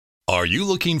Are you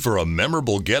looking for a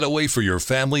memorable getaway for your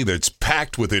family that's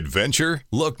packed with adventure?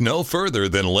 Look no further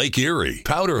than Lake Erie.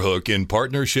 Powder Hook, in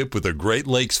partnership with the Great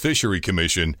Lakes Fishery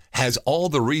Commission, has all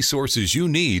the resources you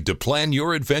need to plan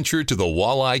your adventure to the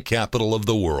walleye capital of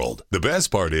the world. The best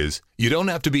part is, you don't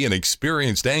have to be an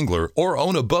experienced angler or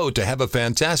own a boat to have a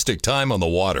fantastic time on the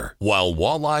water. While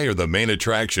walleye are the main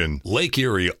attraction, Lake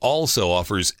Erie also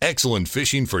offers excellent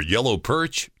fishing for yellow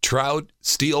perch, trout,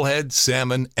 steelhead,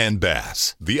 salmon, and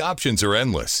bass. The options are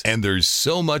endless, and there's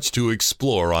so much to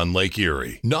explore on Lake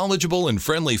Erie. Knowledgeable and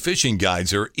friendly fishing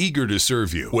guides are eager to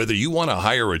serve you. Whether you want to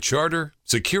hire a charter,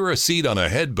 secure a seat on a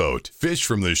headboat, fish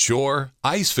from the shore,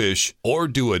 ice fish, or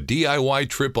do a DIY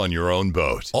trip on your own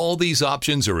boat, all these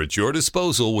options are at your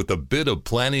disposal with a bit of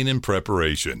planning and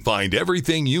preparation. Find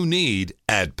everything you need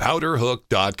at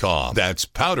powderhook.com. That's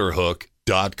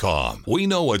powderhook.com. We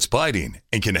know what's biting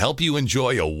and can help you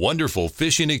enjoy a wonderful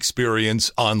fishing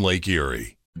experience on Lake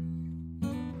Erie.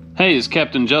 Hey, it's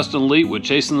Captain Justin Leet with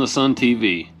Chasing the Sun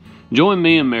TV. Join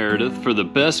me and Meredith for the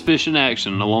best fishing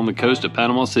action along the coast of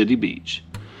Panama City Beach.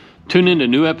 Tune in to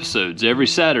new episodes every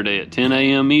Saturday at 10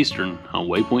 a.m. Eastern on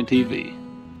Waypoint TV.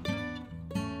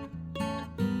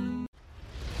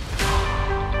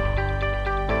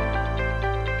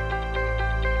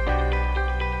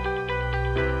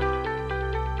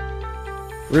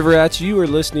 Riverats, you are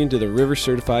listening to the River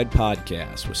Certified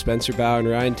Podcast with Spencer Bauer and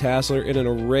Ryan Tassler and an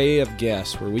array of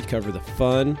guests where we cover the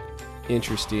fun,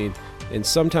 interesting, and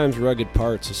sometimes rugged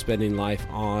parts of spending life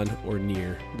on or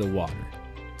near the water.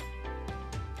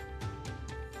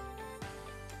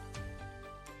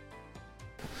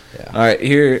 Yeah. All right,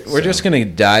 here we're just going to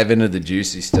dive into the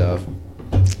juicy stuff.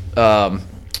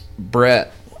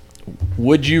 Brett,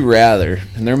 would you rather,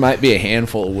 and there might be a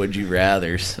handful of would you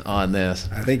rathers on this.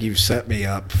 I think you've set me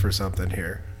up for something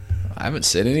here. I haven't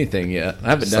said anything yet.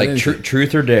 I haven't done anything.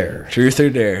 Truth or dare. Truth or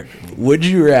dare. Would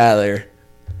you rather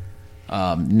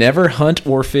never hunt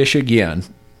or fish again,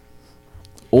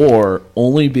 or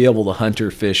only be able to hunt or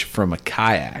fish from a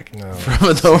kayak from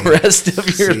the rest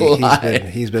of your life?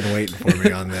 He's been waiting for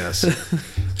me on this.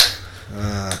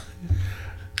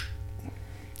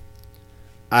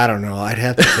 I don't know. I'd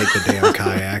have to take the damn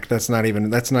kayak. That's not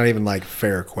even like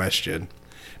fair question,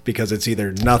 because it's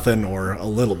either nothing or a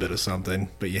little bit of something.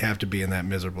 But you have to be in that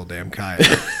miserable damn kayak.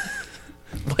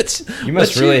 You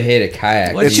must really hate a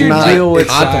kayak. What's your deal with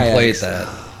contemplate kayaks?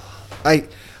 that?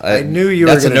 I knew you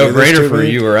were going to do this. That's a no-brainer for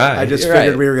you or I. I just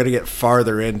figured we were going to get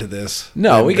farther into this.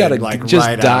 No, we got to just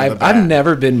right dive. I've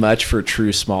never been much for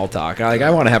true small talk. I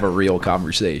want to have a real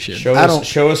conversation. Show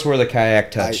us where the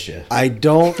kayak touched you. I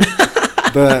don't.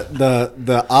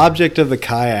 The object of the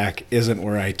kayak isn't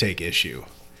where I take issue.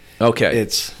 Okay.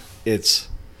 It's that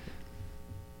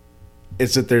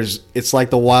it's like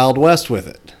the Wild West with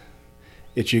it.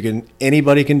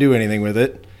 Anybody can do anything with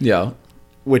it. Yeah.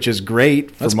 Which is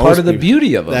great. That's part of the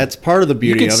beauty of it. That's part of the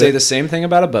beauty of it. You could say the same thing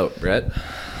about a boat, Brett.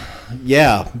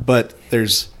 Yeah, but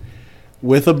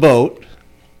with a boat.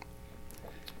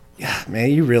 Yeah, man,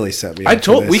 you really set me up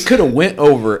for this. We could have went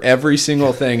over every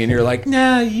single thing, and you're like,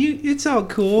 nah, it's all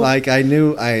cool. Like I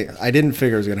knew, I didn't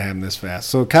figure it was going to happen this fast.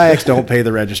 So kayaks don't pay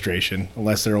the registration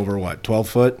unless they're over what, 12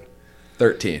 foot?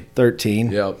 13.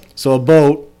 13. Yep. So a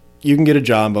boat, you can get a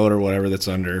John boat or whatever that's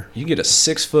under. You can get a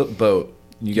 6-foot boat.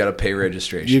 You got to pay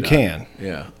registration. You can.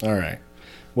 Yeah. All right.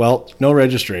 Well, no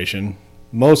registration.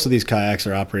 Most of these kayaks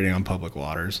are operating on public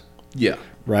waters. Yeah.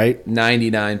 Right?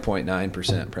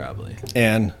 99.9% probably.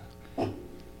 And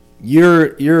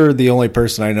you're the only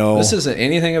person I know. This isn't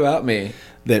anything about me.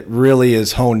 That really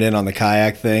is honed in on the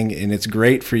kayak thing, and it's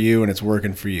great for you and it's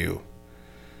working for you.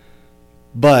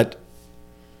 But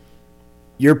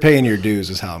you're paying your dues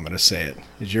is how I'm going to say it.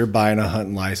 Is you're buying a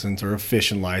hunting license or a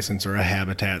fishing license or a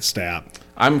habitat stamp.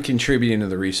 I'm contributing to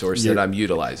the resource that I'm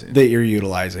utilizing. That you're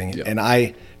utilizing. Yep.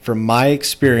 And from my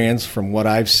experience, from what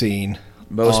I've seen,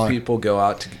 most people go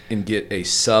out and get a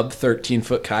sub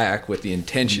 13-foot kayak with the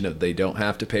intention of they don't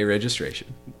have to pay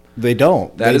registration. They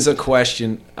don't. That is a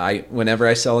question. Whenever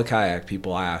I sell a kayak,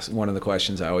 people ask. One of the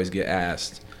questions I always get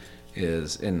asked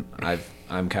is, and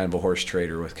I'm kind of a horse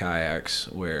trader with kayaks,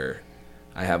 where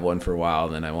I have one for a while,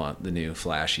 then I want the new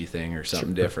flashy thing or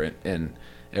something different. And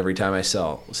every time I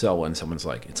sell one, someone's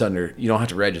like, "It's under. You don't have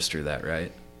to register that,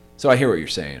 right?" So I hear what you're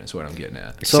saying. Is what I'm getting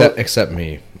at. Except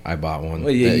me, I bought one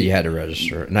that you had to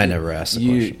register, and I never asked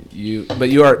the question. You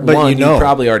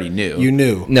probably already knew. You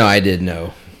knew. No, I did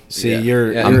know. See,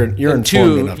 you're informed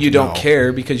enough you to don't know.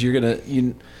 care because you're gonna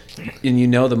you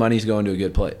know the money's going to a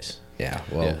good place. Yeah.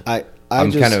 Well, yeah.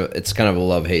 it's kind of a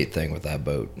love-hate thing with that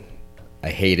boat. I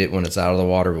hate it when it's out of the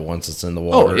water, but once it's in the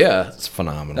water, it's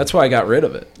phenomenal. That's why I got rid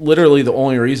of it. Literally the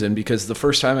only reason, because the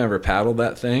first time I ever paddled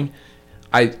that thing,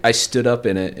 I stood up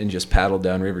in it and just paddled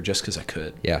downriver just because I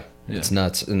could. Yeah, it's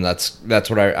nuts, and that's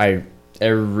what I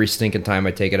every stinking time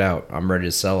I take it out, I'm ready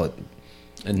to sell it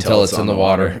until it's in the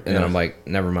water, and then I'm like,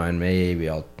 never mind, maybe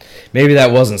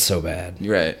that wasn't so bad.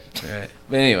 Right.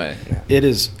 But anyway,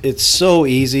 it's so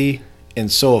easy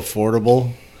and so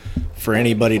affordable for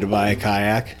anybody to buy a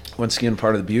kayak. Once again,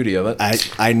 part of the beauty of it.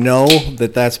 I know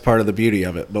that's part of the beauty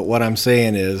of it, but what I'm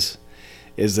saying is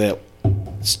that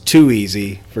it's too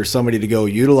easy for somebody to go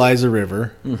utilize a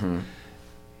river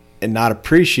and not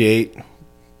appreciate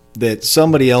that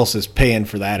somebody else is paying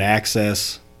for that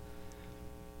access,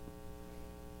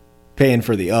 paying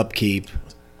for the upkeep.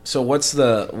 So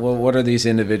what are these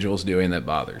individuals doing that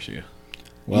bothers you?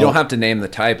 Well, you don't have to name the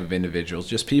type of individuals.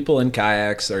 Just people in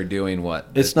kayaks are doing what?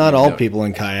 It's not all people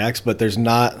in kayaks, but there's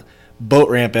not. Boat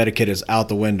ramp etiquette is out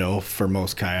the window for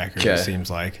most kayakers, it seems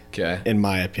like. Okay. In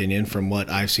my opinion, from what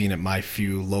I've seen at my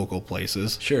few local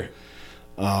places. Sure.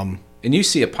 And you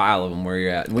see a pile of them where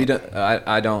you're at. We don't.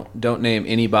 I don't name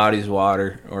any bodies of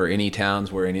water or any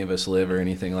towns where any of us live or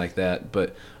anything like that.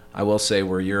 But I will say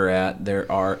where you're at,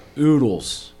 there are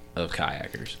oodles of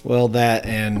kayakers. Well, that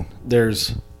and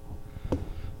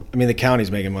the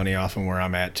county's making money off them where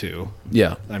I'm at too.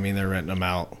 Yeah. They're renting them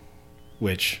out,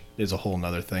 which is a whole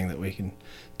nother thing that we can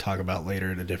talk about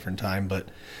later at a different time. But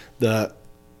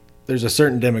there's a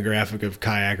certain demographic of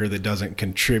kayaker that doesn't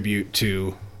contribute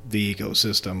to the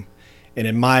ecosystem. And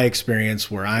in my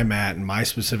experience, where I'm at in my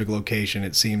specific location,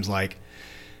 it seems like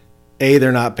A,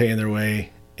 they're not paying their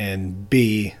way, and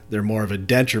B, they're more of a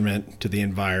detriment to the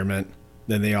environment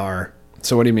than they are.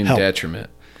 So what do you mean detriment?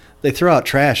 They throw out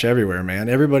trash everywhere, man.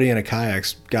 Everybody in a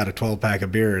kayak's got a 12-pack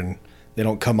of beer, and they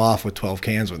don't come off with 12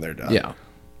 cans when they're done. Yeah.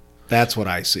 That's what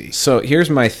I see. So here's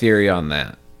my theory on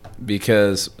that.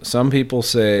 Because some people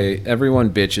say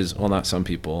everyone bitches. Well, not some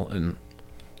people, and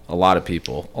a lot of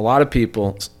people.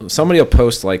 Somebody will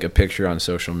post like a picture on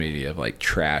social media of like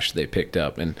trash they picked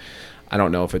up. And I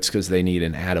don't know if it's because they need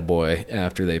an attaboy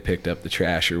after they picked up the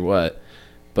trash or what.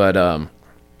 But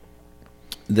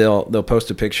they'll post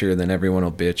a picture and then everyone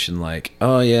will bitch and like,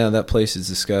 oh yeah, that place is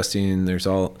disgusting.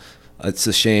 It's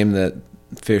a shame that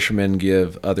fishermen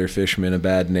give other fishermen a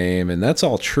bad name, and that's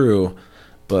all true.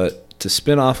 But to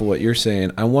spin off of what you're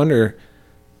saying,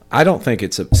 I don't think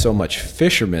it's so much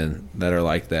fishermen that are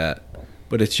like that,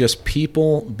 but it's just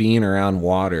people being around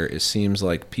water. It seems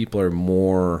like people are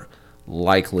more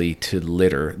likely to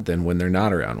litter than when they're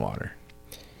not around water.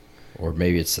 Or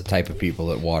maybe it's the type of people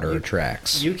that water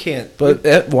attracts. You can't.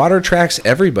 But water attracts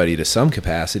everybody to some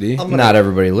capacity. Not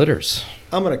everybody litters.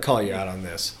 I'm going to call you out on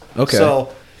this. Okay.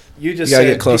 So you gotta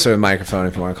get closer to the microphone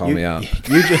if you want to call me out.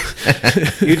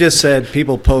 You just said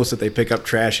people post that they pick up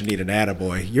trash and need an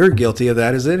attaboy. You're guilty of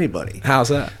that as anybody. How's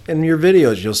that? In your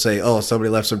videos, you'll say, "Oh, somebody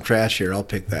left some trash here. I'll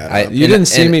pick that up." You didn't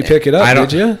see me pick it up,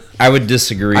 did you? I would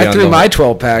disagree. I threw my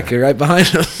 12-pack right behind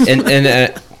him.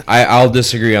 and I'll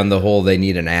disagree on the whole. They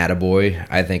need an attaboy.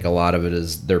 I think a lot of it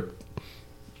is they're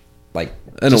like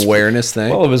an awareness thing.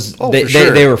 Well, it was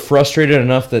they were frustrated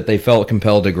enough that they felt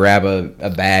compelled to grab a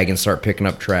bag and start picking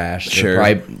up trash. Sure.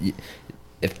 Probably,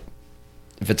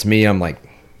 if it's me, I'm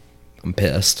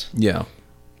pissed. Yeah.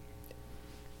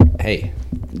 Hey,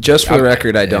 just for the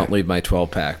record, I don't leave my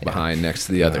 12-pack behind next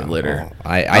to the other litter.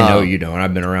 I know you don't.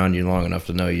 I've been around you long enough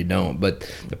to know you don't. But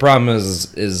the problem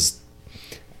is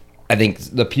I think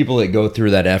the people that go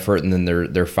through that effort and then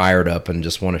they're fired up and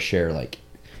just want to share, like,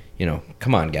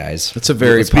 come on, guys. That's a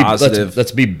very positive.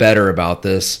 Let's be better about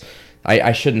this.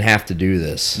 I shouldn't have to do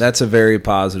this. That's a very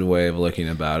positive way of looking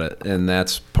about it, and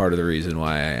that's part of the reason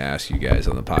why I ask you guys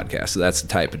on the podcast. So that's the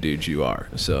type of dudes you are.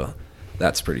 So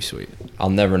that's pretty sweet. I'll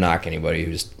never knock anybody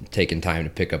who's taking time to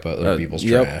pick up other people's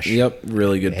trash. Yep,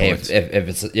 really good points.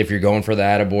 If you're going for the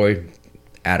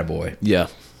attaboy. Yeah,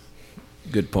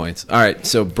 good points. All right,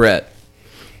 so Brett,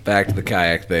 back to the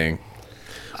kayak thing.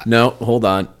 No, hold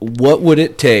on. What would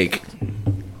it take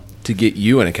to get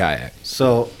you in a kayak?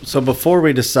 So before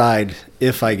we decide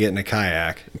if I get in a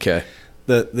kayak, okay.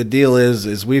 The deal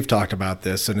is we've talked about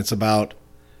this, and it's about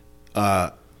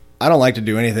I don't like to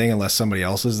do anything unless somebody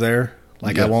else is there.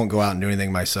 Like, I won't go out and do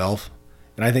anything myself.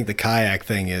 And I think the kayak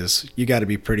thing is you got to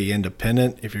be pretty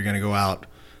independent if you're going to go out,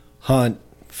 hunt,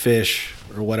 fish,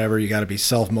 or whatever. You got to be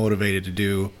self-motivated to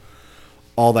do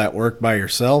all that work by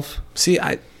yourself. See,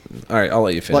 all right, I'll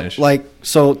let you finish.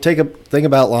 So think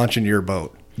about launching your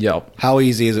boat. Yep. How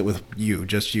easy is it with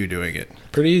just you doing it?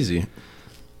 Pretty easy.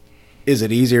 Is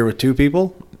it easier with two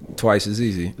people? Twice as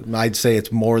easy. I'd say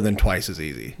it's more than twice as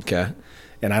easy. Okay.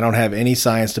 And I don't have any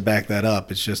science to back that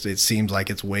up. It's just, it seems like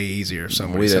it's way easier if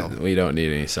somebody's We don't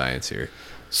need any science here.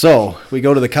 So we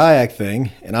go to the kayak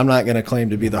thing, and I'm not going to claim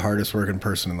to be the hardest working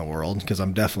person in the world, because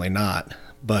I'm definitely not.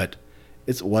 But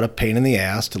it's what a pain in the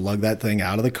ass to lug that thing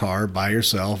out of the car by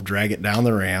yourself, drag it down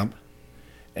the ramp,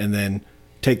 and then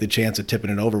take the chance of tipping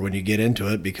it over when you get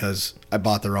into it, because I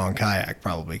bought the wrong kayak,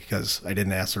 probably because I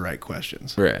didn't ask the right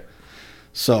questions. Right.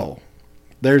 So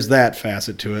there's that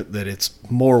facet to it, that it's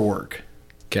more work.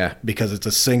 Okay. Because it's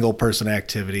a single person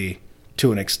activity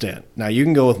to an extent. Now you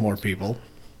can go with more people,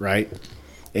 right?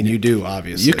 And you do,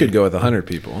 obviously. You could go with 100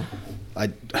 people. I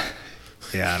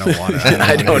don't want to.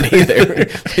 I don't either.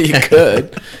 But you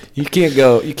could. You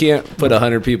can't put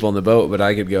 100 people in the boat, but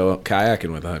I could go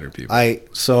kayaking with 100 people.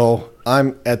 So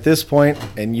I'm at this point,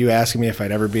 and you asking me if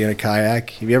I'd ever be in a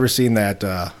kayak. Have you ever seen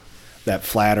that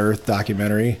Flat Earth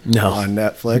documentary on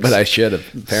Netflix? But I should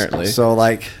have, apparently. So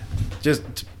like,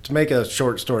 just to make a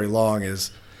short story long,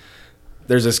 is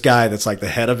there's this guy that's like the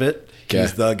head of it. Okay.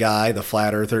 He's the guy, the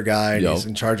flat earther guy, and Yep. he's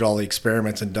in charge of all the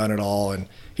experiments and done it all, and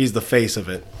he's the face of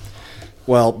it.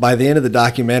 Well, by the end of the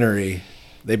documentary,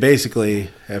 they basically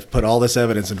have put all this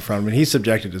evidence in front of him, and he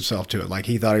subjected himself to it. Like,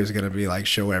 he thought he was going to be like,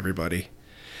 show everybody.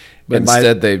 But And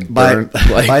instead they burned,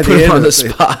 by put the him end on of the it, they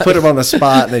spot. put him on the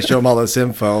spot, and they show him all this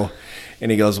info, and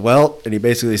he goes, well, and he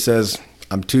basically says,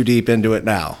 I'm too deep into it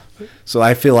now. So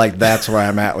I feel like that's where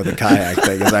I'm at with the kayak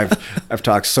thing, is I've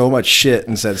talked so much shit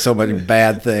and said so many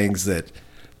bad things that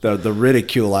the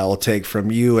ridicule I will take from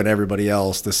you and everybody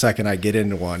else the second I get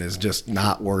into one is just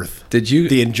not worth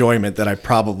the enjoyment that I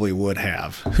probably would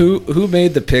have. Who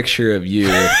made the picture of you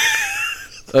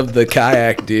of the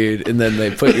kayak dude, and then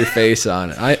they put your face on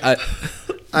it?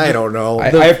 I don't know.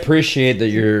 I appreciate that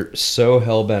you're so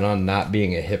hell-bent on not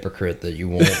being a hypocrite that you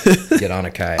won't get on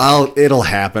a kayak. It'll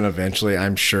happen eventually.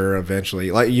 I'm sure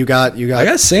eventually. Like you got I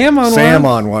got Sam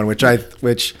on one, which I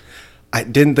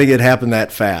didn't think it'd happen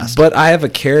that fast. But I have a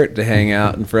carrot to hang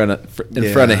out in front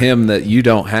of him that you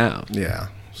don't have. Yeah.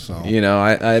 So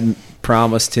I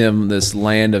promised him this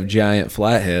land of giant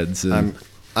flatheads. And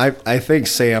I think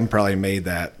Sam probably made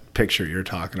that picture you're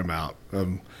talking about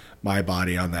of my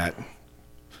body on that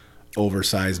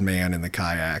oversized man in the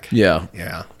kayak. Yeah.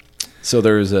 Yeah. So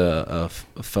there was a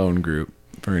phone group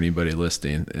for anybody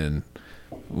listening, and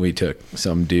we took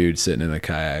some dude sitting in a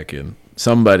kayak, and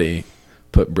somebody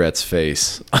put Brett's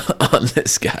face on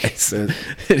this guy's, and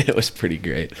it was pretty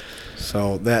great.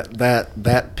 So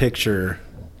that picture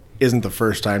isn't the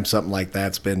first time something like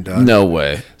that's been done. No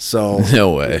way. So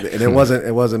no way. And it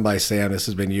wasn't by Sam. This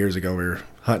has been years ago. We were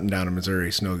hunting down in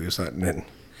Missouri, snow goose hunting,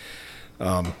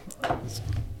 and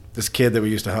this kid that we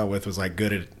used to hunt with was like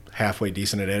halfway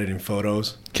decent at editing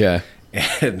photos. Okay.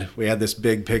 And we had this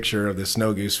big picture of the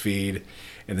snow goose feed,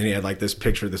 and then he had like this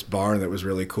picture of this barn that was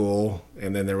really cool,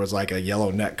 and then there was like a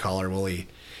yellow neck collar. Well, he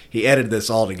edited this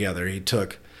all together. He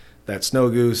took that snow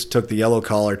goose, took the yellow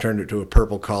collar, turned it to a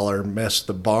purple collar, meshed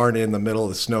the barn in the middle of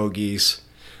the snow geese.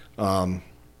 What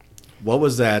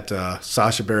was that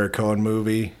Sacha Baron Cohen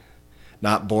movie?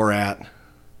 Not Borat,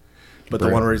 but the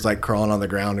one where he's like crawling on the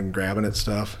ground and grabbing at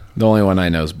stuff. The only one I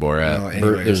know is Borat.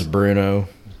 There's Bruno.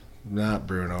 Not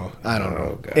Bruno. I don't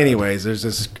know. Anyways, there's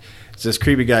this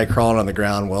creepy guy crawling on the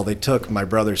ground. Well, they took my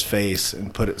brother's face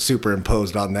and put it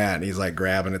superimposed on that, and he's like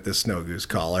grabbing at this snow goose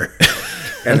collar.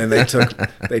 And then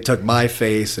they took my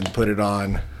face and put it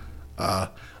on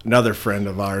another friend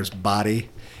of ours' body,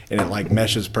 and it like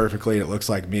meshes perfectly. It looks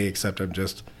like me, except I'm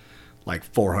just like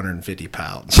 450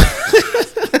 pounds.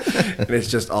 And it's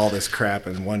just all this crap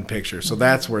in one picture. So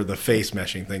that's where the face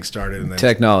meshing thing started. And then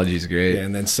Technology's great.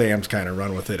 and then Sam's kind of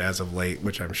run with it as of late,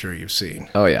 which I'm sure you've seen.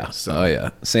 Oh yeah. So- Oh yeah.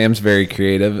 Sam's very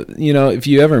creative. If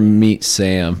you ever meet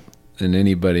Sam, and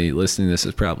anybody listening to this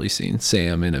has probably seen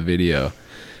Sam in a video,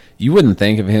 you wouldn't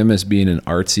think of him as being an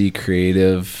artsy,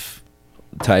 creative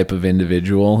type of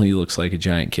individual. He looks like a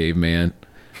giant caveman.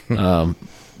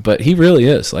 But he really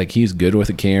is. Like, he's good with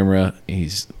a camera.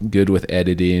 He's good with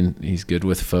editing. He's good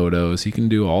with photos. He can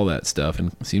do all that stuff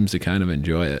and seems to kind of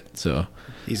enjoy it. So,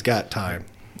 He's got time.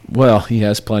 well, he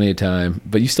has plenty of time,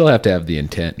 but you still have to have the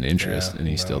intent and interest, Yeah, and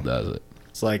he still does it.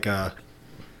 It's like, who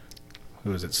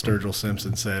was it? Sturgill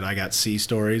Simpson said, I got C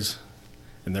stories,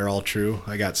 and they're all true.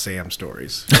 I got Sam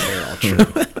stories, and they're all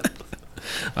true.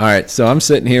 All right, so I'm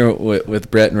sitting here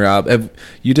with Brett and Rob. Have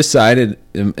you decided,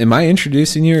 am I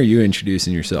introducing you or are you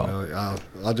introducing yourself?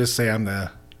 I'll just say I'm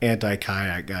the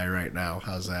anti-kayak guy right now.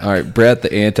 How's that? All right, Brett,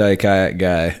 the anti-kayak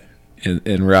guy,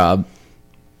 and Rob,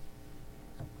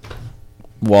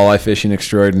 walleye fishing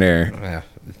extraordinaire. Yeah,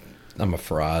 I'm a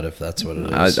fraud if that's what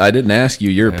it is. I didn't ask you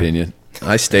your opinion.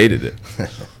 I stated it.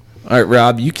 All right,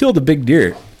 Rob, you killed a big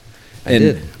deer.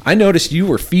 did. I noticed you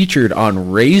were featured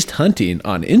on Raised Hunting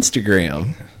on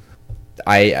Instagram.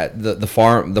 The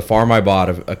farm I bought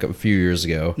a few years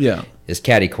ago. Yeah. Is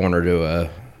catty corner to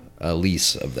a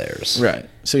lease of theirs. Right.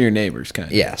 So your neighbors kind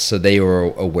of. Yeah. So they were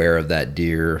aware of that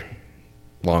deer.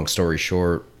 Long story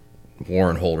short,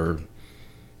 Warren Holder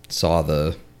saw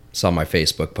my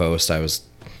Facebook post. I was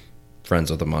friends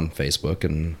with him on Facebook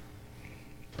and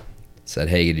said,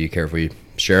 "Hey, do you care if we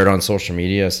share it on social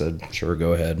media?" I said, "Sure,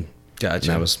 go ahead." Gotcha. And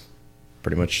that was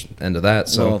pretty much the end of that.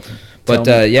 So, Well, but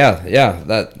tell me-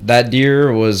 that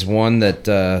deer was one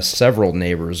that several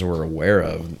neighbors were aware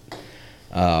of.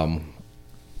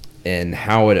 And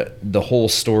how the whole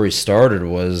story started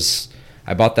was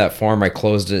I bought that farm. I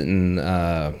closed it in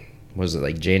was it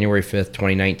like January 5th,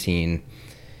 2019,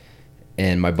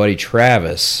 and my buddy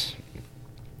Travis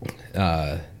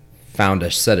found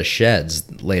a set of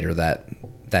sheds later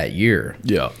that year.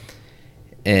 Yeah.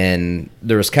 And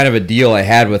there was kind of a deal I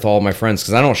had with all my friends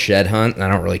because I don't shed hunt and I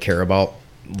don't really care about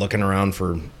looking around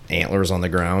for antlers on the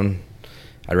ground.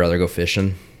 I'd rather go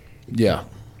fishing, Yeah.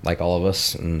 like all of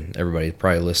us, and everybody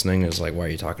probably listening is like, "Why are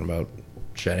you talking about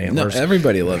shed No, antlers?"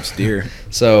 everybody loves deer.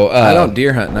 So I don't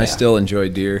deer hunt, and I still enjoy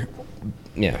deer.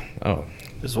 Yeah. Oh,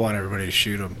 Just want everybody to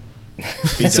shoot them.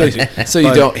 So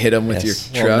you don't hit them with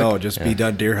Yes. your truck. Well, no, just be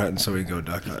done deer hunting so we can go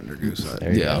duck hunting or goose hunting.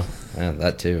 there you Yeah. go. Yeah,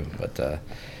 that too. But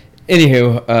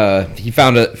anywho, he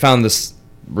found this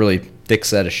really thick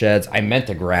set of sheds. I meant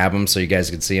to grab them so you guys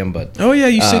could see them, but Oh yeah,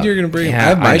 you said you were gonna bring. yeah, I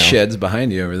have I my know. sheds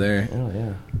behind you over there. oh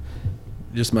yeah,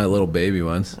 Just my little baby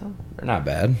ones. they're not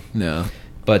bad. No,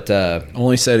 But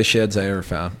only set of sheds I ever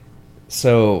found.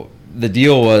 so the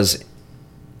deal was,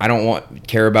 I don't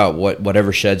care about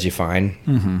whatever sheds you find,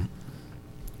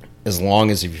 as long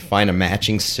as if you find a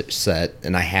matching set,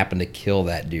 and I happen to kill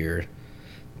that deer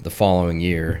the following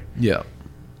year. Yeah.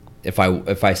 If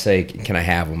I say, can I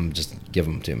have them, just give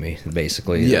them to me.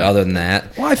 Basically, Yeah. Other than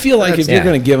that, Well, I feel like if Yeah. you're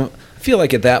gonna give them, I feel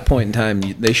like at that point in time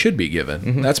they should be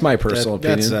given. That's my personal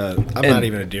That's opinion. I'm not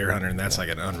even a deer hunter, and that's like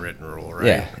an unwritten rule, right?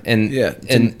 yeah, and Yeah,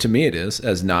 and to me it is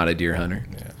as not a deer hunter.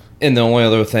 and the only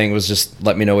other thing was just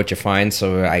let me know what you find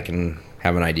so I can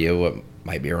have an idea what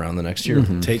might be around the next year.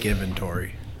 Take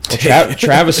inventory. Well,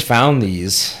 Travis found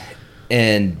these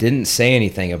and didn't say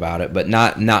anything about it, but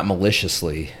not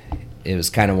maliciously. It was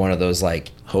kind of one of those like,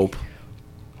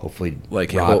 hopefully,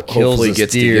 Like, Rob kills hopefully this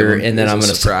gets to deer, give him and then as I'm a going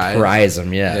to surprise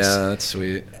him. Yes, Yeah, that's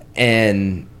sweet.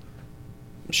 and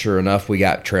sure enough, we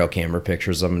got trail camera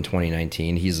pictures of him in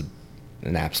 2019. He's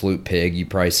an absolute pig. You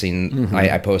probably seen.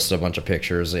 I posted a bunch of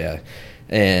pictures. Yeah,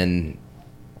 and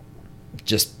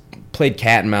just played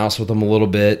cat and mouse with him a little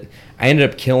bit. I ended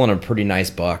up killing a pretty nice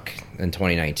buck in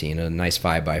 2019, a nice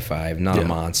 5x5, not a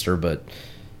monster, but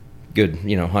good,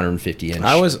 150 inch.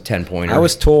 10-pointer. I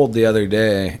was told the other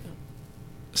day,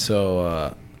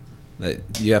 so that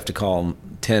you have to call them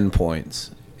 10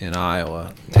 points in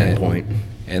Iowa. 10 point.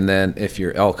 And then if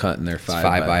you're elk hunting, they're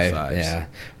 5x5s.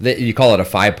 Yeah. You call it a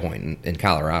 5-point in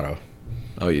Colorado.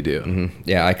 Oh, you do.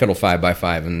 Yeah, I killed a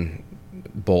 5x5 in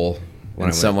bull when I And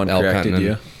went someone elk corrected hunting.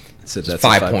 you. Said that's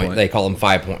 5 a 5 point. They call them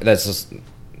 5 point. That's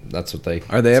what they.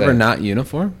 Are they say. ever not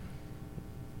uniform?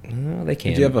 No, they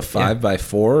can. Do you have a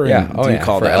 5x4? Yeah. And Oh, do you yeah.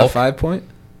 call For that elk? a 5 point?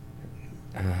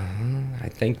 I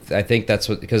think that's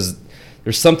what, because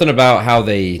there's something about how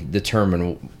they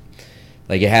determine,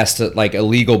 like it has to, like a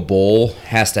legal bull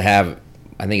has to have,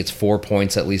 I think it's 4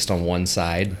 points at least on one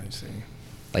side. I see.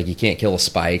 Like you can't kill a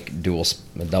spike,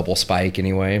 a double spike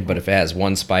anyway. But if it has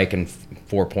one spike and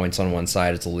 4 points on one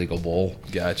side, it's a legal bull.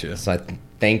 Gotcha. So I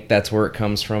think that's where it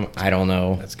comes from. I don't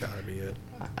know. That's gotta be it.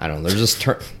 I don't know. There's just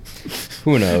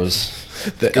who knows?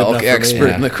 The enough elk for me. expert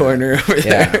Yeah. in the corner over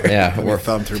Yeah, there. yeah. Let We're me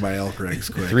thumb through my elk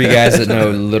regs quick. 3 guys that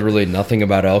know literally nothing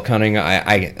about elk hunting.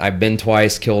 I've been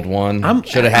twice, killed one.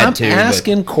 Should have had I'm 2.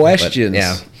 asking questions.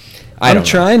 yeah, I'm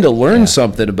trying to learn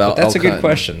something about But that's a elk good hunting.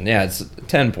 question. Yeah, it's a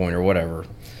 10 point or whatever.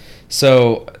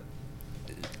 So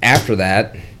after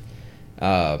that,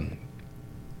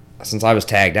 since I was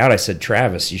tagged out, I said,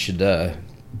 Travis, you should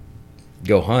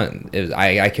go hunt.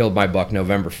 I killed my buck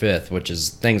November 5th, which is,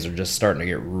 things are just starting to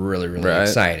get really, really Right.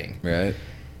 exciting. Right.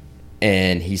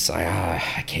 And he's like,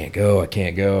 I can't go. I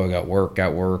got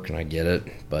work, and I get it.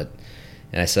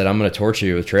 And I said, I'm going to torture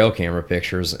you with trail camera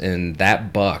pictures. And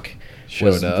that buck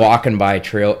was Showed up. walking by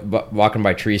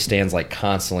tree stands like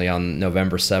constantly on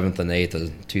November 7th and 8th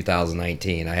of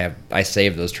 2019. I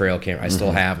saved those trail cameras. I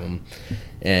still have them.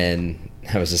 And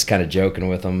I was just kind of joking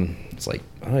with him. It's like,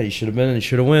 oh, you should have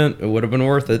went. It would have been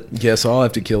worth it. Guess I'll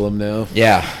have to kill him now.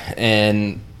 Yeah,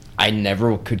 and I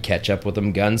never could catch up with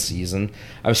them gun season.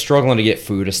 I was struggling to get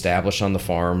food established on the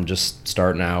farm, just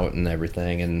starting out and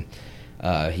everything. And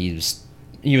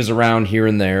He was around here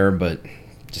and there, but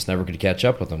just never could catch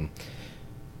up with him.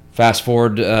 Fast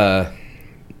forward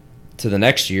to the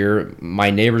next year, my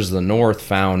neighbors to the north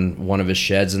found one of his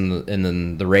sheds, and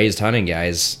then the raised hunting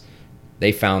guys,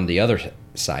 they found the other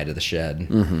side of the shed.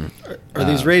 Mm-hmm. Are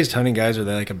these raised hunting guys, are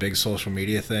they like a big social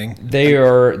media thing?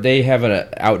 They have an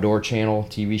outdoor channel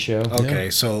TV show. Okay,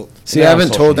 so see, I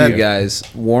haven't told you guys,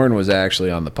 Warren was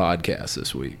actually on the podcast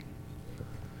this week.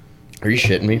 Are you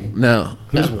shitting me? No.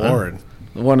 Who's Warren?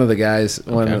 One of the guys.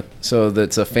 Okay. So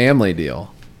that's a family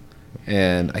deal.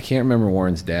 And I can't remember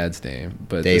Warren's dad's name,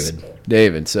 but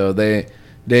David. So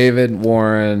David,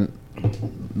 Warren,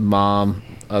 mom,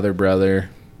 other brother,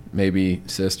 maybe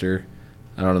sister.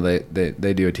 I don't know.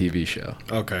 They do a TV show.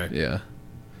 Okay. Yeah.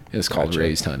 It's called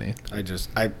Raised Hunting.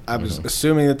 I was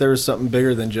assuming that there was something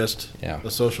bigger than just Yeah.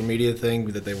 a social media thing,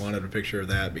 that they wanted a picture of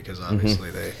that because obviously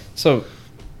they. So, at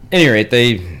any rate,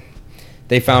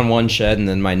 they found one shed, and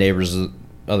then my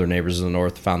other neighbors in the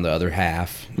north found the other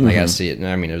half. And I got to see it. And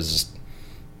I mean, it was just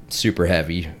super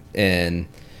heavy, and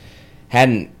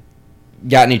hadn't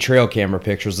got any trail camera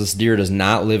pictures. This deer did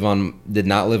not live on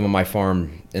my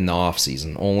farm in the off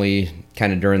season. Only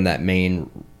kind of during that main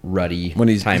ruddy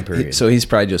time period. So he's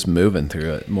probably just moving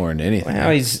through it more than anything. Well,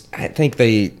 I think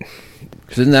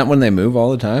isn't that when they move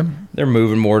all the time? They're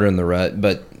moving more during the rut,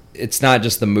 but it's not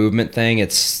just the movement thing.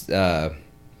 It's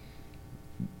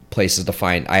places to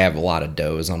find. I have a lot of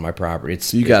does on my property.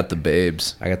 You got the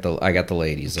babes. I got the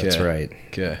ladies. That's right.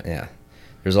 Okay. Yeah.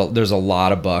 There's a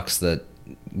lot of bucks that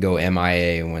go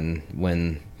MIA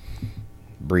when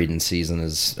breeding season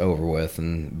is over with,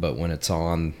 but when it's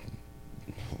on,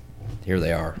 here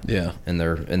they are. Yeah. And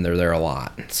they're there a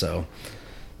lot. So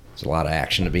there's a lot of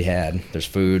action to be had. There's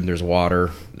food, there's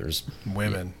water, there's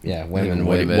women. Yeah, women.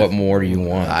 What more do you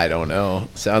want? I don't know.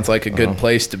 Sounds like a good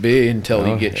place to be until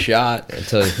you get shot.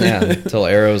 Until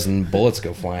arrows and bullets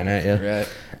go flying at you. Right.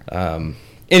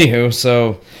 Anywho,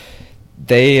 so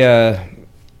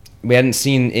we hadn't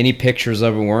seen any pictures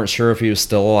of him. We weren't sure if he was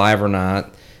still alive or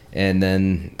not. And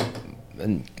then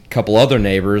a couple other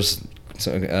neighbors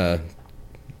that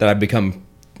I've become,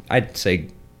 I'd say,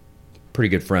 pretty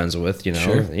good friends with.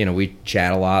 Sure. We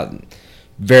chat a lot.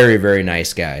 Very, very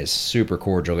nice guys. Super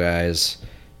cordial guys.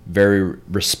 Very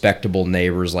respectable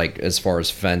neighbors, like as far as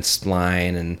fence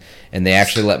line, and they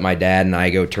actually let my dad and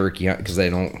I go turkey hunt because they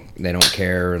don't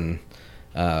care. And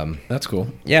that's cool.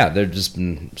 Yeah, they've just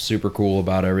been super cool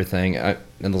about everything. And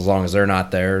as long as they're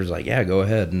not there, it's like, yeah, go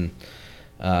ahead. And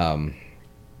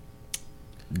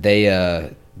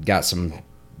they got some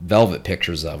velvet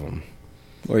pictures of him.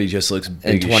 Where he just looks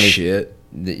big as shit.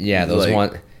 Yeah, those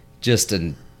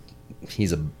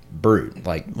he's a brute.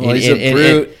 Like, he's a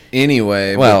brute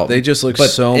anyway. Well, they just look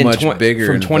so much bigger.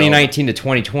 From 2019 to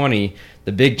 2020,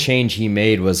 the big change he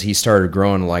made was he started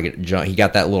growing he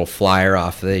got that little flyer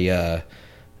off the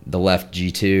left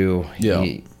G2. Yeah.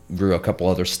 He grew a couple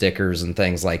other stickers and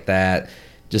things like that.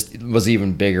 Just was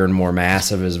even bigger and more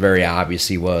massive. It was very obvious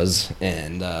he was.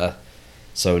 And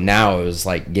so now it was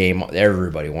like game.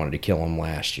 Everybody wanted to kill him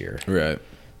last year. Right.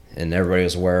 And everybody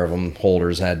was aware of him.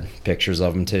 Holders had pictures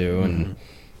of him too. And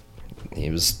he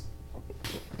was...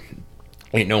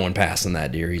 Ain't no one passing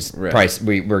that deer. He's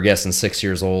probably, we're guessing 6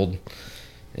 years old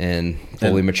and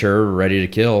fully mature, ready to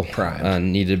kill.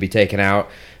 Prime. Needed to be taken out.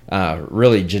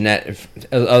 Really,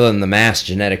 other than the mass,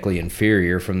 genetically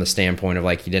inferior from the standpoint of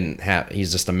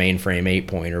he's just a mainframe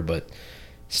 8-pointer, but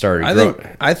started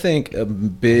growing. I think a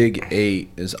big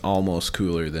 8 is almost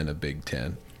cooler than a big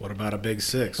 10. What about a big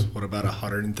 6? What about a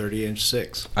 130-inch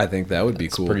 6? I think that would be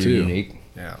cool pretty too. Unique.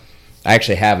 Yeah. I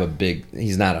actually have a big.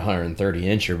 He's not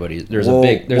 130-incher, but there's a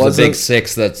big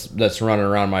 6 that's running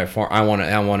around my farm. I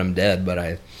want him dead,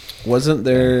 but wasn't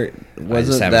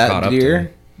that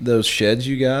deer those sheds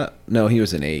you got? No, he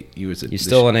was an 8. He's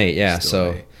still an 8. Yeah.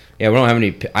 So yeah, we don't have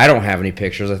any. I don't have any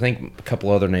pictures. I think a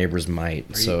couple other neighbors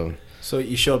might. So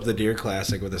you show up to the Deer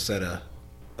Classic with a set of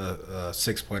a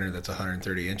 6-pointer that's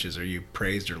 130 inches. Are you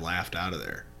praised or laughed out of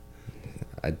there?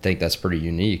 I think that's pretty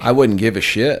unique. I wouldn't give a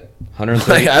shit.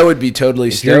 130. I would be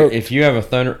totally stoked. If you have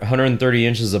 130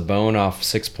 inches of bone off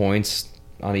 6 points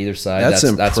on either side, that's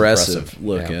impressive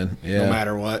looking. Yeah. No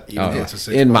matter what, even if it's a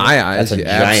 6 in my eyes, that's a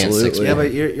giant 6 Yeah,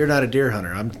 but you're not a deer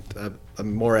hunter.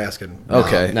 I'm more asking.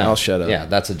 Okay, I'll shut up. Yeah,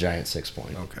 that's a giant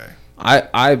 6-point. Okay.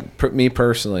 Me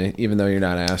personally, even though you're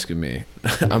not asking me,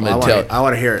 I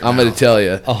want to hear it. I'm going to tell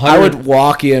you. I would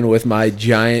walk in with my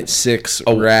giant 6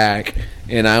 rack,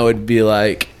 and I would be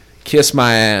like, "Kiss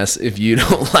my ass if you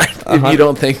don't you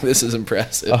don't think this is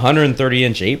impressive."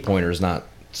 130-inch 8-pointer is not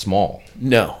small.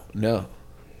 No.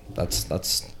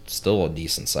 That's still a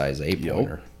decent size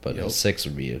 8-pointer, but a 6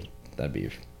 would be that'd be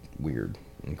weird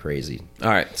and crazy. All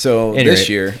right, so Anyway, this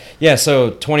year, Yeah, so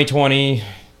 2020,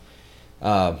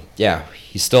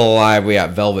 he's still alive. We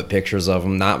got velvet pictures of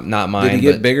him, not mine. Did he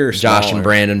get but bigger or Josh smaller? and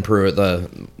Brandon Pruitt,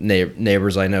 the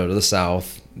neighbors I know to the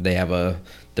south, they have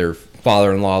their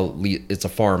father-in-law. It's a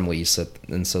farm lease,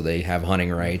 and so they have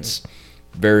hunting rights.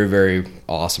 Very, very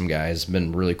awesome guys.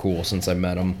 Been really cool since I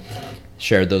met him.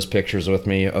 Shared those pictures with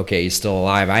me. Okay, he's still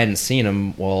alive. I hadn't seen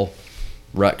him. Well,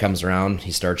 rut comes around.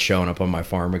 He starts showing up on my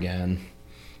farm again.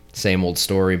 Same old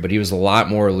story, but he was a lot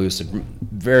more elusive,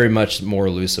 very much more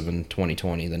elusive in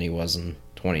 2020 than he was in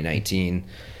 2019.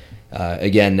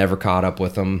 Again, never caught up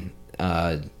with him.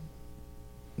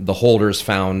 The holders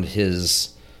found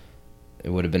it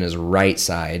would have been his right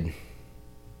side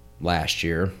last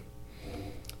year,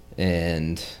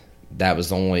 and that was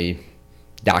the only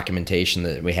documentation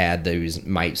that we had that he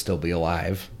might still be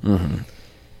alive. Mm-hmm.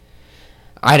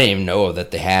 I didn't even know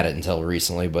that they had it until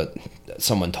recently, but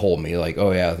someone told me, like,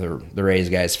 oh yeah, the Rays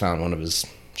guys found one of his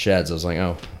sheds. I was like,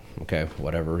 oh, okay,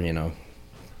 whatever,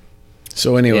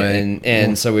 So anyway,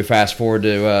 and so we fast forward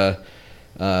to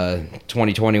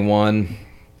 2021,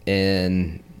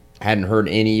 and hadn't heard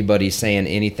anybody saying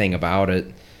anything about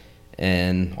it,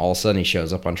 and all of a sudden he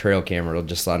shows up on trail camera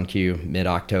just on cue,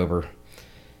 mid-October.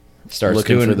 Starts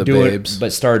Looking for the babes.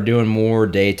 but started doing more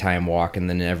daytime walking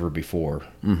than ever before.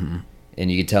 Mm-hmm. And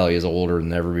you could tell he was older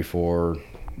than ever before.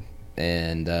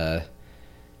 And I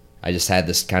just had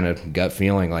this kind of gut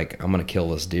feeling like, I'm going to kill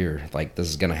this deer. Like, this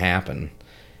is going to happen.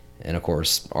 And, of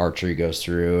course, archery goes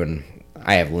through, and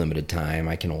I have limited time.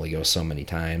 I can only go so many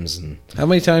times. And how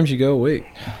many times you go a week?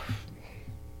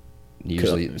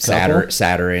 Usually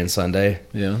Saturday and Sunday.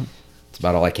 Yeah. It's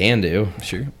about all I can do.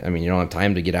 Sure. I mean, you don't have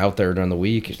time to get out there during the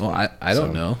week. Well, I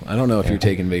don't know. I don't know if you're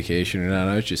taking vacation or not.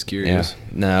 I was just curious.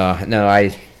 Yeah. No,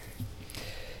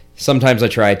 sometimes I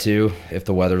try to if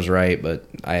the weather's right, but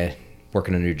I work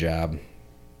in a new job.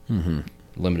 Mm-hmm.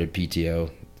 Limited PTO.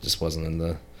 Just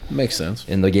wasn't Makes sense.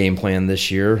 in the game plan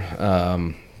this year.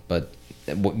 But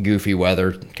goofy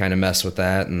weather kind of messed with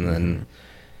that, and then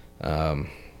a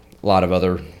lot of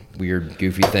other weird,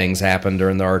 goofy things happened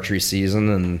during the archery season,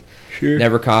 and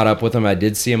never caught up with him. I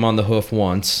did see him on the hoof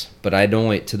once, but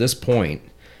to this point,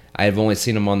 I've only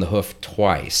seen him on the hoof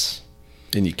twice.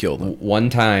 And you killed him. One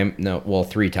time,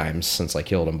 3 times since I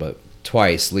killed him, but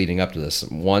twice leading up to this.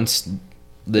 Once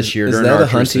this year during that a archery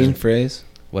hunting season. phrase?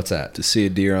 What's that? To see a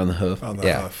deer on the hoof? On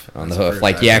the hoof. On That's the the hoof. first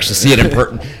Like time you I've actually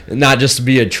heard see it in not just to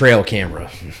be a trail camera.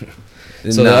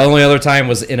 So the only other time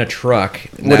was in a truck.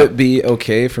 Would it be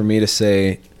okay for me to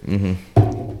say,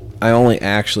 I only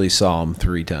actually saw him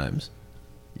 3 times?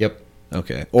 Yep.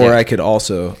 Okay. Or Yeah. I could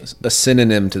also, a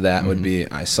synonym to that would be,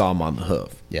 I saw him on the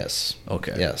hoof. Yes.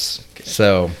 Okay. Yes.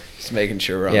 So, Just making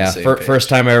sure we're on yeah, the same page. first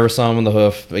time I ever saw him on the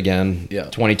hoof again. Yeah.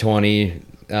 2020.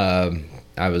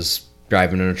 I was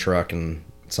driving in a truck and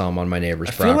saw him on my neighbor's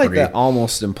I feel property. like that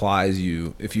almost implies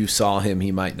if you saw him,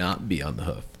 he might not be on the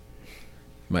hoof.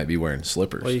 He might be wearing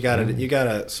slippers. Well, you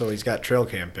gotta. So he's got trail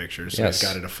cam pictures. So Yes. he's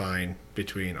got to define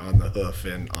between on the hoof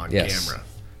and on Yes. camera.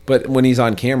 But when he's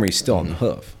on camera, he's still on the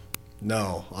hoof.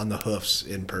 No, on the hoofs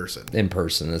in person. in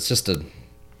person. It's just a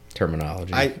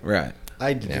terminology. Right.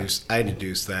 I deduced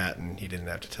that, and he didn't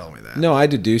have to tell me that. No, I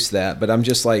deduced that, but I'm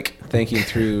just like thinking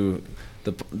through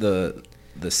the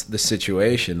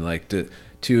situation. Like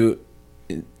to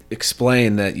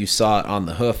explain that you saw it on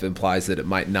the hoof implies that it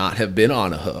might not have been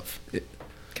on a hoof.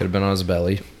 Could have been on his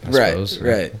belly, I Right, suppose.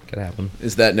 right. Could happen.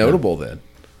 Is that notable then?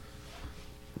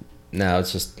 No,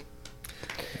 it's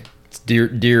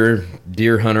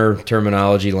deer hunter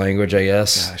terminology language, I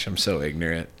guess. Gosh, I'm so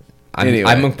ignorant.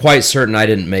 I'm quite certain I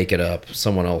didn't make it up.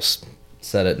 Someone else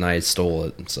said it and I stole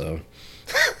it. So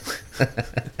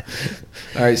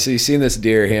All right, so you've seen this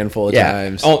deer a handful of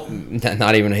times. Oh,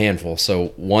 not even a handful.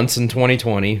 So once in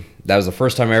 2020, that was the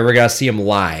first time I ever got to see him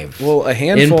live. Well, a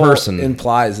handful in person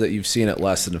implies that you've seen it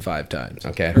less than 5 times.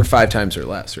 Okay. Or 5 times or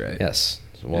less, right? Yes.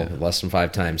 Well, Yeah. less than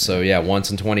 5 times. So, yeah,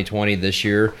 once in 2020 this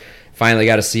year. Finally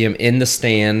got to see him in the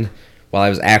stand while I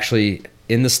was actually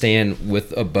in the stand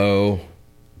with a bow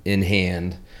in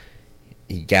hand.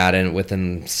 He got in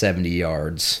within 70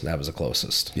 yards. That was the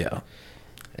closest. Yeah.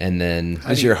 And then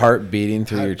Is your heart beating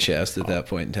through your chest at that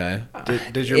point in time?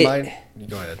 Did your mind?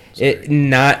 Go ahead.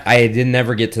 I did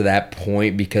never get to that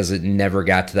point because it never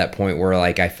got to that point where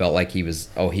like I felt like he's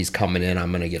coming in,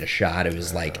 I'm gonna get a shot. It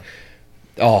was like,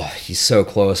 oh, he's so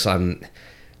close.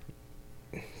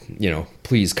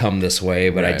 please come this way.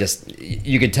 But Right.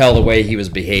 you could tell the way he was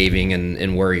behaving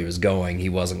and where he was going. He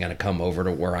wasn't going to come over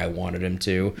to where I wanted him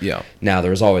to. Yeah. Now,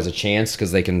 there's always a chance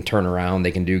because they can turn around.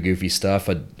 They can do goofy stuff.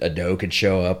 A doe could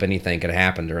show up. Anything could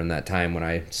happen during that time when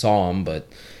I saw him. But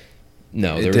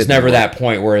no, there was didn't never work. that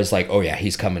point where it's like, oh, yeah,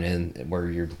 he's coming in, where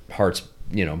your heart's,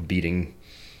 beating,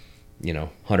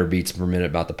 100 beats per minute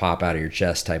about to pop out of your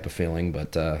chest type of feeling.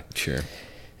 But Sure.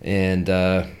 and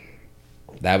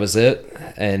that was it.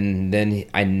 And then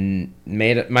I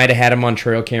might have had him on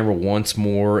trail camera once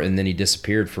more, and then he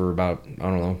disappeared for about, I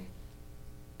don't know,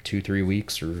 2-3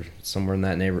 weeks or somewhere in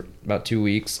that neighborhood, about 2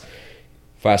 weeks.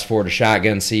 Fast forward to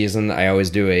shotgun season, I always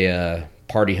do a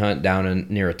party hunt down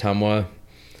near Ottumwa.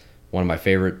 One of my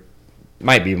favorite,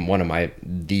 might be one of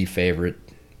the favorite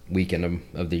weekend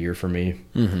of the year for me.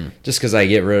 Mm-hmm. Just because I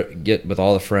get with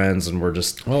all the friends and we're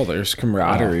just Well, there's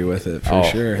camaraderie with it for Oh,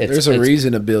 sure. it's- There's a it's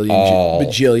reason a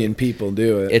bajillion people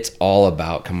do it. it's all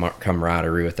about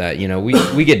camaraderie with that.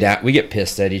 We get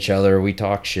pissed at each other. We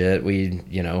talk shit. Do you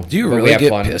but we really have get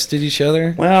fun. pissed at each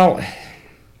other? Well,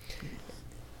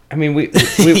 I mean, we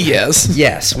Yes.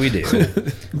 yes, we do.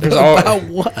 There's all About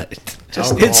what? It's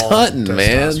Alcohol, hunting,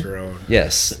 man. testosterone.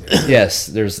 yes.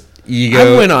 There's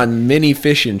ego. I went on many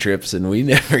fishing trips and we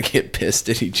never get pissed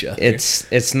at each other.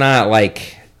 It's not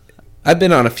like I've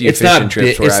been on a few it's fishing not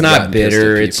trips where it's I've not gotten pissed at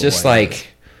bitter. people. It's just like,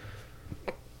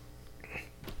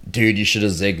 dude, you should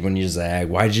have zigged when you zag.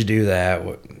 Why'd you do that?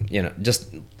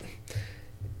 Just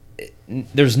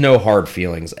there's no hard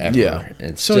feelings ever. yeah.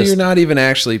 It's So just, you're not even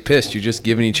actually pissed. You're just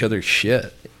giving each other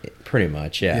shit. pretty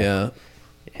much, yeah. Yeah.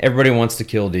 Everybody wants to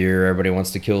kill deer. Everybody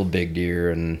wants to kill big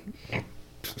deer, and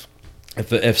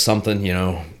if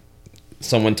something,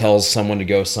 someone tells someone to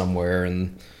go somewhere,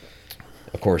 and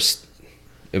of course,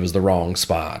 it was the wrong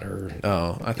spot, or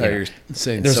Oh, I thought Yeah. you were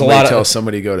saying There's a somebody lot of- tells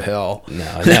somebody to go to hell.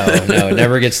 no, it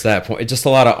never gets to that point. It's just a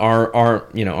lot of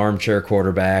armchair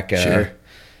quarterback. Sure.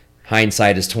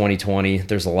 Hindsight is 20/20.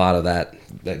 There's a lot of that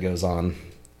goes on,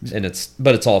 and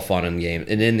but it's all fun and game.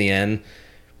 And in the end,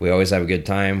 we always have a good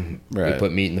time. Right. We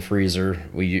put meat in the freezer.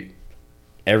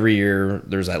 Every year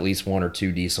there's at least 1 or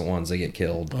 2 decent ones that get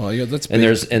killed. Oh, yeah, that's And big,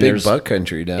 there's- big buck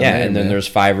country down Yeah, there. and then man. there's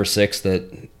 5 or 6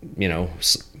 that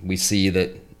we see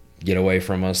that get away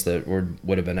from us that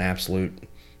would have been absolute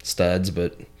studs,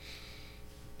 but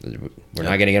we're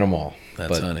not going to get them all. That's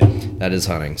but hunting. That is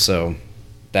hunting. So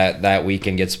that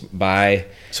weekend gets by.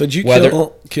 So did you Whether-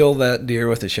 kill that deer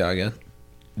with a shotgun?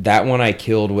 That one I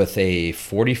killed with a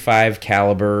 45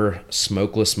 caliber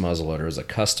smokeless muzzleloader. It was a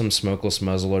custom smokeless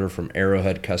muzzleloader from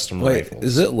Arrowhead Custom Wait, Rifles.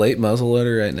 is it late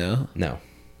muzzleloader right now? No,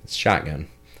 it's shotgun,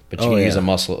 but you Oh, can use yeah. a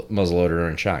muzzleloader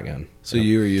and shotgun. So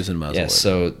you were using muzzleloader. Yes.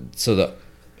 So the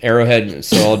Arrowhead.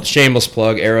 So I'll shameless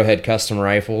plug Arrowhead Custom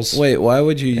Rifles. Wait, why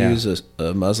would you Yeah. use a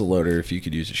muzzleloader if you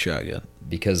could use a shotgun?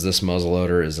 Because this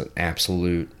muzzleloader is an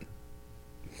absolute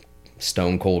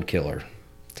stone cold killer.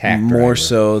 Tack More driver.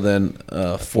 so than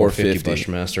 450 450.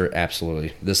 Bushmaster,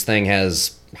 absolutely. This thing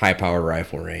has high powered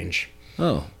rifle range.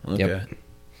 Oh, okay. Yep.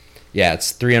 Yeah,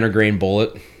 it's 300 grain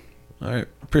bullet. All right,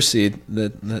 proceed.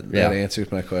 That Yeah.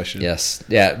 answers my question. Yes.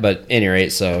 Yeah, but at any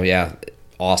rate, so yeah,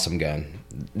 awesome gun.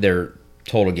 They're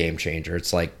total game changer.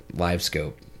 It's like live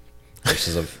scope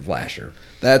versus a flasher.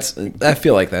 I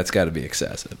feel like that's got to be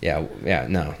excessive. Yeah,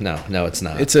 no, it's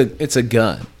not. It's a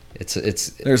gun. It's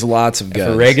There's lots of guns.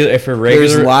 if a regular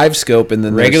there's live scope and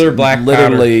then regular there's black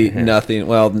literally powder. nothing.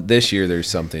 Well, this year there's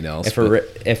something else.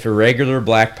 if a regular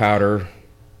black powder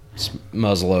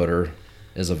muzzleloader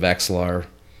is a Vexilar,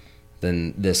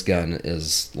 then this gun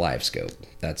is live scope.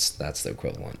 That's the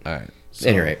equivalent. all right. At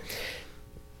any rate,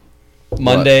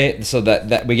 Monday. So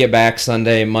that we get back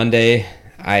Sunday. Monday,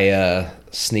 I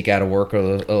sneak out of work a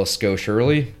little skosh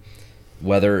early.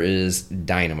 Weather is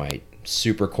dynamite.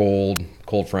 Super cold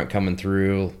front coming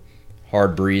through,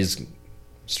 hard breeze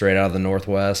straight out of the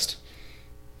northwest.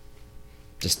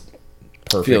 Just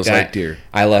perfect. Feels like deer.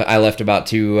 I left about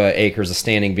 2 acres of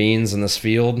standing beans in this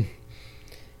field,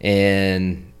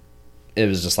 and it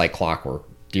was just like clockwork.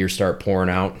 Deer start pouring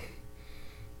out.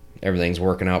 Everything's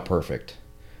working out perfect.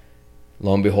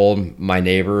 Lo and behold, my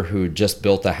neighbor who just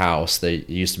built a house, there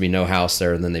used to be no house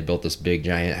there, and then they built this big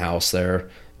giant house there.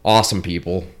 Awesome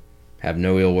people. Have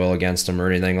no ill will against him or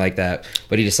anything like that.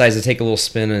 But he decides to take a little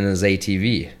spin in his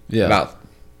ATV. Yeah. About,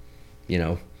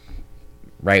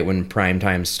 right when prime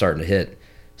time's starting to hit.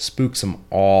 Spooks them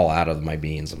all out of my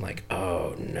beans. I'm like,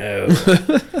 oh no.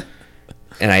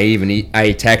 And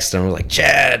I text him. I was like,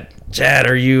 Chad,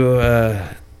 are you,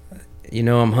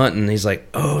 I'm hunting. He's like,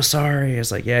 oh, sorry. I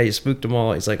was like, yeah, you spooked them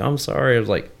all. He's like, I'm sorry. I was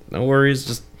like, no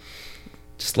worries.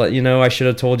 Just let you know, I should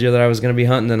have told you that I was going to be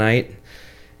hunting tonight.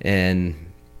 And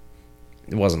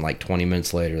it wasn't like 20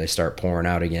 minutes later they start pouring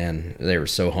out again. They were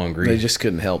so hungry. They just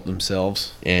couldn't help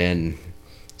themselves. And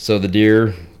so the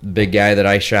deer, the big guy that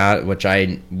I shot, which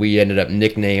we ended up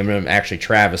nicknaming him. Actually,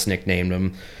 Travis nicknamed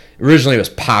him. Originally, it was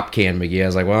Pop Can McGee. I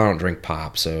was like, well, I don't drink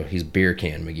pop, so he's Beer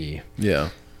Can McGee. Yeah.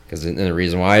 And the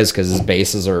reason why is because his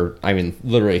bases are,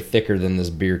 literally thicker than this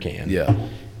beer can. Yeah.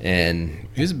 And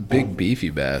he's a big, beefy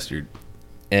bastard.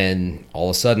 And all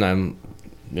of a sudden,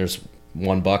 there's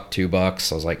 $1,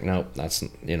 $2. I was like, nope, that's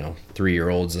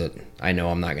 3-year-olds that I know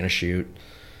I'm not going to shoot.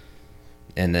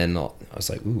 And then I was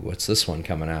like, ooh, what's this one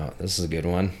coming out? This is a good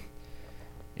one.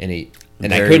 And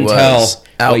I couldn't tell.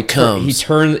 Out comes he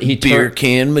turned Beer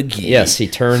Can McGee. Yes, he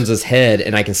turns his head,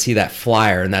 and I can see that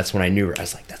flyer, and that's when I knew. I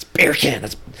was like, "That's Beer Can."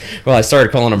 Well, I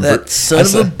started calling him that son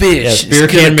of a bitch. Yes, Beer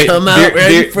Can come out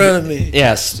right in front of me.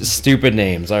 Yes, stupid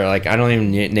names. I don't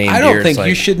even name. I don't deer. think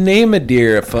you should name a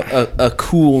deer a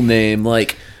cool name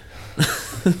like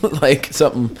like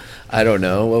something. I don't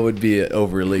know. What would be an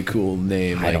overly cool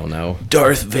name? I don't know.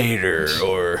 Darth Vader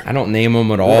or I don't name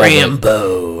them at all.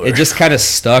 Rambo. It just kind of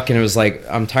stuck, and it was like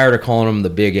I'm tired of calling him the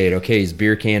Big 8. Okay, he's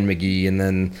Beer Can McGee, and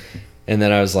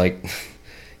then I was like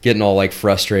getting all like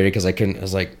frustrated because I couldn't. I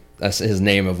was like, his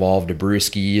name evolved to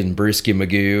Brewski and Brewski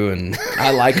Magoo, and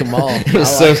I like them all. I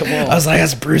was like,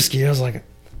 that's Brewski. I was like,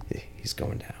 he's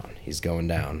going down. He's going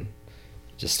down.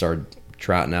 Just started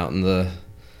trotting out in the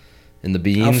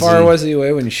beans. How far was he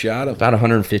away when you shot him? About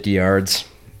 150 yards.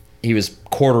 He was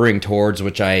quartering towards,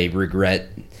 which I regret.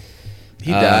 He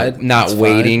died. Not That's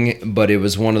waiting, fine. but it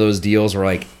was one of those deals where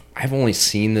like I've only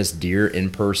seen this deer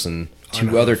in person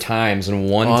 2 other times, and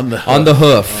one on the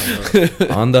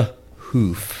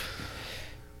hoof.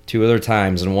 2 other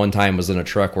times, and one time was in a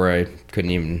truck where I couldn't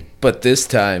even. But this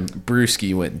time,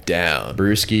 Brewski went down.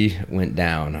 Brewski went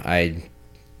down. I,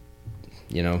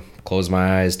 closed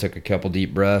my eyes, took a couple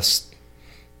deep breaths.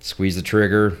 Squeeze the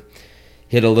trigger,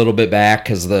 hit a little bit back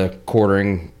because the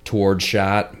quartering towards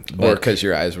shot. Or because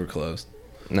your eyes were closed.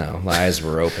 No, my eyes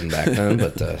were open back then,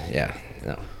 but yeah,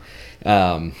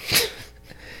 no.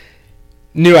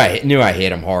 Knew I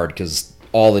hit him hard because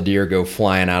all the deer go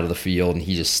flying out of the field and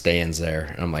he just stands there.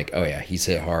 And I'm like, oh yeah, he's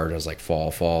hit hard. I was like,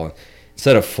 fall.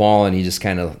 Instead of falling, he just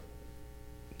kind of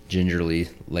gingerly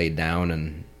laid down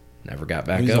and never got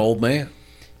back up. He's an old man.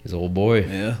 He's an old boy.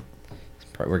 Yeah.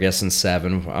 We're guessing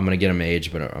 7. I'm going to get him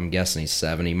age, but I'm guessing he's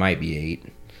 7. He might be 8.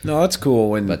 No, that's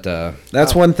cool. But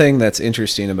that's one thing that's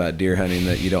interesting about deer hunting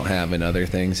that you don't have in other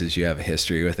things is you have a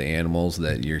history with the animals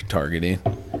that you're targeting.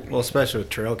 Well, especially with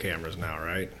trail cameras now,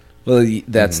 right? Well,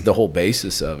 that's the whole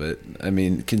basis of it. I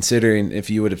mean, considering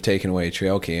if you would have taken away a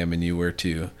trail cam and you were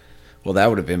to, well, that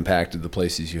would have impacted the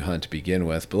places you hunt to begin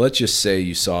with. But let's just say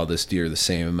you saw this deer the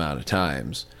same amount of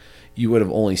times. You would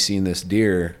have only seen this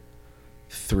deer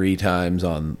 3 times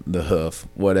on the hoof,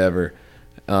 whatever,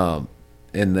 and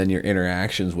then your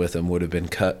interactions with them would have been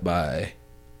cut by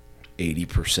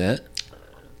 80%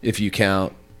 if you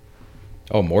count.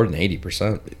 Oh, more than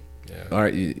 80%. Yeah. All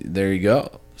right, there you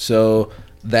go. So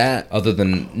that, other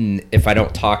than if I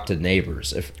don't talk to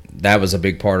neighbors, if that was a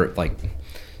big part of like.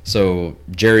 So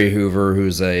Jerry Hoover,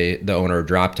 who's the owner of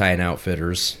Drop Tie and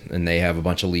Outfitters, and they have a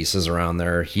bunch of leases around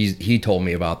there. He told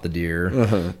me about the deer.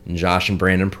 And Josh and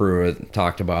Brandon Pruitt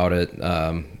talked about it.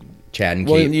 Chad and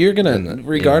Kate. Well, you're gonna,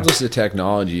 regardless of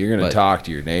technology, you're gonna talk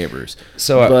to your neighbors.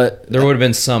 So, but there would have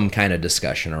been some kind of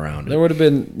discussion around it. You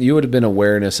would have been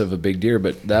awareness of a big deer,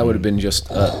 but that would have been just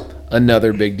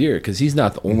another big deer because he's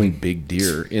not the only big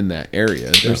deer in that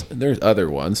area. There's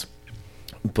other ones,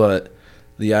 but.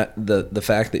 The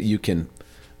fact that you can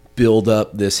build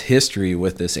up this history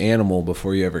with this animal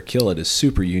before you ever kill it is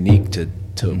super unique to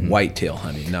whitetail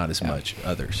hunting, not as much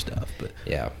other stuff. But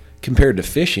compared to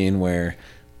fishing, where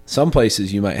some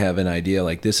places you might have an idea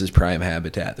like this is prime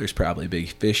habitat, there's probably big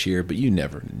fish here, but you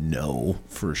never know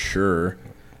for sure.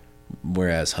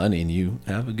 Whereas hunting, you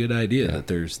have a good idea that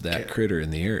there's that critter in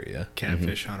the area.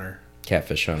 Catfish hunter.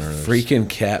 Freaking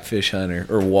catfish hunter.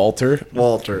 Or Walter. My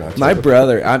Walter.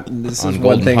 brother, this is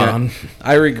one thing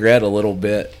I regret a little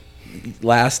bit.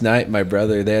 Last night, my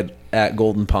brother, they had at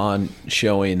Golden Pond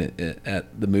showing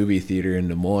at the movie theater in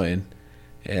Des Moines,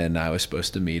 and I was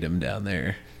supposed to meet him down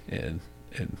there and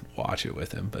watch it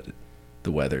with him, but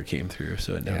the weather came through,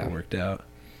 so it never worked out.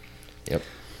 Yep.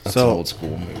 That's So- an old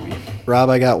school movie. Rob,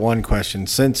 I got one question.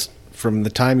 Since from the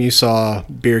time you saw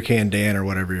Beer Can Dan or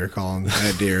whatever you're calling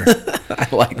that deer. I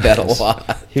like that a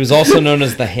lot. He was also known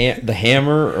as the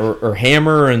Hammer or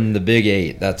Hammer and the Big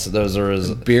 8. Those are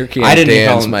his Beer Can I didn't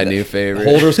call Dan's him, my new favorite.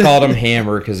 Holders called him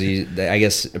Hammer because I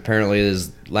guess apparently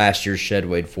his last year's shed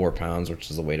weighed 4 pounds, which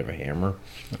is the weight of a hammer.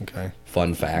 Okay.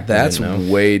 Fun fact. That's I didn't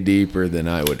know. way deeper than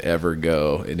I would ever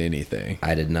go in anything.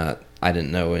 I didn't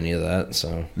know any of that.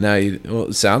 So Now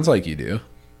it sounds like you do.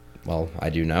 well, I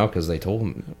do now because they told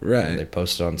me. Right. They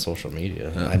posted on social media.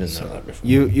 I didn't know that before.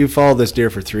 You followed this deer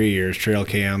for 3 years, trail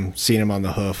cam, seen him on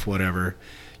the hoof, whatever.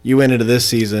 You went into this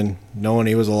season knowing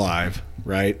he was alive,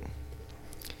 right?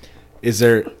 Is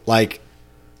there, like,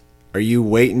 are you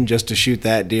waiting just to shoot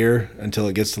that deer until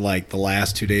it gets to, like, the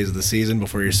last 2 days of the season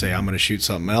before you say, I'm going to shoot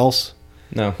something else?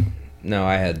 No,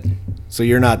 I had So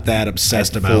you're not that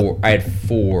obsessed about... I had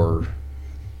four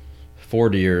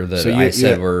deer that So I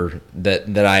said were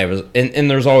that I was,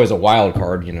 and there's always a wild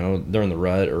card, during the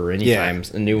rut or any Yeah.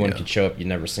 times a new one could show up you've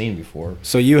never seen before.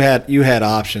 So you had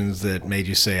options that made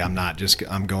you say, I'm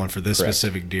going for this Correct.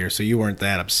 specific deer. So you weren't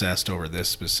that obsessed over this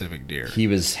specific deer. He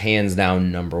was hands down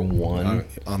number one.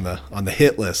 On the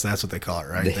hit list, that's what they call it,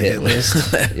 right? The hit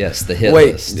list. Yes, the hit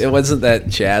Wait, list. it wasn't that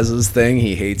Chaz's thing?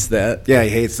 He hates that. Yeah, he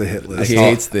hates the hit list. He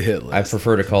hates the hit list. I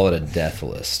prefer to call it a death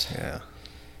list Yeah.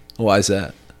 Why is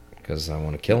that? because I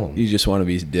want to kill him. You just want to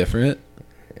be different.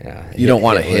 Yeah, You don't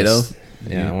want to hit him. list.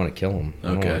 Yeah, I want to kill him. I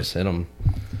don't Okay. want to just hit him.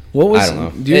 What was? I don't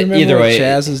know. Do you remember Either what way-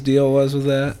 Chaz's deal was with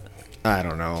that? I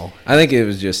don't know. I think it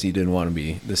was just he didn't want to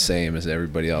be the same as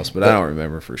everybody else, but I don't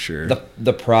remember for sure.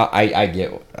 I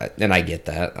get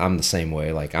that. I'm the same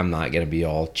way. Like, I'm not gonna be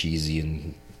all cheesy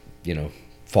and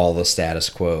follow the status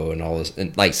quo and all this.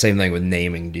 And like, same thing with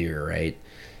naming deer, right?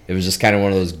 It was just kind of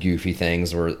one of those goofy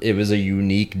things where it was a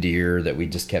unique deer that we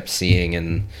just kept seeing,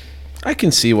 and I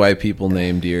can see why people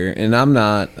name deer, and I'm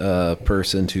not a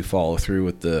person to follow through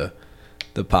with the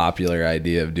popular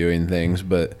idea of doing things,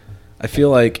 but I feel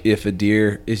like if a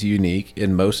deer is unique,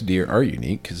 and most deer are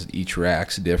unique because each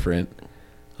rack's different,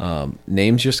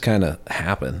 names just kind of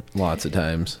happen lots of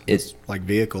times. it's Like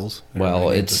vehicles. well,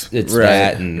 Everybody it's names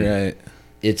that, and right.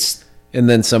 it's And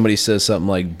then somebody says something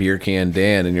like Beer Can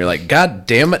Dan, and you're like, God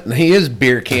damn it, he is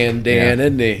Beer Can Dan, Yeah.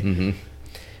 isn't he? Mm-hmm.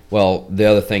 Well, the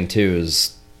other thing too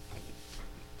is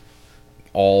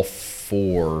all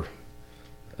 4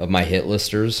 of my hit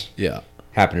listers Yeah.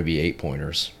 happen to be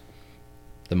 8-pointers.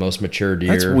 The most mature deer.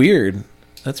 That's weird.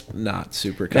 That's not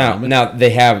super common. Now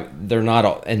they're not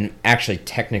all, and actually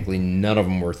technically none of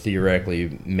them were theoretically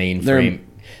mainframe.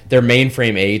 They're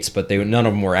mainframe 8s, but none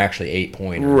of them were actually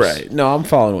 8-pointers. Right. No, I'm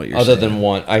following what you're Other saying. than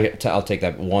one, I'll take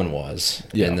that one was,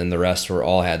 Yeah. and then the rest were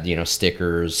all had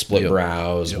stickers, split Yep.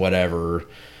 brows, Yep. whatever.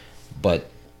 But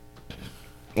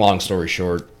long story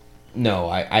short, no,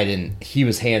 I didn't. He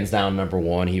was hands down number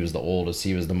one. He was the oldest.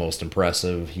 He was the most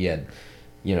impressive. He had,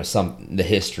 the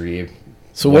history.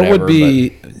 So what would whatever,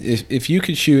 be if you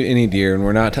could shoot any deer, and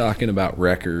we're not talking about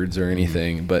records or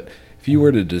anything, but if you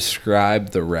were to describe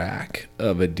the rack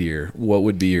of a deer, what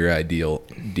would be your ideal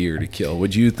deer to kill?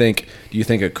 Do you think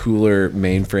a cooler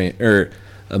mainframe or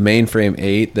a mainframe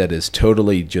 8 that is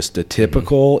totally just a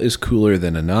typical is cooler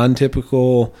than a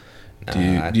non-typical? Do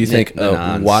you think the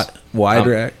a nons. wide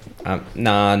rack?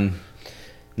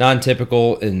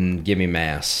 Non-typical and give me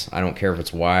mass. I don't care if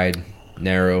it's wide,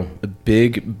 narrow, A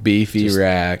big beefy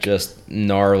rack. just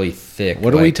gnarly thick.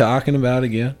 What are we like- talking about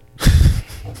again?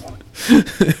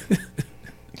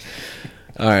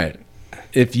 All right.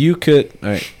 If you could, all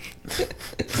right.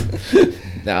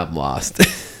 Now I'm lost.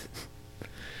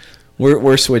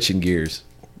 We're switching gears,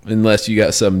 unless you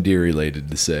got something deer related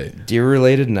to say. Deer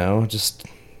related? No, just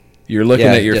You're looking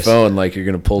Yeah, at your just- phone like you're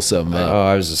gonna pull something up.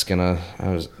 I was just gonna.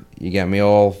 You got me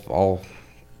all.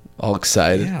 All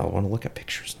excited. Yeah, I want to look at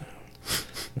pictures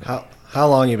now. How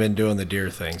long you been doing the deer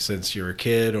thing? Since you were a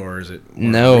kid, or is it?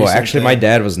 more No, recent actually, my thing?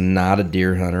 dad was not a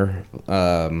deer hunter.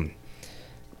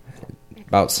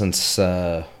 About since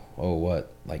when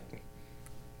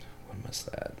was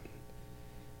that?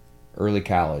 Early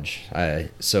college.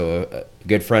 So a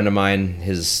good friend of mine,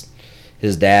 his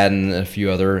dad and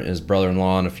his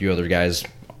brother-in-law and a few other guys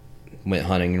went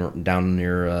hunting down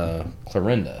near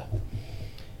Clarinda,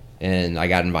 and I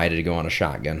got invited to go on a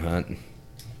shotgun hunt.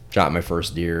 Shot my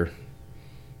first deer.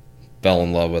 Fell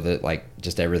in love with it, like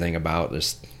just everything about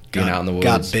just being out in the woods.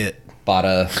 Got bit. Bought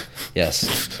a yes.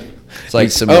 It's Like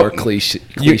like some more cliche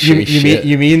shit.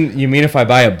 You mean if I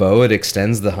buy a bow, it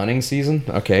extends the hunting season?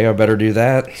 Okay, I better do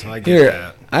that. So I get Here,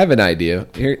 that. I have an idea.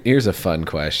 Here's a fun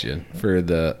question for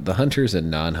the hunters and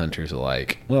non-hunters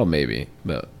alike. Well, maybe,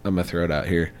 but I'm gonna throw it out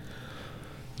here.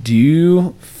 Do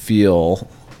you feel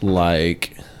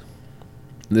like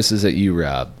This is at you,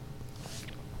 Rob.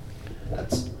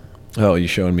 That's Oh, you're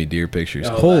showing me deer pictures.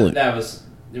 Holy. that was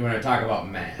when I talk about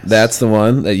mass. That's the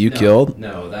one that you killed?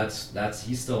 No, that's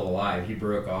he's still alive. He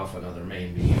broke off another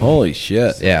main beam. Holy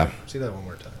shit. Yeah, See that one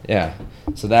more time. yeah.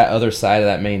 So that other side of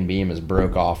that main beam is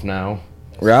broke off now.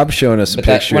 Rob's showing us a But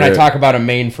that, picture. when I talk about a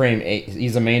mainframe 8,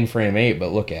 he's a mainframe 8.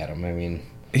 But look at him. I mean,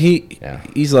 Yeah.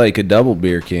 He's like a double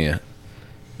beer can.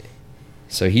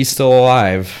 so he's still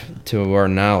alive to our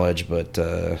knowledge. But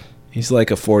He's like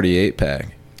a 48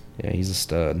 pack. yeah, he's a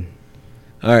stud.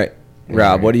 All right. Rob,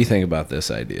 right. what do you think about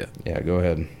this idea? Yeah, go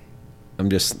ahead. I'm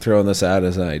just throwing this out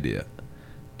as an idea.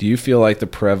 Do you feel like the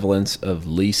prevalence of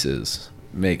leases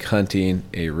make hunting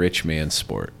a rich man's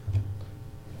sport?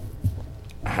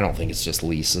 I don't think it's just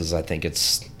leases. I think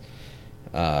it's,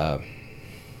 I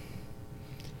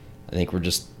think we're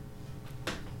just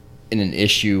in an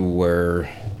issue where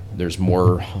there's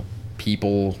more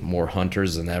people, more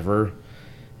hunters than ever,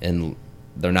 and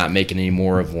they're not making any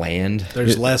more of land.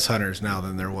 There's less hunters now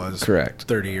than there was Correct.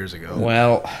 30 years ago.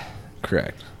 Well,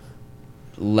 Correct.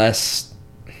 less,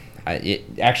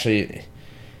 actually,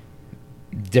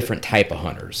 different type of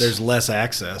hunters. There's less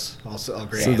access. I'll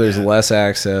agree. So with there's that. less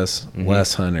access,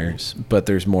 less hunters, but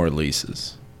there's more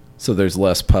leases. So there's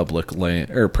less public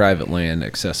land or private land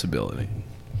accessibility.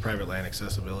 private land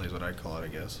accessibility is what I'd call it, I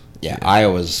guess. Yeah,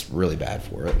 Iowa's really bad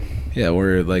for it. Yeah,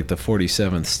 we're like the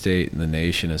 47th state in the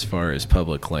nation as far as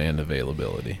public land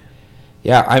availability.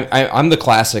 Yeah, I'm the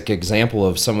classic example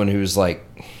of someone who's like,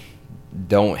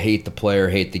 don't hate the player,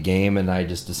 hate the game, and I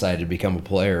just decided to become a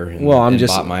player and, Well,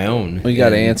 bought my own. We got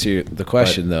to And- answer the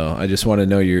question though. I just want to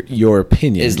know your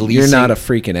opinion. Is You're leasing- not a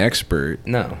freaking expert,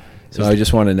 No. so I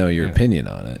just want to know your opinion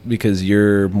on it because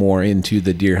you're more into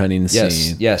the deer hunting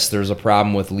scene. Yes, there's a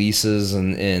problem with leases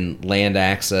and land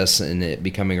access and it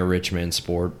becoming a rich man's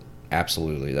sport.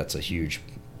 Absolutely, that's a huge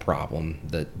problem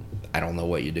that I don't know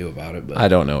what you do about it. But I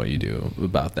don't know what you do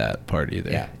about that part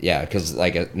either. yeah, because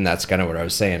and that's kind of what I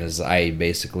was saying is I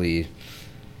basically,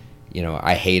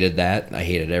 I hated that. I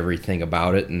hated everything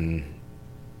about it, and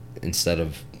instead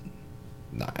of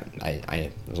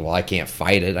I can't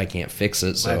fight it, I can't fix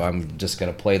it, so I'm just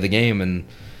gonna play the game and.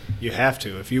 You have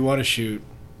to. If you want to shoot,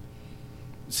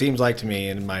 it seems like to me,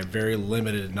 in my very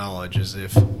limited knowledge, is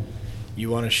if you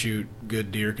want to shoot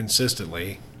good deer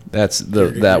consistently, That's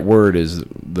that word is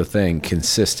the thing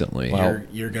consistently.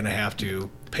 you're going to have to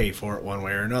pay for it one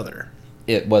way or another.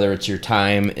 Whether it's your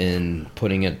time and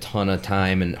putting a ton of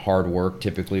time and hard work,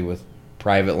 typically with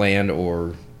private land,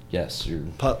 or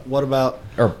What about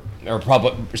or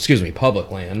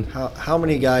public land. how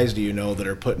many guys do you know that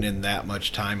are putting in that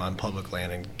much time on public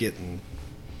land and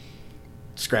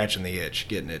scratching the itch,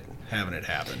 having it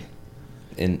happen?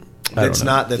 And That's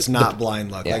not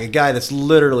blind luck. Yeah. Like a guy that's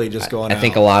literally just going I out.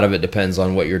 think a lot of it depends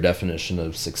on what your definition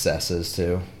of success is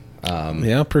too.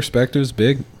 Yeah, perspective's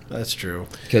big. That's true.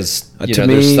 Because To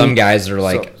there's me- some guys that are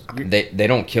like So- they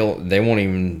don't kill, they won't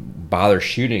even bother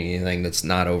shooting anything that's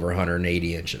not over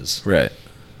 180 inches. Right.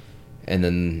 And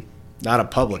then Not a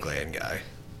public land guy.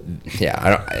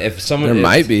 if someone There if-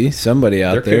 might be somebody There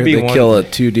out could there be that one- kill a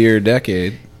 2 deer a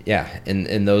decade. Yeah,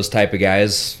 and those type of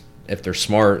guys, if they're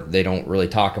smart, they don't really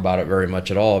talk about it very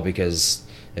much at all, because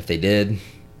if they did,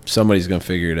 Somebody's gonna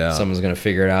figure it out. someone's going to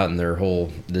figure it out and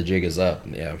the jig is up.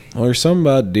 Yeah. Well, there's something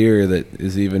about deer that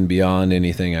is even beyond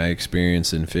anything I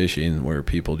experience in fishing, where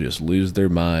people just lose their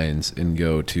minds and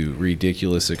go to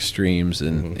ridiculous extremes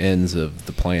and ends of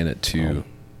the planet to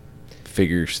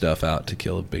figure stuff out to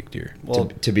kill a big deer. Well,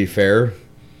 To be fair,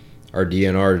 our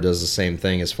DNR does the same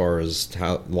thing as far as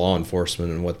how law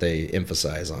enforcement and what they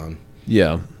emphasize on.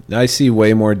 Yeah, I see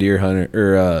way more deer hunter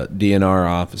or DNR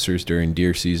officers during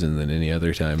deer season than any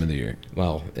other time of the year.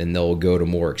 Well, and they'll go to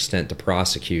more extent to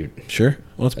prosecute Sure,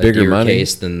 well, it's a bigger deer money.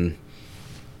 case than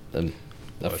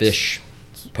a fish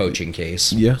poaching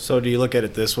case. Yeah, so do you look at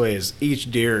it this way: is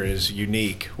each deer is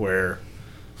unique, where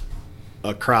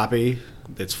a crappie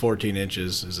that's 14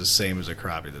 inches is the same as a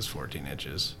crappie that's 14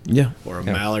 inches, yeah. or a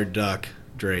mallard duck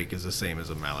drake is the same as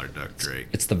a mallard duck drake.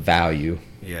 It's the value.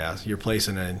 Yeah, you're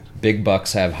placing in. Big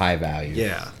bucks have high value.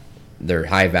 Yeah, They're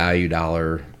high value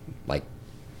dollar, like,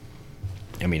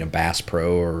 a Bass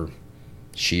Pro or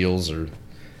Shields or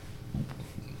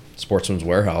Sportsman's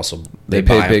Warehouse. They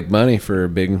pay big money for a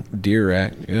big deer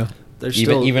rack. Yeah, there's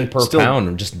even per still-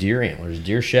 pound, just deer antlers,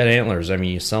 deer shed antlers.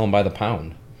 You sell them by the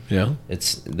pound. yeah.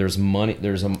 There's money.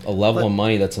 There's a level of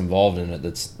money that's involved in it.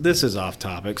 This is off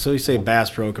topic. So you say Bass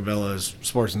Pro, Cabela's,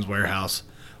 Sportsman's Warehouse.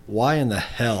 Why in the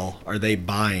hell are they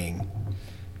buying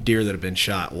deer that have been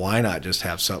shot? Why not just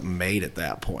have something made at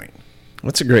that point?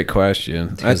 That's a great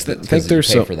question. I think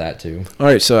there's pay for that too. All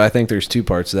right, so I think there's two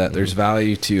parts to that. There's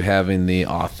value to having the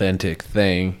authentic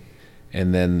thing,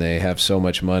 and then they have so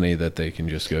much money that they can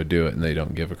just go do it and they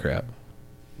don't give a crap.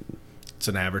 It's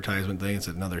an advertisement thing. It's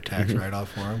another tax write-off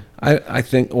for them. I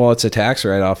think, well, it's a tax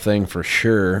write-off thing for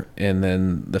sure, and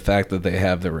then the fact that they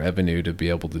have the revenue to be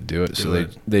able to do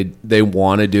it, they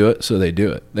want to do it, so they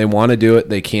do it. They want to do it,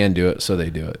 they can do it, so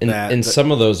they do it. And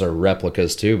some of those are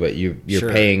replicas too, but you're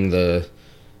paying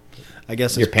I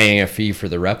guess you're paying a fee for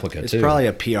the replica it's too. It's probably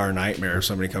a PR nightmare if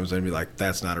somebody comes in and be like,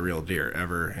 "That's not a real deer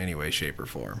ever, any way, shape, or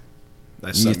form."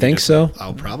 That's you think so?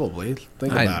 I'll probably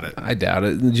think about it. I doubt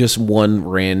it. Just one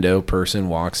rando person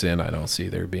walks in. I don't see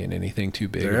there being anything too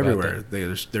big. They're about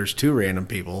everywhere. There's two random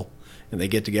people, and they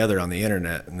get together on the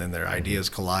internet, and then their ideas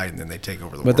collide, and then they take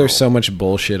over the world. But there's so much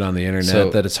bullshit on the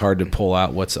internet that it's hard to pull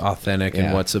out what's authentic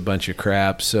and what's a bunch of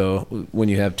crap. So when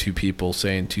you have two people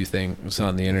saying two things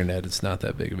on the internet, it's not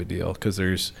that big of a deal because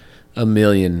there's a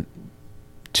million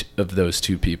of those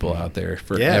two people out there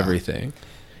for everything.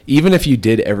 Even if you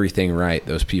did everything right,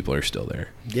 those people are still there.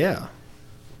 Yeah.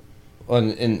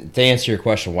 Well, and to answer your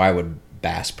question, why would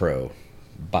Bass Pro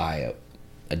buy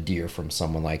a deer from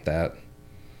someone like that?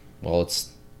 Well,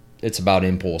 it's about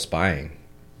impulse buying.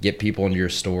 Get people into your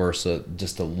store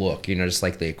just to look, just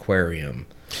like the aquarium.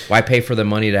 Why pay for the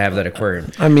money to have that aquarium?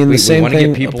 I mean, the same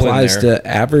thing applies to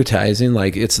advertising.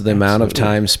 Like, it's the amount of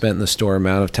time spent in the store,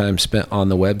 amount of time spent on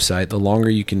the website. The longer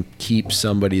you can keep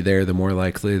somebody there, the more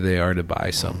likely they are to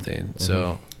buy something. Mm-hmm.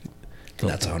 So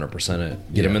that's 100%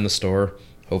 it. Get them in the store.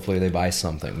 Hopefully they buy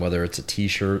something, whether it's a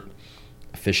T-shirt,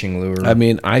 a fishing lure. I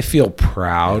mean, I feel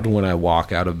proud when I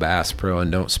walk out of Bass Pro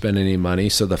and don't spend any money.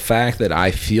 So the fact that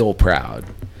I feel proud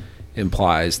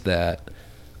implies that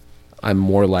I'm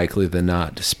more likely than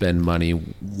not to spend money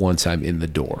once I'm in the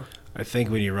door. I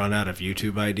think when you run out of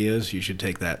YouTube ideas, you should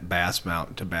take that bass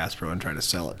mount to Bass Pro and try to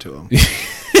sell it to them.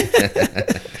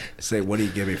 Say, what do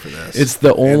you give me for this? It's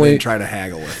the only... And then try to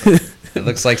haggle with them. It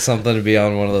looks like something to be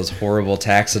on one of those horrible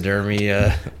taxidermy...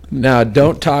 Now,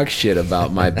 don't talk shit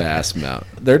about my bass mount.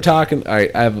 They're talking... All right,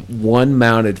 I have one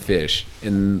mounted fish,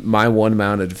 and my one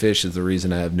mounted fish is the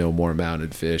reason I have no more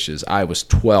mounted fish is I was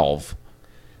 12,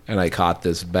 and I caught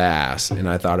this bass, and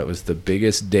I thought it was the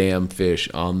biggest damn fish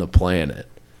on the planet.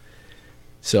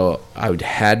 So I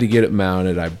had to get it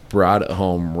mounted. I brought it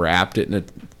home, wrapped it in a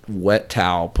wet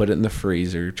towel, put it in the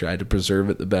freezer, tried to preserve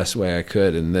it the best way I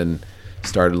could, and then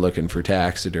started looking for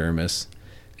taxidermists.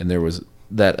 And there was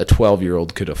that a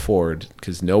 12-year-old could afford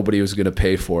because nobody was going to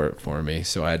pay for it for me.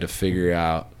 So I had to figure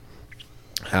out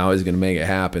how I was going to make it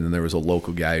happen. And there was a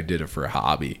local guy who did it for a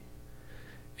hobby.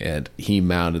 And he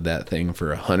mounted that thing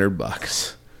for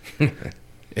 $100. And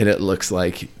it looks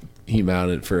like he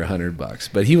mounted for $100.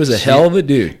 But he was a hell of a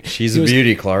dude. She's a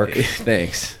beauty, Clark.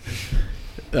 Thanks.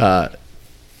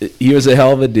 He was a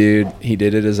hell of a dude. He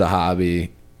did it as a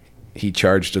hobby. He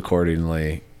charged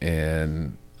accordingly.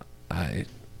 And I'm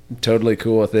totally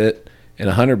cool with it. And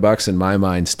 $100 in my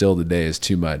mind still today is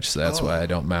too much. So that's why I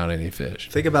don't mount any fish.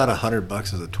 Think about $100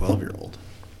 as a 12-year-old.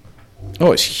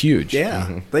 Oh, it's huge.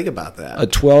 Yeah, think about that. A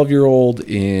 12-year-old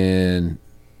in,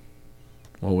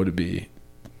 what would it be,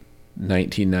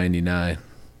 1999.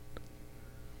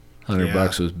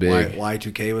 $100 was big.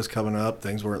 Y2K was coming up.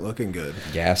 Things weren't looking good.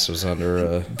 Gas was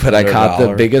under But I caught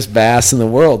the biggest bass in the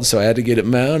world, so I had to get it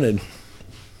mounted.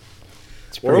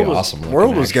 It's pretty awesome.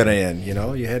 World was going to end,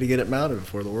 You had to get it mounted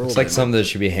before the world It's like ended. something that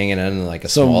should be hanging in like a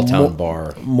small town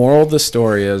bar. Moral of the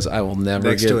story is I will never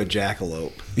Next to a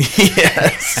jackalope.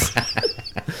 Yes.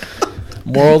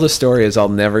 Moral of the story is I'll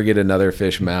never get another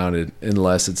fish mounted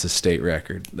unless it's a state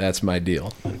record. That's my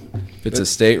deal. If it's a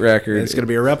state record, It's going to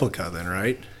be a replica then,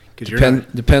 right?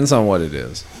 Depends on what it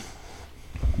is.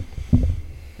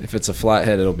 If it's a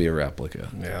flathead, it'll be a replica.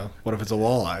 Yeah. What if it's a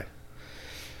walleye?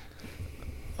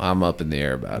 I'm up in the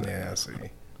air about it. Yeah, I see.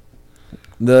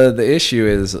 The issue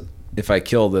is if I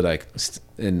killed it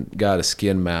and got a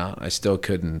skin mount, I still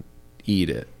couldn't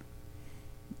eat it.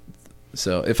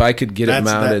 So if I could get it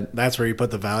mounted... That's where you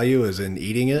put the value, is in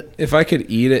eating it? If I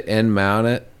could eat it and mount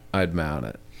it, I'd mount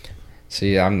it.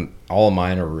 See, all of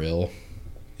mine are real.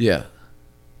 Yeah.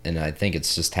 And I think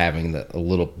it's just having a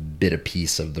little bit of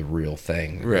piece of the real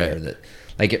thing. Right.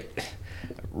 There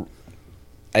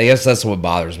I guess that's what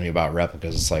bothers me about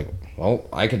replicas. It's like, well,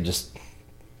 I could just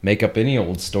make up any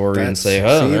old story and say,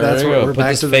 there you go, put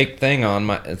this fake thing on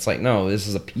my... It's like, no, this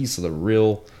is a piece of the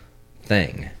real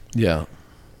thing. Yeah.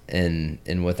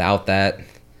 And without that,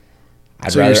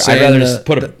 I'd rather just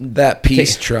put that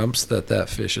piece trumps that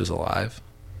fish is alive.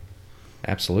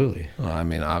 Absolutely. Well, I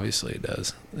mean, obviously it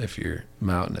does if you're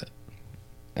mounting it.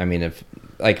 I mean, if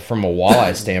like from a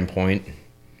walleye standpoint,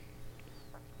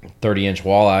 30-inch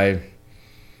walleye,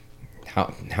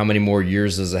 how many more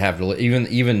years does it have to live?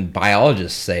 Even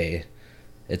biologists say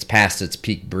it's past its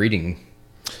peak breeding.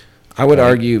 I would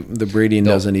argue the breeding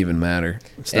doesn't even matter.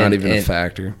 It's not even a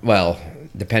factor. Well,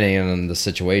 depending on the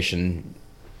situation,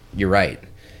 you're right.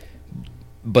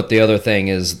 But the other thing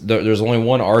is there's only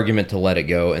one argument to let it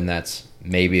go, and that's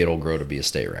maybe it'll grow to be a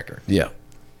state record. Yeah.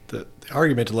 The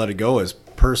argument to let it go is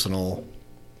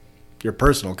your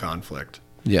personal conflict.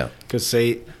 Yeah. Because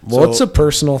it's a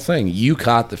personal thing. You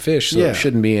caught the fish, so Yeah. it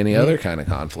shouldn't be any other kind of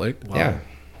conflict. Yeah.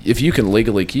 If you can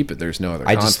legally keep it, there's no other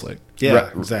conflict.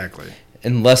 exactly.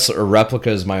 Unless a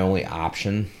replica is my only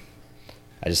option,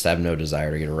 I just have no desire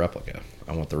to get a replica.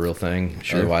 I want the real thing.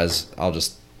 Sure. Otherwise, I'll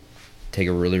just take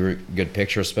a really good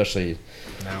picture, especially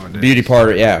Nowadays. beauty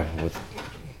part, with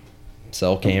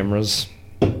cell cameras.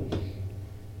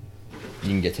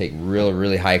 You can take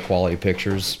really high quality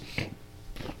pictures.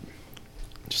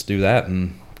 Just do that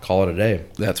and call it a day.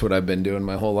 That's what I've been doing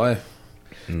my whole life.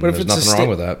 But if there's nothing wrong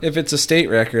with that. If it's a state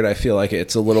record, I feel like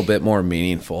it's a little bit more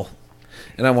meaningful.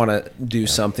 And I want to do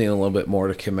something a little bit more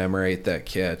to commemorate that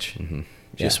catch. Mm-hmm.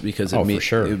 Just because for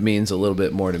sure. it means a little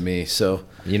bit more to me. So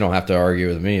You don't have to argue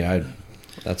with me.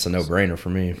 That's a no-brainer for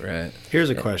me. right. Here's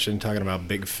a question talking about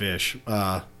big fish.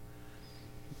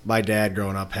 My dad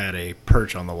growing up had a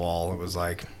perch on the wall. It was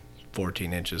like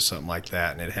 14 inches, something like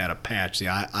that, and it had a patch, the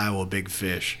Iowa Big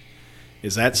Fish.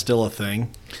 Is that still a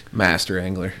thing? Master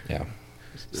angler. Yeah.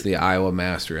 It's the Iowa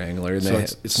Master Angler. And So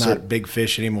it's not big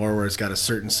fish anymore where it's got a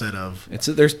certain set of...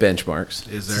 There's benchmarks. Is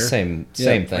It's there? the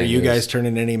same thing. Are you guys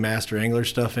turning any Master Angler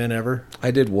stuff in ever?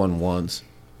 I did one once.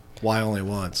 Why only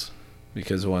once?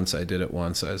 Because once I did it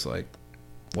once, I was like,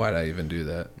 why'd I even do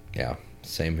that? Yeah,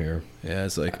 same here. Yeah,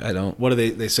 it's like, I don't... What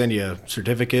do they send you a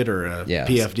certificate or a Yes.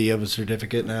 PFD of a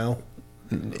certificate now?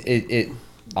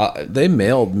 They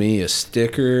mailed me a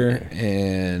sticker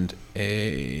and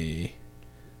a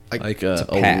Like a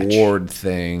patch. award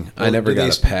thing. I Well, never do got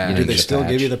they- a patch. Do they get a still patch.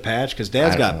 give you the patch? Because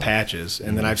Dad's I got don't know. patches,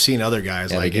 and then I've seen other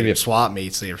guys Yeah, they like give in you- swap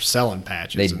meets. They are selling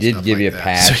patches. They and did stuff give like you a that.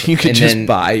 patch. So you could And just then-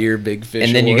 buy your big fish.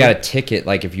 And then you award? got a ticket,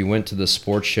 like if you went to the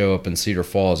sports show up in Cedar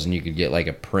Falls, and you could get like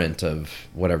a print of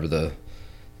whatever there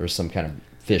was some kind of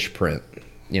fish print,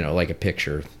 like a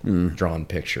picture, drawn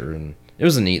picture, and it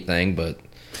was a neat thing. But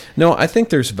No, I think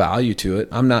there's value to it.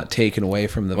 I'm not taking away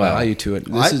from the Well, value to it.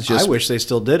 I wish they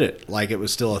still did it, like it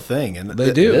was still a thing. And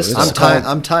They do. This It's is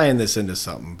I'm tying this into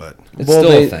something, but it's still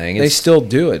they, a thing. They It's, still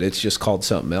do it. It's just called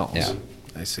something else. yeah.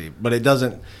 I see. But it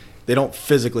doesn't. They don't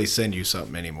physically send you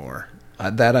something anymore.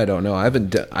 That I don't know. I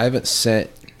haven't sent.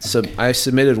 I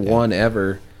submitted one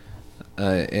ever,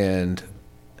 and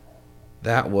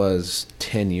that was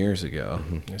 10 years ago.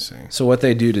 I see. So what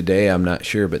they do today, I'm not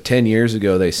sure. But 10 years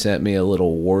ago, they sent me a little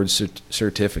award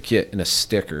certificate and a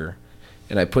sticker,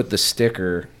 and I put the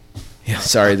sticker.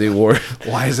 Sorry, the award.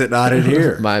 Why is it not in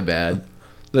here? My bad.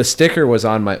 The sticker was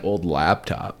on my old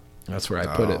laptop. That's where I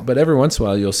put Oh. it. But every once in a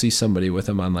while, you'll see somebody with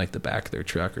them on like the back of their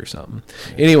truck or something.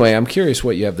 Anyway, I'm curious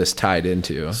what you have this tied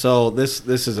into. So this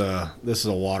is a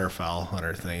waterfowl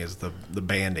hunter thing. Is the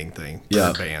banding thing?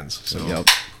 Yeah. Bands. So Yep.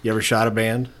 you ever shot a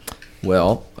band?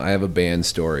 Well, I have a band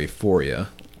story for you.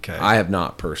 Okay. I have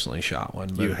not personally shot one.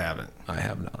 But You haven't. I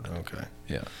have not. Okay.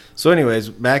 Yeah. So, anyways,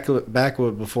 back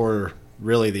before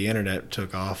really the internet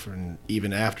took off, and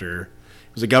even after,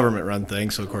 it was a government-run thing.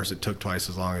 So, of course, it took twice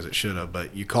as long as it should have.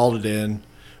 But you called it in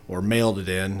or mailed it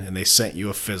in, and they sent you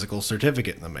a physical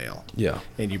certificate in the mail. Yeah.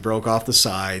 And you broke off the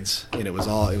sides, and it was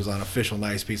on an official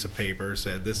nice piece of paper.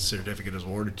 Said this certificate is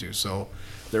awarded to. So,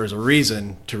 there was a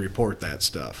reason to report that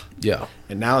stuff. Yeah.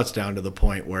 And now it's down to the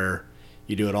point where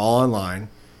you do it all online,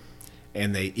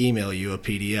 and they email you a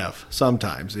PDF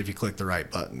sometimes if you click the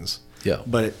right buttons. Yeah.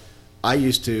 But I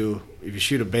used to, if you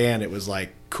shoot a band, it was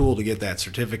like cool to get that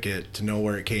certificate to know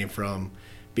where it came from,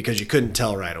 because you couldn't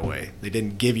tell right away. They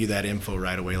didn't give you that info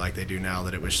right away like they do now,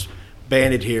 that it was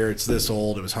banded here, it's this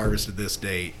old, it was harvested this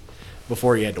date,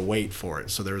 before you had to wait for it.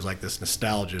 So there was like this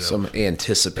nostalgia, Some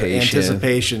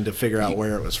anticipation. to figure out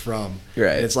where it was from.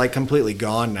 Right. And it's like completely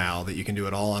gone now, that you can do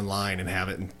it all online and have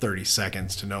it in 30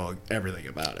 seconds to know everything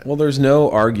about it. Well, there's no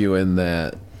arguing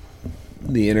that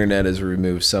the internet has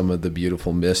removed some of the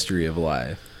beautiful mystery of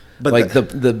life. But like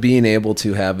the being able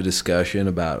to have a discussion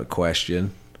about a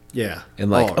question. Yeah. And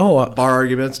like, bar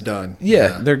arguments, done.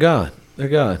 Yeah, they're gone. They're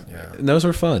gone. Yeah. And those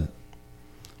were fun.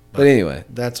 But anyway,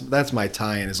 That's my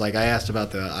tie-in. Is like I asked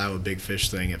about the Iowa Big Fish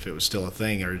thing, if it was still a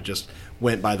thing, or it just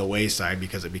went by the wayside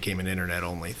because it became an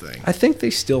internet-only thing. I think they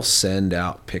still send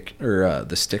out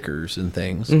the stickers and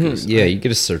things. 'Cause Yeah, you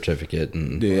get a certificate,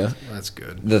 and Do you? That's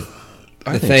good. the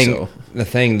I think thing so. the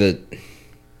thing that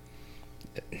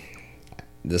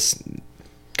this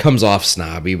comes off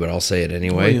snobby, but I'll say it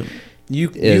anyway. You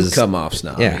is- come off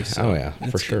snobby. Yeah, so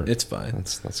for sure. It's fine.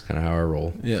 That's kind of how I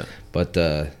roll. Yeah. But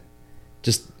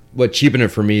just what cheapened it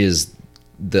for me is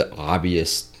the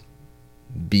obvious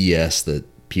BS that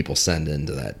people send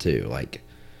into that too. Like,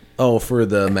 Oh, for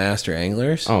the master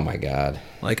anglers? oh my god,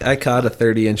 Like, I caught a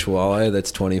 30-inch walleye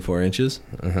that's 24 inches.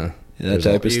 That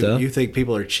type of stuff. You think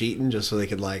people are cheating just so they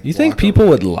could like? You think walk people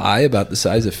over would lie about the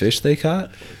size of fish they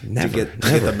caught? never, to get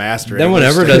the master? No one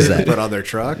angler ever does sticker that. Put on their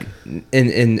truck.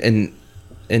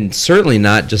 and certainly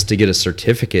not just to get a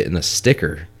certificate and a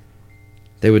sticker.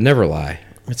 They would never lie.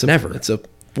 Never.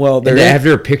 Well, And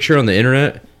after a picture on the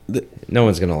internet, no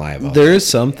one's gonna lie about. there is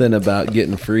something about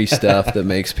getting free stuff that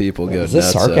makes people go Is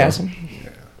this nuts. sarcasm?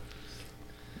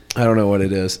 I don't know what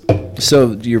it is.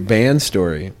 So your band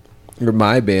story, or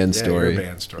my band Yeah, story, your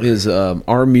band story. is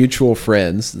our mutual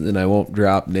friends, and I won't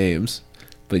drop names,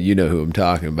 but you know who I'm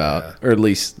talking about, Yeah. or at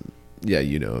least, yeah,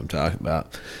 you know who I'm talking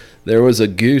about. There was a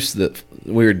goose that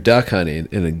we were duck hunting,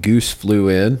 and a goose flew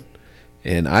in,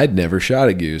 and I'd never shot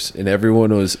a goose, and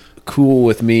everyone was cool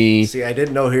with me. See, I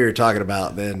didn't know who you're talking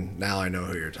about. Then now I know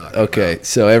who you're talking Okay, about.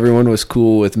 so everyone was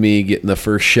cool with me getting the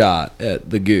first shot at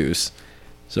the goose.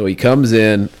 So he comes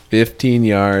in 15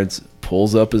 yards,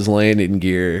 pulls up his landing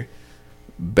gear,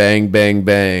 bang, bang,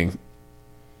 bang,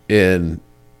 and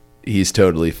he's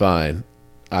totally fine.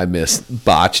 I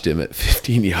botched him at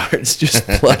 15 yards, just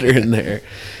fluttering there.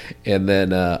 And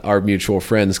then our mutual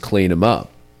friends clean him up.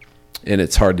 And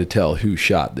it's hard to tell who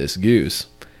shot this goose.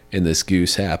 And this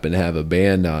goose happened to have a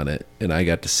band on it. And I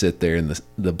got to sit there in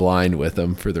the blind with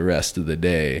them for the rest of the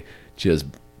day, just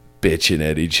bitching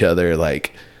at each other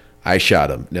like, I shot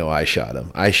him. No, I shot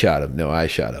him. I shot him. No, I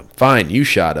shot him. Fine, you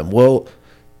shot him. Well,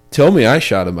 tell me I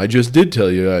shot him. I just did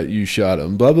tell you you shot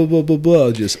him. Blah, blah, blah, blah,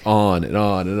 blah. Just on and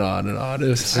on and on and on. It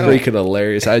was freaking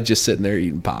hilarious. I was just sitting there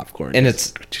eating popcorn. And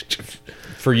it's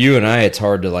for you and I, it's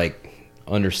hard to like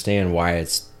understand why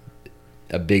it's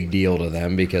a big deal to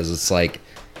them, because it's like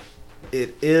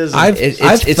It is. I've it's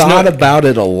thought not- about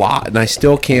it a lot, and I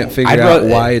still can't figure out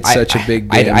why it's such a big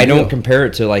deal. I don't compare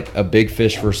it to like a big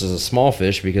fish versus a small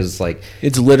fish, because it's like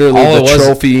It's literally all the it was-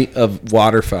 trophy of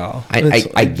waterfowl. I It's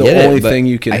get the it, only but thing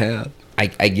you can have.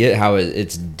 I get how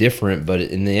it's different, but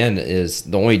in the end, is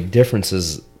the only difference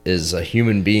is a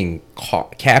human being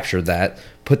captured that,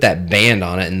 put that band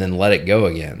on it, and then let it go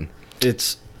again.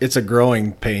 It's a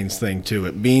growing pains thing too.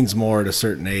 It means more at a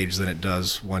certain age than it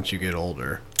does once you get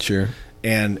older. Sure.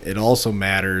 And it also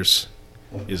matters,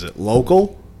 is it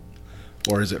local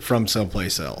or is it from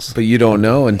someplace else? But you don't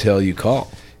know until you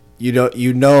call. You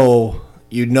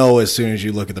know as soon as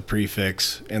you look at the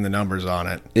prefix and the numbers on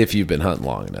it, If you've been hunting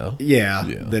long enough. yeah.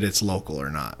 Yeah. that it's local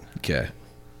or not. Okay.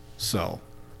 So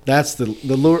that's the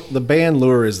lure. The band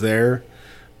lure is there,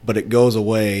 but it goes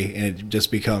away and it just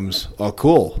becomes, oh,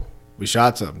 cool, we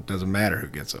shot some. Doesn't matter who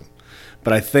gets them.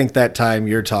 But I think that time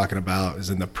you're talking about is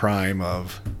in the prime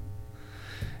of,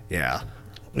 yeah.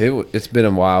 It's been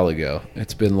a while ago.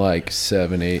 It's been like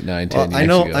 7, 8, 9, 10 Well, years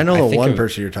ago. I know the think one of-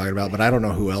 person you're talking about, but I don't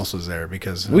know who else was there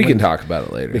because We can talk about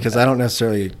it later. because I don't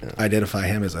necessarily identify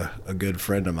him as a good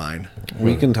friend of mine.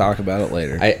 we can talk about it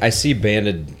later. I see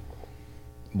banded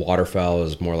waterfowl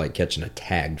as more like catching a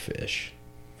tagged fish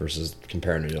versus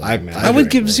comparing it to like I I would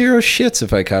give zero shits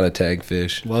if I caught a tag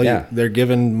fish. Well, Yeah. they're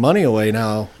giving money away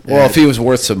now. Well, if he was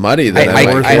worth some money, then I- I,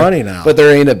 might worth pay. money now. But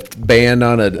there ain't a band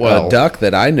on a Well- duck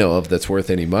that I know of that's worth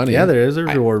any money. yeah, there is a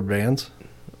reward bands.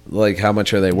 Like, how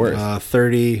much are they worth?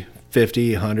 30,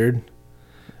 50, 100.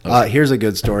 Here's a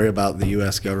good story about the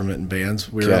U.S. government and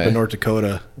bands. We were up Okay. in North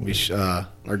Dakota.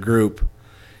 Our group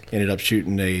ended up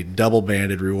shooting a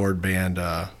double-banded reward band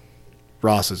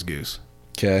Ross's goose.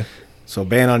 Okay. So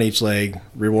band on each leg.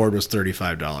 Reward was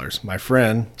 $35. My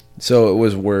friend, So it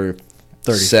was worth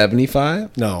 30.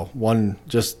 75. no, one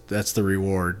just that's the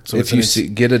reward. So If you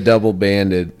get a double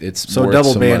banded, it's so worth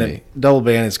double some band, money. double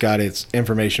band, it's got its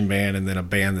information band and then a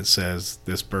band that says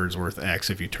this bird's worth X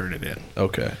if you turn it in.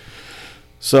 Okay.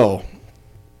 So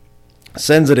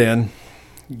sends it in,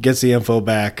 gets the info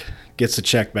back, gets the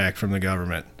check back from the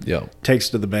government, Yep. takes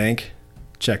it to the bank,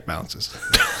 check bounces.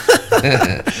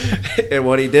 And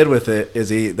what he did with it is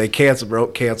they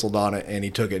canceled on it, and he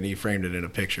took it and he framed it in a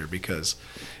picture because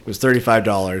it was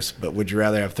 $35. But would you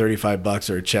rather have $35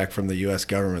 or a check from the U.S.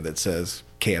 government that says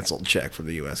canceled check from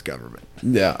the U.S. government?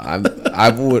 Yeah,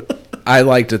 I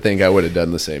like to think I would have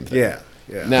done the same thing. Yeah.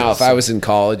 Now, if I was in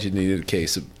college and needed a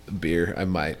case of beer, I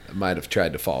might have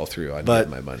tried to follow through on But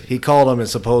getting my money. he called him, and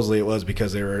supposedly it was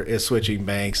because they were switching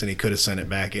banks, and he could have sent it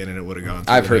back in, and it would have gone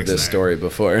through I've the heard next this day. story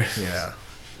before. Yeah.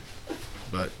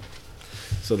 But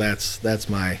so that's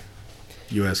my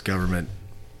U.S. government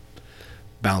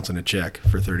bouncing a check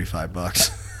for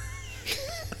 $35.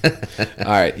 All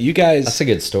right, you guys. That's a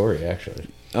good story, actually.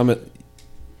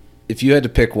 If you had to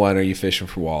pick one, are you fishing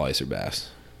for walleyes or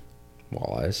bass?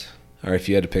 Walleyes. Or if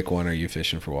you had to pick one, are you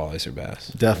fishing for walleyes or bass?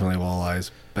 Definitely walleyes.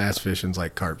 Bass fishing's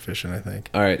like carp fishing, I think.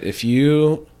 All right, if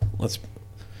you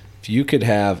could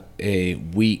have a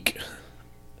week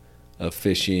of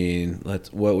fishing,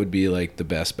 what would be like the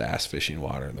best bass fishing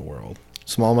water in the world?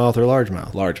 Smallmouth or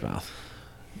largemouth? Largemouth,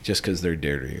 just because they're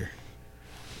dirtier.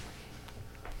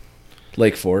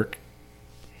 Lake Fork,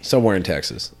 somewhere in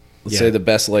Texas. Let's say the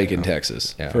best lake in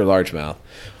Texas for largemouth.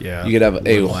 Yeah. You could have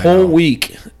a whole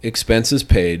week, expenses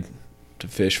paid, to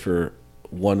fish for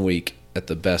 1 week at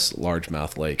the best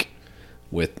largemouth lake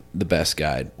with the best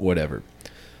guide, whatever.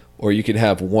 Or you could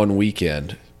have 1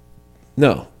 weekend,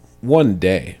 1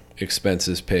 day,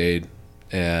 expenses paid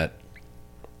at,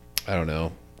 I don't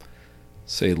know,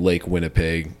 say Lake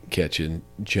Winnipeg, catching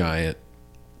giant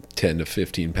 10 to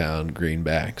 15 pound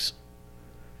greenbacks.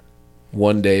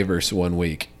 1 day versus 1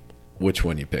 week. Which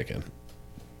one you picking?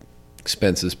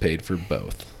 Expenses paid for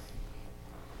both.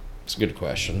 It's a good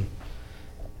question.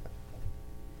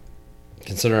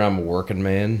 Considering I'm a working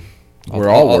man, We're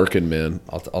all working men.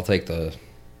 I'll take the.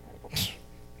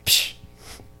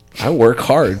 I work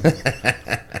hard.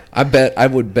 I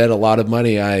would bet a lot of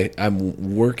money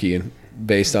I'm working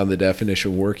based on the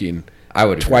definition of working. I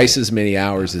would twice as many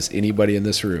hours as anybody in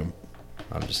this room.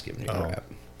 I'm just giving you crap.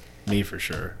 Me for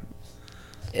sure.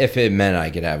 If it meant I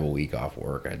could have a week off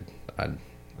work,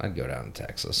 I'd go down to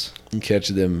Texas. You catch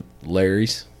them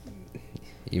Larrys.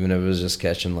 Even if it was just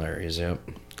catching Larrys, yep.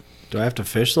 Do I have to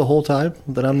fish the whole time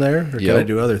that I'm there, or can I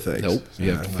do other things? Nope.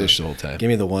 You have to fish the whole time. Give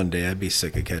me the 1 day. I'd be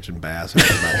sick of catching bass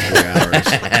after about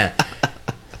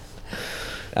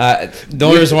 3 hours. The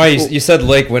only reason why you said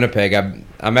Lake Winnipeg,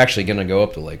 I'm actually going to go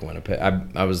up to Lake Winnipeg.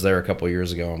 I was there a couple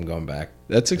years ago. I'm going back.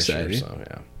 That's this year, exciting.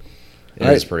 so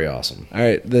yeah, it's pretty awesome. All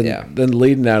right, then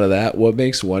leading out of that, what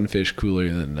makes one fish cooler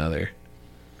than another?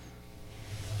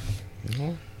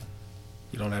 You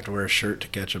don't have to wear a shirt to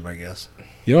catch them, I guess.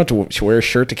 You don't have to wear a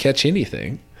shirt to catch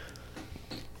anything.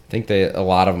 I think a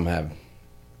lot of them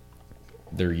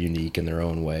they're unique in their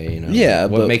own way. You know? Yeah,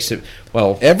 what makes it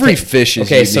every fish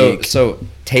is unique. So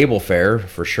table fare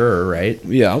for sure, right?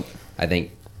 Yeah, I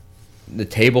think the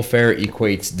table fare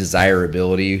equates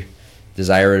desirability.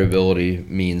 Desirability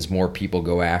means more people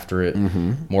go after it.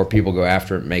 Mm-hmm. More people go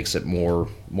after it makes it more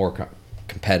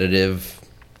competitive.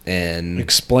 And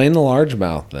explain the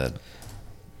largemouth then.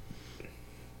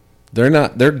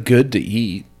 They're good to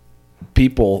eat.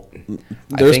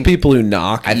 There's people who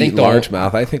knock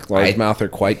largemouth. I think largemouth are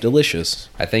quite delicious.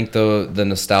 I think the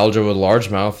nostalgia with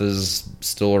largemouth is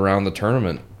still around the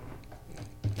tournament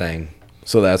thing.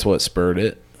 So that's what spurred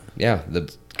it. Yeah,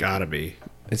 Gotta be.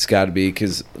 It's got to be,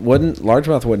 because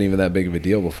largemouth wasn't even that big of a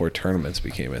deal before tournaments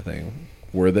became a thing.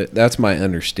 That's my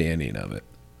understanding of it.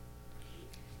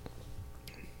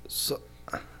 So,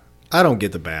 I don't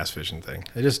get the bass fishing thing.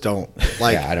 I just don't.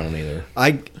 Like, yeah, I don't either.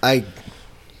 I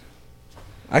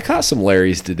caught some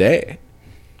Larrys today.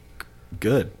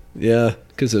 Good. Yeah,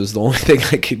 because it was the only thing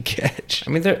I could catch.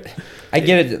 I mean, I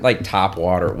get it, like top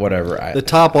water, whatever. The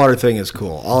top water thing is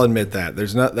cool. I'll admit that.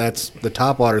 The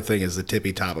top water thing is the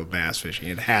tippy top of bass fishing.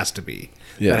 It has to be.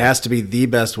 Yeah. It has to be the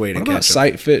best way to What catch about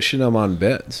sight fishing them on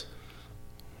beds?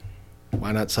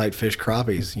 Why not sight fish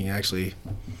crappies? You actually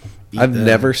eat I've them.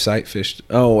 never sight fished.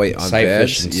 Oh wait, on sight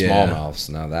beds? fishing smallmouths.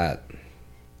 Now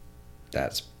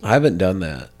that's I haven't done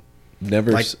that.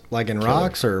 Never like in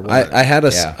rocks or what? I had a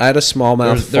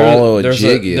smallmouth follow a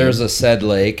jig in. There's a said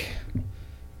lake,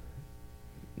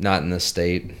 not in this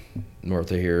state,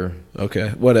 north of here. Okay,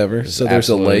 whatever. So there's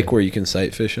a lake where you can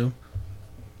sight fish them.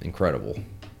 Incredible.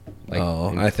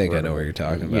 I think I know what you're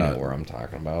talking about. You know where I'm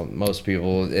talking about. Most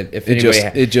people, if if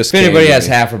anybody has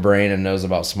half a brain and knows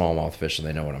about smallmouth fishing,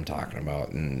 they know what I'm talking about.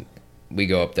 And we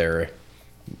go up there.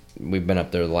 We've been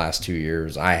up there the last 2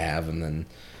 years. I have, and then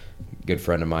a good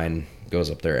friend of mine goes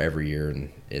up there every year,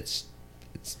 and it's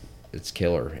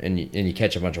killer. And you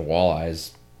catch a bunch of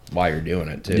walleyes while you're doing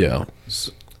it too. Yeah.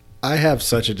 So, I have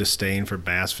such a disdain for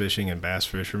bass fishing and bass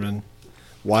fishermen.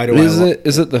 Why do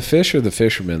is it the fish or the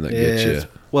fishermen that get you?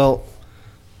 Well,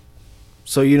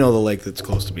 so you know the lake that's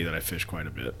close to me that I fish quite a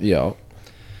bit. Yeah.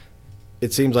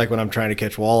 It seems like when I'm trying to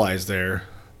catch walleyes there,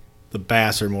 the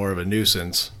bass are more of a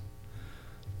nuisance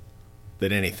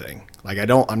than anything. Like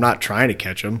I'm not trying to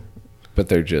catch them, but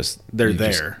they're there. Just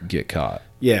get caught.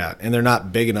 Yeah, and they're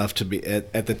not big enough to be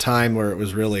at the time where it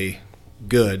was really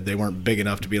good. They weren't big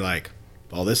enough to be like,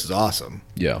 "Oh, this is awesome."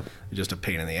 Yeah, it's just a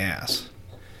pain in the ass.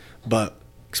 But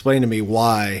explain to me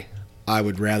why I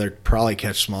would rather probably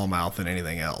catch smallmouth than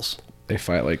anything else. They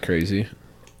fight like crazy.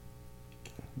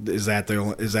 Is that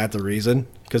the reason?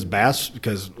 Because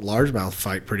largemouth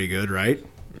fight pretty good, right?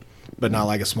 But not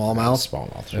like a smallmouth.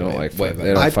 Smallmouth. They don't like way fight. better.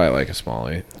 They don't fight like a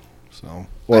smallie So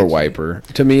or a wiper.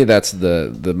 To me, that's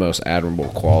the most admirable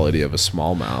quality of a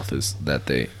smallmouth is that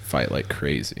they fight like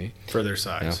crazy. for their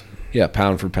size. Yeah,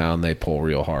 pound for pound, they pull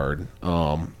real hard.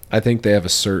 I think they have a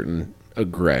certain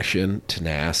aggression,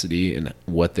 tenacity in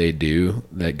what they do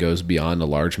that goes beyond a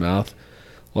largemouth.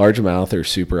 Largemouth are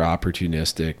super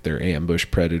opportunistic. They're ambush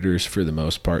predators for the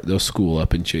most part. They'll school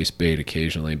up and chase bait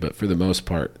occasionally, but for the most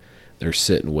part, they're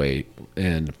sit and wait.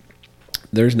 And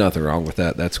there's nothing wrong with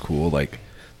that. That's cool. Like,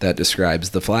 that describes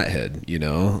the flathead,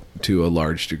 to a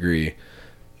large degree.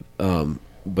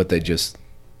 But they just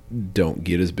don't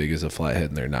get as big as a flathead,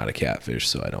 and they're not a catfish,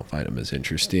 so I don't find them as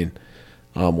interesting.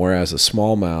 Whereas a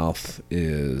smallmouth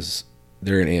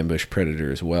they're an ambush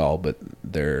predator as well, but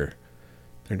they're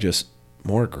just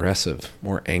more aggressive,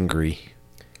 more angry.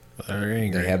 They're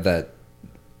angry. They have that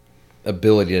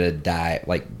ability to dive.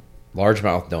 Like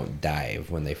largemouth don't dive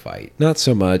when they fight. Not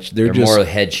so much. They're They're just more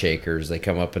head shakers. They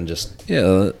come up and just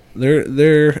yeah.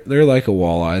 They're like a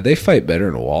walleye. They fight better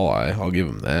than a walleye. I'll give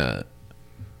them that.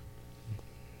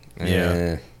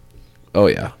 yeah. Oh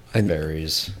yeah,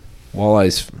 Varies.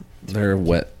 walleyes. They're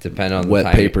wet. Depend on the wet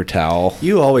time. paper towel.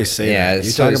 You always say Yeah, that.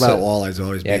 You so- talk about so- walleyes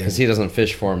always Yeah, being. because he doesn't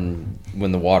fish for them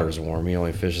when the water's warm. He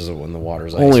only fishes it when the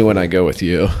water's ice. Only when I go with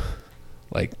you.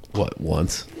 Like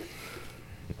once.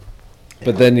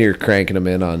 But then you're cranking them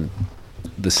in on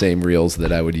the same reels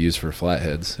that I would use for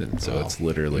flatheads, and so it's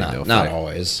literally not fight.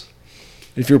 always.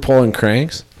 If you're pulling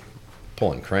cranks,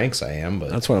 Pulling cranks, I am, but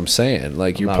that's what I'm saying.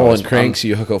 Like you're not pulling always- cranks,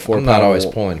 you hook a 4 I'm pound. not always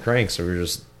pulling cranks. So we're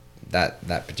just that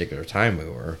particular time we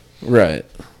were. Right.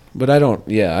 But I don't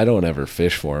ever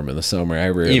fish for them in the summer. I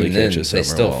rarely Even then, catch a they summer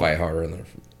still walleye. fight harder than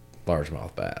the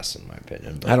largemouth bass, in my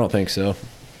opinion. But I don't think so.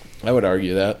 I would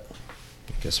argue that.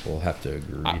 I guess we'll have to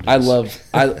agree. I love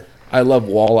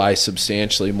walleye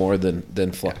substantially more than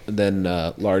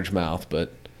largemouth,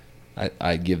 but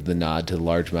I give the nod to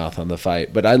largemouth on the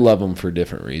fight. But I love them for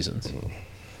different reasons.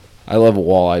 I love a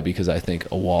walleye because I think a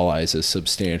walleye is a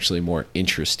substantially more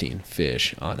interesting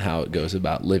fish on how it goes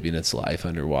about living its life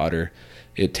underwater.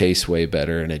 It tastes way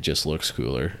better and it just looks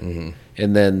cooler. Mm-hmm.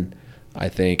 And then I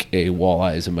think a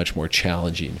walleye is a much more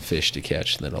challenging fish to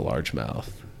catch than a largemouth.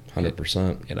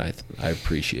 100%. And I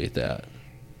appreciate that.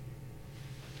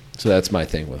 So that's my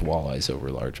thing with walleyes over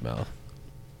largemouth.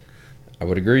 I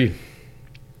would agree.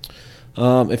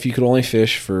 If you could only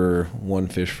fish for one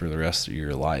fish for the rest of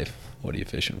your life, what are you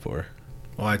fishing for?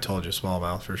 Well, I told you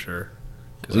smallmouth for sure.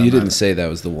 'Cause Well, you I'm didn't not- say that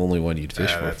was the only one you'd fish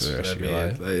Yeah, for the rest of your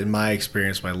life. In my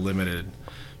experience, my limited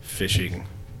fishing,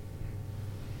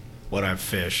 what I've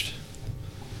fished,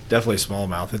 definitely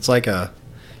smallmouth. It's like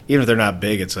even if they're not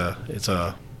big, it's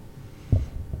a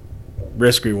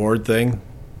risk reward thing.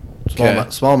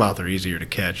 Smallmouth are easier to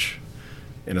catch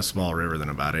in a small river than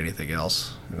about anything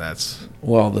else, and that's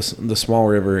Well, the small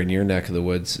river in your neck of the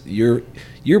woods, you're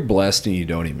blessed and you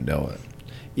don't even know it.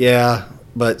 yeah.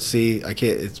 But see, I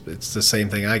can't. It's the same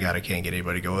thing I got. I can't get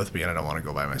anybody to go with me, and I don't want to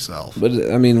go by myself. But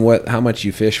I mean, how much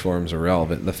you fish for them is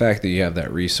irrelevant. The fact that you have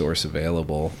that resource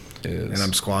available is. And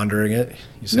I'm squandering it.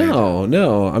 You say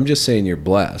No. I'm just saying you're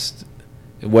blessed.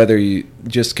 Whether you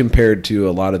just compared to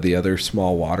a lot of the other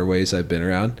small waterways I've been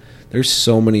around, there's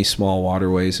so many small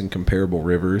waterways and comparable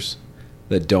rivers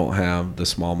that don't have the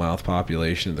smallmouth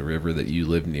population of the river that you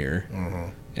live near,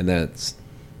 and that's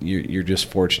you're just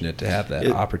fortunate to have that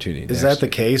opportunity. Is that the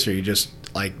case, or you just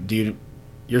like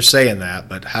you're saying that,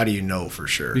 but how do you know for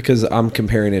sure? Because I'm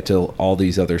comparing it to all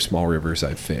these other small rivers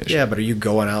I've fished. Yeah, but are you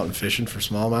going out and fishing for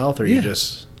smallmouth, or Yeah. you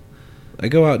just I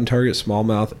go out and target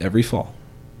smallmouth every fall.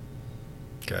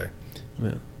 okay?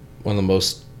 One of the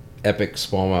most epic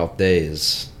smallmouth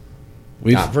days.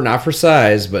 We've Not for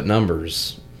size, but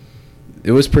numbers.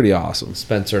 it was pretty awesome.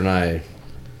 Spencer and I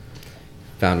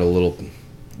found a little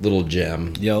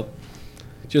gem. Yep.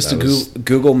 Just That a was-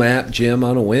 Google map gym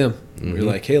on a whim. Mm-hmm. We're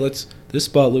like, hey, this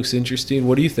spot looks interesting.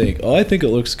 What do you think? Oh, I think it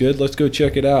looks good. Let's go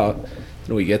check it out.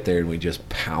 And we get there and we just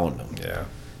pound them Yeah.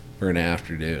 for an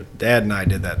afternoon. Dad and I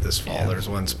did that this fall. There's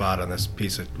one spot on this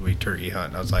piece that we turkey hunt,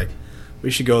 and I was like, we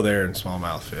should go there and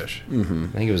smallmouth fish. I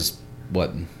think it was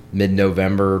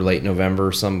mid-November, late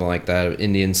November, something like that.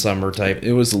 Indian summer type.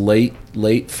 It was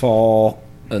late fall,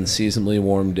 unseasonably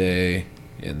warm day,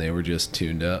 and they were just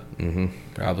tuned up. Mm-hmm.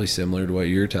 Probably similar to what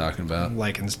you're talking about.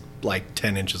 Like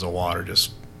 10 inches of water,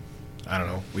 just, I don't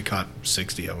know, we caught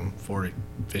 60 of them, 40,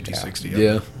 50, 60 of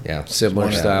Yeah. them. Yeah. Similar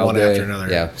One, style one day. after another.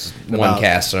 Yeah. One About-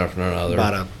 cast after another.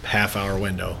 About a half-hour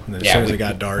window. And then as Yeah, soon as we- it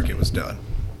got dark, it was done.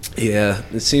 Yeah,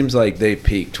 it seems like they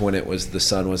peaked when the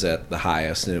sun was at the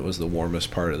highest and it was the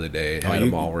warmest part of the day. It had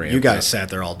them all ramped you guys up. sat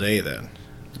there all day then.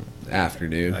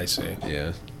 Afternoon. I see.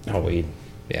 Yeah. Oh, a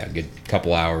good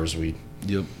couple hours. We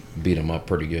Yep. beat them up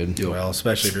pretty good. Well,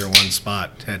 especially if you're in one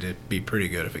spot, it had to be pretty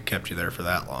good if it kept you there for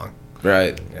that long.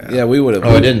 Right. Yeah. Yeah, we would have.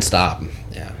 Oh, it didn't stop.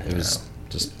 Yeah, it was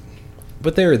just.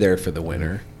 But they were there for the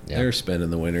winter. Yeah. They were spending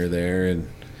the winter there,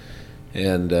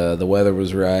 and the weather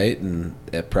was right, and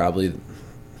it probably,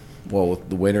 with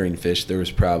the wintering fish, there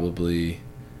was probably,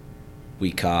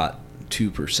 we caught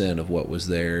 2% of what was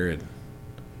there, and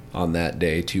on that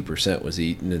day 2% was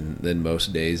eaten, and then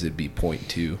most days it'd be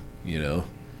 0.2,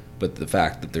 But the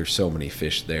fact that there's so many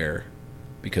fish there,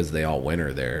 because they all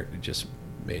winter there, it just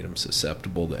made them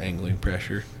susceptible to angling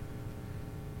pressure.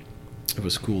 It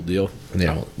was a cool deal. They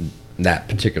don't. That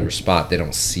particular spot, they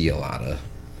don't see a lot of.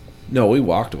 No, we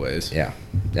walked a ways. Yeah,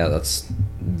 that's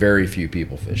very few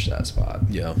people fish that spot.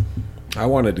 Yeah. I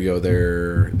wanted to go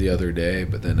there the other day,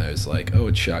 but then I was like, oh,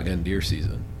 it's shotgun deer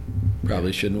season.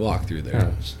 Probably shouldn't walk through there.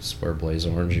 Yeah, just wear blaze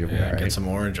orange. You'll be all right. Get some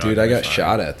orange on Dude, it, I got fine.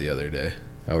 shot at the other day.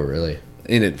 Oh, really?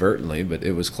 Inadvertently, but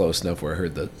it was close enough where I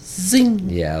heard the zing.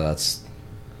 Yeah, that's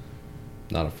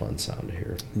not a fun sound to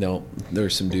hear. No, there were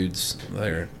some dudes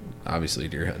there, obviously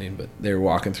deer hunting, but they were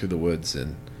walking through the woods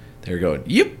and they were going,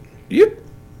 yip, yip,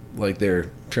 like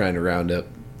they're trying to round up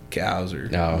cows or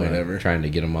whatever. Trying to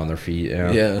get them on their feet.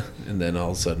 Yeah. Yeah, and then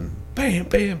all of a sudden, bam,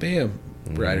 bam, bam,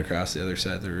 right across the other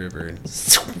side of the river, and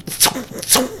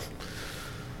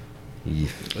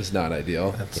it was not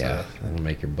ideal. Yeah, that'll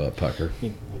make your butt pucker.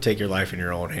 You take your life in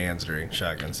your own hands during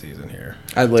shotgun season here.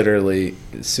 I literally,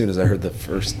 as soon as I heard the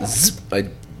first, I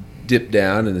dipped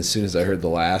down, and as soon as I heard the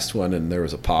last one, and there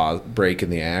was a pause, break in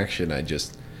the action, I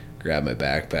just grabbed my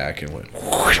backpack and went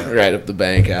right up the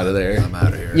bank out of there. I'm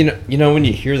out of here. You know when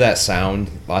you hear that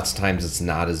sound, lots of times it's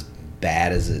not as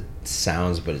bad as it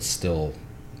sounds, but it's still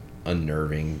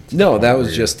unnerving. No, that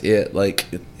was just it. Like,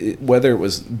 whether it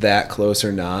was that close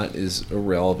or not is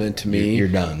irrelevant to me. You're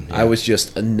done. Yeah. I was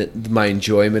just, my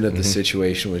enjoyment of the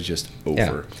situation was just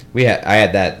over. Yeah. I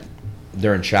had that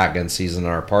during shotgun season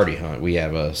on our party hunt. We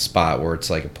have a spot where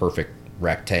it's like a perfect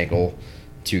rectangle.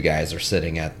 Two guys are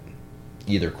sitting at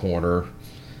either corner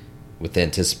with the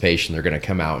anticipation they're going to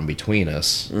come out in between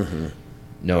us,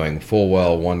 knowing full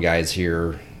well one guy's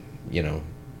here,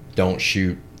 don't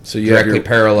shoot. So you directly have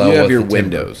parallel. You have with your the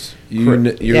timber. windows.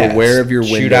 You're aware of your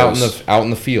windows. Shoot out in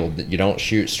the field. You don't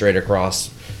shoot straight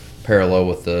across parallel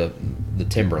with the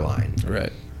timber line,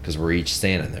 right? Because we're each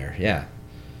standing there. Yeah,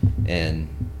 and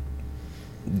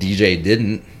DJ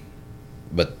didn't,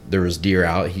 but there was deer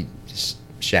out. He just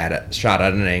shot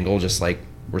at an angle just like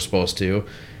we're supposed to.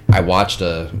 I watched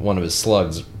one of his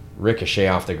slugs ricochet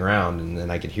off the ground, and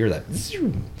then I could hear that.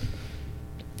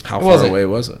 How far away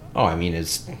was it? Oh, I mean,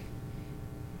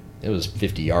 it was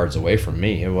 50 yards away from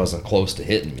me. It wasn't close to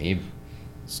hitting me.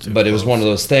 But it was one of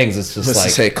those things. It's just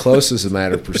Let's say close is a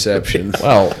matter of perception.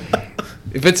 Well,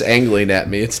 if it's angling at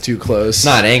me, it's too close. It's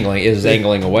not angling. It was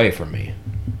angling away from me.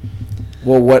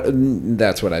 Well,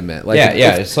 that's what I meant. Like,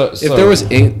 If there was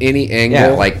any angle, yeah,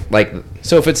 like.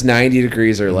 So if it's 90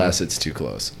 degrees or less, it's too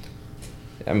close.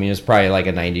 I mean, it's probably like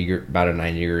about a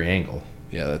 90-degree angle.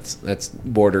 Yeah, that's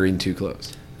bordering too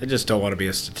close. I just don't want to be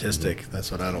a statistic.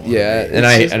 That's what I don't want Yeah, to be.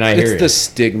 And I hear it's you. the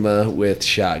stigma with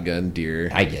shotgun deer.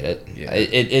 I get it. Yeah.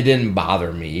 It didn't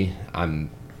bother me. All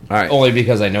right. Only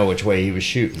because I know which way he was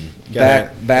shooting.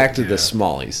 Back to the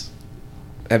smallies.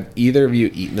 Have either of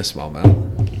you eaten a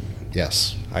smallmouth?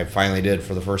 Yes, I finally did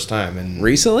for the first time, and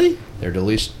Recently? they're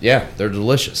delicious. Yeah, they're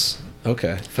delicious.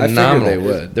 Okay. Phenomenal. I figured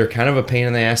they would. They're kind of a pain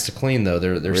in the ass to clean, though.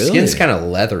 Their Really? skin's kind of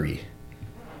leathery.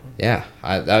 Yeah,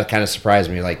 that kind of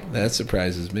surprised me. Like, That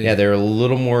surprises me. yeah, they're a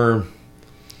little more.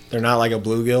 They're not like a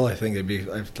bluegill. I think I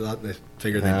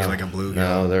figured they'd be like a bluegill.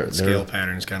 No, they're scale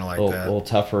patterns kind of like a that. little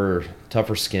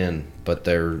tougher skin, but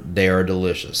they are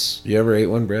delicious. You ever ate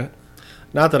one, Brett?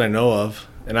 Not that I know of.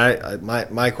 And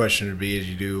my question would be: is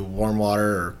you do warm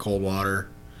water or cold water?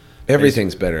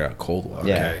 Everything's better out cold water.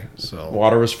 Yeah. Okay, so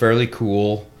Water was fairly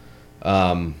cool.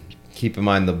 Keep in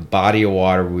mind the body of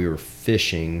water we were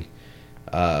fishing.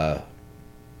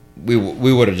 We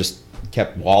would have just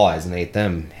kept walleyes and ate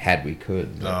them had we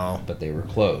could, but they were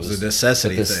closed. It was a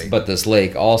necessity thing. thing. But this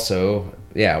lake also,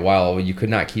 while you could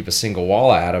not keep a single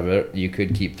walleye out of it, you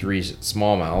could keep 3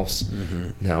 smallmouths.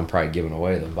 Mm-hmm. Now I'm probably giving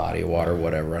away the body of water,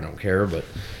 whatever, I don't care, but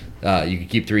you could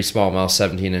keep 3 smallmouths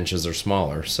 17 inches or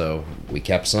smaller. So we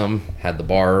kept some, had the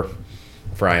bar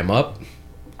fry them up.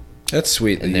 That's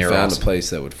sweet that And you they're found awesome. a place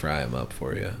that would fry them up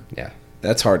for you. Yeah.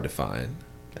 That's hard to find.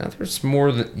 Now, there's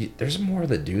more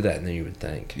that do that than you would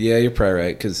think. Yeah, you're probably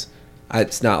right, because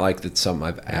It's not like that's something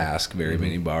I've asked very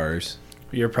many bars.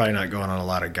 You're probably not going on a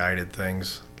lot of guided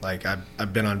things. Like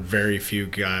I've been on very few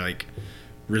like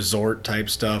resort type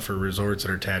stuff or resorts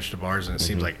that are attached to bars, and it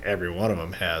seems like every one of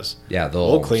them has. Yeah,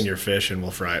 we'll clean your fish and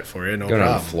we'll fry it for you. No go down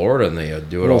problem. to Florida and they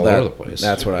do it all over the place.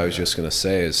 That's what I was just gonna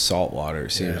say. Is saltwater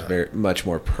seems very much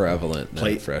more prevalent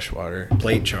than freshwater.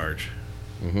 Plate charge.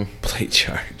 Plate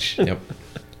charge. Yep.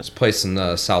 This place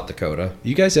in South Dakota.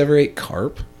 You guys ever ate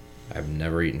carp? I've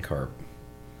never eaten carp.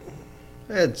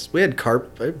 We had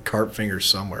carp fingers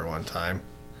somewhere one time.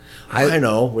 I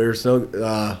know. We were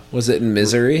so Was it in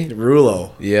Misery?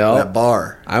 Rulo. Yeah. That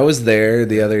bar. I was there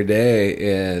the other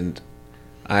day, and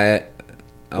I'll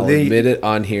admit it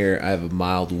on here. I have a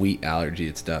mild wheat allergy.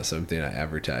 It's not something I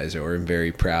advertise or am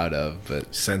very proud of,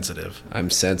 but Sensitive. I'm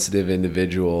a sensitive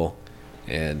individual,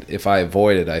 and if I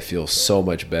avoid it, I feel so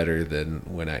much better than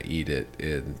when I eat it.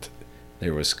 And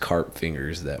there was carp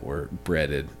fingers that were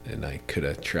breaded, and I could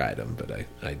have tried them, but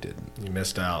I didn't. You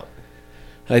missed out.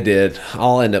 I did.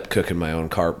 I'll end up cooking my own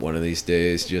carp one of these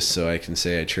days just so I can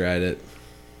say I tried it.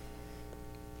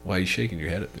 Why are you shaking your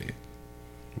head at me?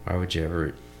 Why would you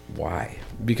ever? Why?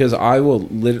 Because I will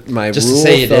my Just to rule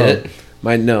say of you thumb, did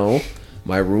it.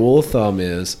 My rule of thumb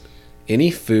is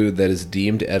any food that is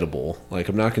deemed edible, like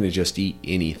I'm not going to just eat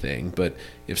anything, but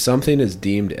if something is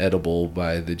deemed edible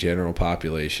by the general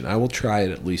population, I will try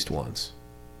it at least once.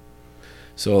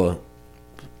 So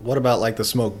What about like the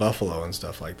smoked buffalo and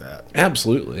stuff like that?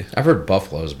 absolutely. I've heard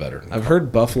buffalo's better. I've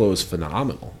heard buffalo is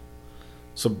phenomenal.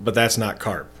 So, but that's not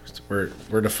carp.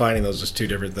 We're defining those as two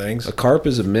different things. A carp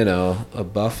is a minnow. A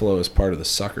buffalo is part of the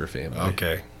sucker family.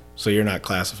 Okay. So you're not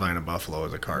classifying a buffalo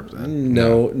as a carp then?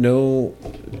 No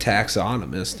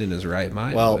taxonomist in his right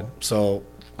mind. Well, would. so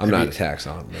I'm not a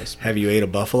taxonomist. have you ate a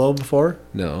buffalo before?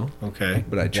 No, Okay.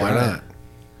 but I tried. Why not?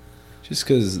 Just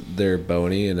because they're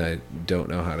bony and I don't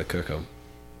know how to cook them.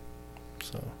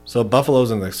 So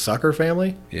buffalo's in the sucker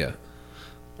family? Yeah.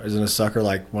 Isn't a sucker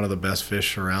like one of the best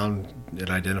fish around? It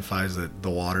identifies that the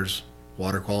water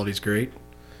quality's great.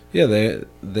 Yeah,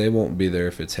 they won't be there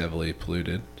if it's heavily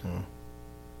polluted.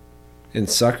 And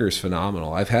sucker's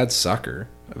phenomenal. I've had sucker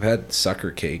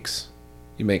cakes.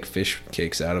 You make fish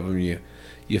cakes out of them.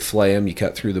 You flay them, you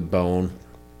cut through the bone,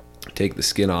 take the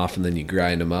skin off, and then you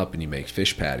grind them up and you make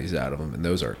fish patties out of them. And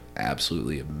those are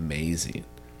absolutely amazing.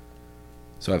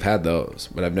 So I've had those,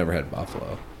 but I've never had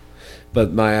buffalo.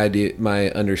 But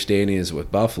my understanding is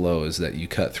with buffalo is that you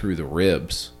cut through the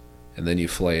ribs and then you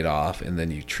flay it off and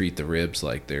then you treat the ribs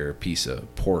like they're a piece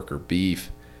of pork or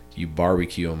beef. You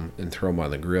barbecue them and throw them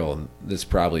on the grill. And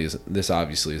this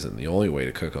obviously isn't the only way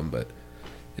to cook them, but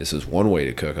this is one way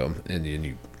to cook them, and then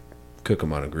you cook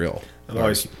them on a grill. I've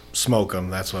always smoke them.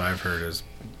 That's what I've heard is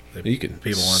You can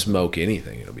smoke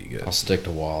anything; it'll be good. I'll stick to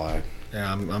walleye.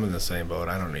 Yeah, I'm in the same boat.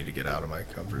 I don't need to get out of my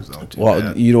comfort zone too Well,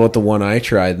 bad. you know what? The one I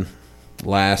tried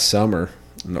last summer,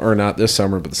 or not this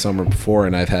summer, but the summer before,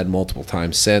 and I've had multiple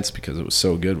times since because it was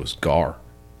so good, was gar.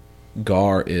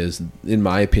 Gar is, in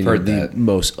my opinion, the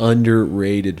most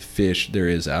underrated fish there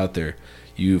is out there.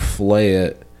 You flay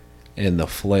it, and the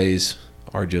fillets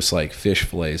are just like fish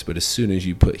fillets, but as soon as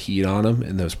you put heat on them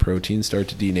and those proteins start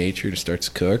to denature, it starts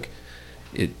to cook,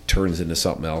 it turns into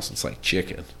something else. It's like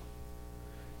chicken.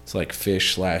 It's like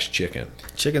fish/chicken.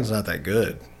 Chicken's not that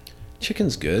good.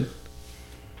 Chicken's good.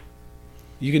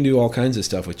 You can do all kinds of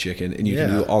stuff with chicken, and you can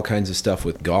do all kinds of stuff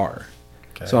with gar.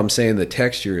 Okay. So I'm saying the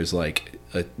texture is like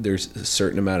there's a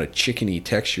certain amount of chickeny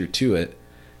texture to it,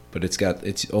 but it's got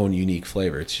its own unique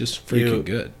flavor. It's just freaking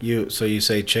good. So you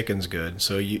say chicken's good.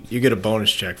 So you get a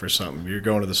bonus check for something. You're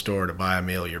going to the store to buy a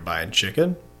meal. You're buying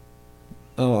chicken.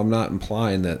 Oh, I'm not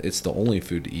implying that it's the only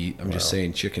food to eat. I'm just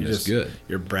saying chicken is good.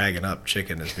 You're bragging up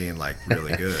chicken as being like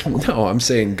really good. No, I'm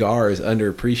saying gar is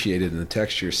underappreciated and the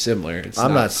texture is similar.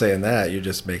 I'm not saying that. You're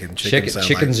just making chicken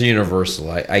Chicken's universal.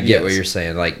 I get what you're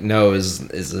saying. Like, no, is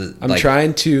it? I'm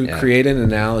trying to create an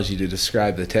analogy to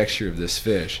describe the texture of this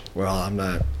fish. Well, I'm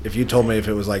not. If you told me if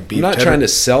it was like beef, I'm not trying to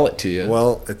sell it to you.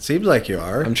 Well, it seems like you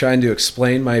are. I'm trying to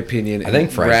explain my opinion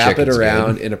and wrap it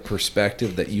around in a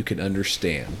perspective that you can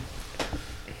understand.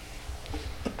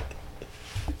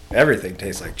 Everything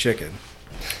tastes like chicken.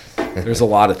 There's a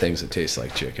lot of things that taste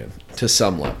like chicken to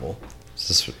some level.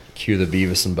 Just cue the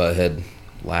Beavis and Butthead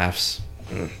laughs.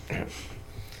 I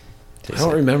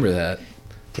don't remember that.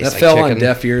 That like fell chicken. on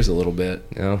deaf ears a little bit.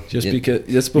 Because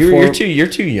it's before you're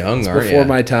too young. It's before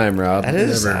my time, Rob. That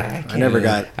is. I never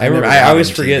got. I always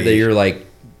forget that you're like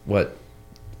what,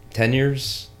 10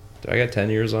 years? Do I got 10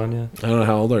 years on you? I don't know,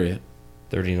 how old are you?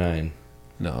 39.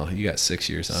 No, you got 6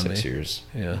 years on me. 6 years.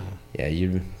 Yeah. Yeah,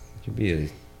 you'd be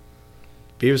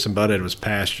Beavis and Butthead was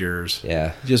past yours.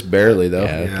 Yeah. Just barely though.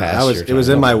 Yeah. Yeah, past I was. your It was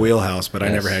time. in my wheelhouse, but I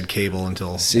Yes. never had cable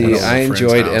until. See, went over to I a friend's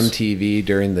enjoyed house. MTV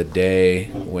during the day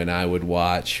when I would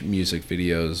watch music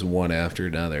videos one after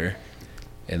another,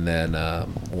 and then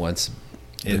once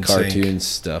the NSYNC, cartoon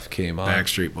stuff came on,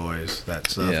 Backstreet Boys, that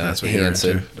stuff. Yeah, That's what you're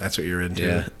Hanson. into. That's what you're into.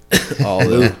 yeah, all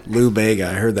the Lou Bega.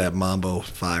 I heard that Mambo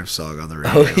 5 song on the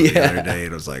radio Oh, the yeah. other day.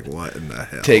 It was like, what in the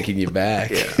hell? taking you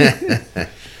back.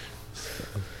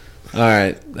 All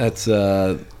right, that's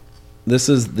this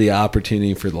is the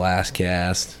opportunity for the last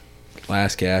cast.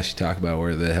 Last cast, you talk about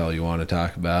where the hell you want to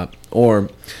talk about, or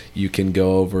you can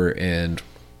go over and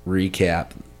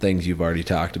recap things you've already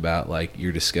talked about, like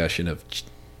your discussion of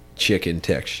chicken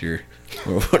texture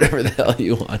or whatever the hell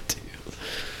you want to.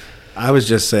 I was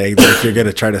just saying that if you're going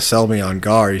to try to sell me on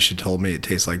Gar, you should have told me it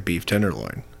tastes like beef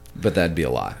tenderloin. But that'd be a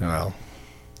lie, Well,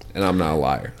 and I'm not a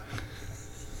liar.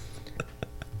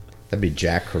 That'd be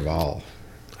Jack Creval.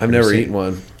 I've never seen- eaten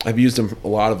one. I've used them, a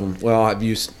lot of them. Well, I've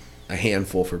used a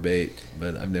handful for bait,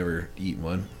 but I've never eaten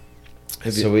one.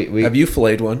 Have So you, we- have you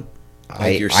filleted one?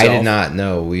 I did not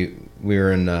know. We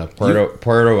were in Puerto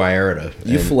Vallarta.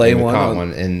 You and fillet we one caught on,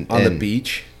 one and, on the and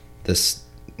beach? This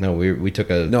no, we took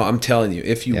a No, I'm telling you,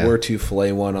 if you Yeah. were to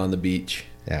fillet one on the beach,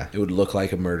 yeah it would look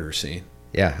like a murder scene.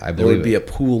 yeah I There believe would be it. a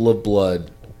pool of blood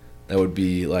that would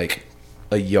be like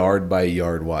a yard by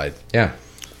yard wide. Yeah,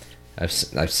 I've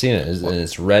seen it, and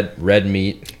it's red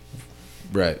meat,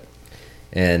 Right.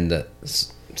 and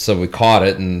so we caught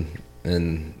it,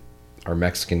 and our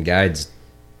Mexican guides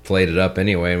filleted it up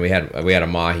anyway, and we had a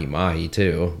mahi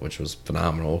too, which was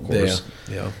phenomenal, of course,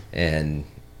 Yeah. and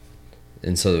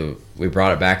so we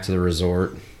brought it back to the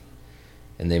resort,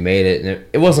 and they made it, and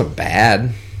it wasn't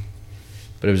bad,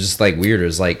 but it was just like weird. It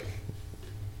was like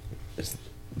it's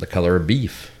the color of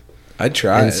beef. I'd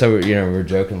try And it. so, we were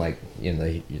joking, like,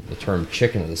 the term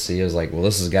chicken of the sea is like, well,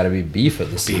 this has got to be beef of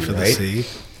the sea, beef of right? the sea.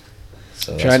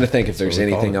 So Trying to that's- think if that's there's what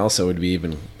we call anything it. else that would be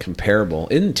even comparable.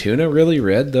 Isn't tuna really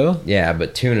red though? Yeah,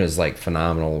 but tuna is like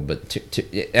phenomenal. But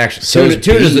actually, So is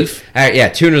tuna's beef?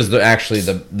 tuna's actually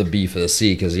the beef of the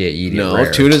sea because you eat it No,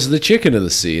 rare. tuna's the chicken of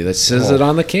the sea. That says Oh. it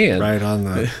on the can. Right on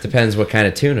the. Depends what kind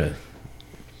of tuna.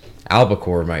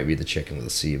 Albacore might be the chicken of the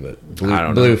sea, but I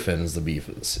don't know. bluefin is the beef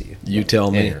of the sea. You tell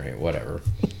me. Anyway, whatever.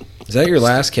 Is that your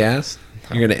last cast?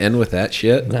 You're gonna end with that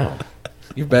shit? No,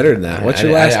 You're better than that. What's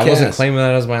your last I cast? wasn't claiming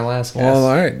that as my last cast. Well,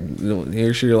 all right.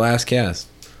 Here's your last cast.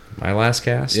 My last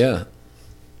cast. Yeah.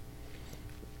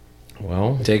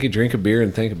 Well, Take a drink of beer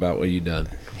and think about what you've done.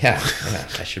 yeah,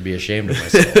 I should be ashamed of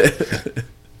myself.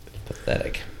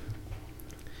 Pathetic.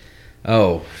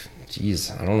 Oh,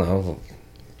 geez, I don't know.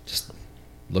 Just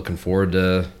looking forward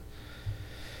to.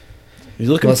 You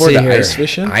looking Let's forward see to here. ice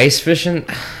fishing? Ice fishing.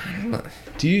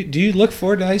 Do you look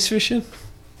forward to ice fishing?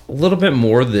 A little bit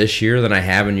more this year than I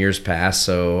have in years past.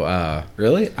 So,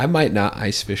 Really? I might not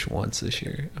ice fish once this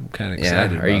year. I'm kind of yeah.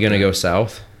 excited. Are you gonna go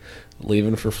south?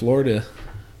 Leaving for Florida,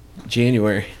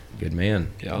 January. Good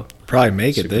man. Yeah. Probably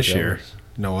make it Super this year. jealous.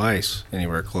 No ice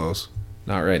anywhere close.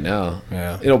 Not right now.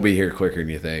 Yeah. It'll be here quicker than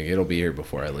you think. It'll be here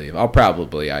before I leave. I'll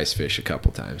probably ice fish a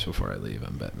couple times before I leave,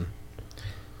 I'm betting.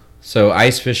 So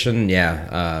ice fishing,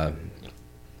 yeah.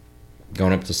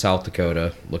 Going up to South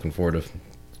Dakota. Looking forward to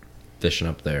fishing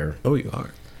up there. Oh, you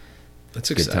are. That's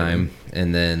Good exciting. time.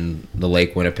 And then the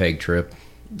Lake Winnipeg trip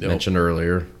Yep. mentioned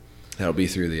earlier. That'll be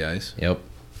through the ice. Yep.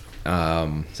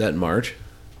 Is that in March?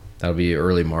 That'll be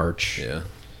early March. Yeah.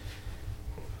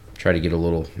 Try to get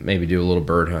maybe do a little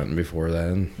bird hunting before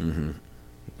then.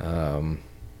 Mm-hmm.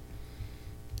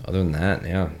 Other than that,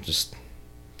 yeah, just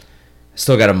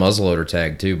still got a muzzleloader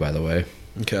tag too, by the way.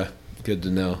 Okay. Good to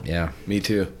know. Yeah. Me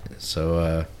too.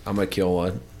 So, I'm going to kill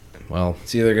one. well,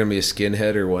 It's either going to be a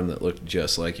skinhead or one that looked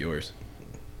just like yours.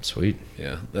 sweet.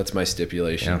 Yeah. That's my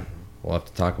stipulation. Yeah, we'll have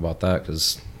to talk about that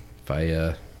because if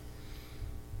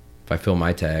I fill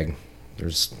my tag,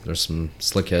 there's some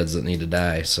slickheads that need to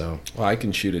die. So Well, I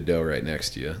can shoot a doe right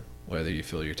next to you, whether you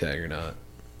fill your tag or not.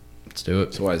 let's do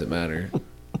it. So why does it matter?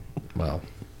 Well,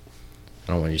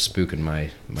 I don't want you spooking my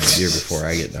deer before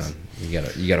I get done. You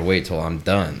gotta wait till I'm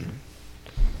done.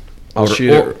 I'll Or-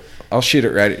 shoot or- it. I'll shoot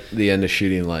it right at the end of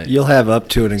shooting light. You'll have up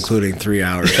to and including 3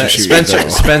 hours to shoot your doe.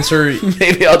 Spencer,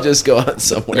 Maybe I'll just go on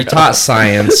somewhere. you taught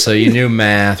science, so you knew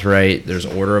math, right? There's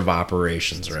order of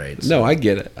operations, right? No, I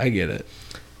get it. I get it.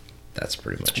 That's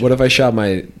pretty much What it. if I shot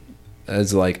my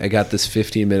as like I got this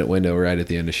 15-minute window right at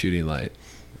the end of shooting light?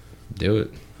 Do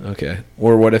it. Okay.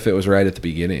 Or what if it was right at the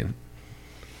beginning?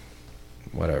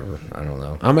 Whatever. I don't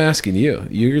know. I'm asking you.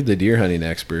 You're the deer hunting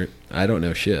expert. I don't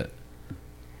know shit.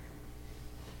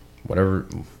 Whatever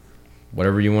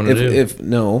Whatever you want to do. If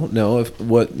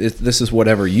this is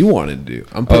whatever you want to do.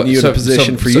 I'm putting you in a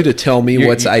position for you to tell me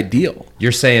what's ideal.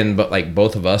 You're saying, but like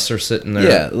both of us are sitting there.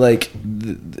 Yeah, like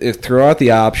throw out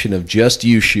the option of just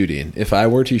you shooting. If I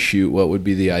were to shoot, what would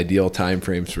be the ideal time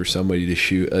frames for somebody to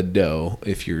shoot a doe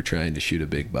if you're trying to shoot a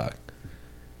big buck?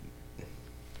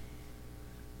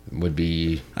 Would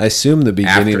be, I assume, the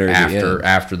beginning or the end.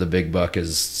 After the big buck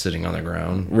is sitting on the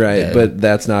ground, right? Dead. But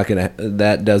that's not gonna.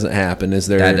 That doesn't happen. Is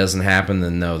there? That doesn't happen.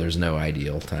 Then no, there's no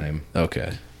ideal time.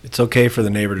 Okay. It's okay for the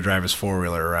neighbor to drive his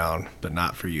 4-wheeler around, but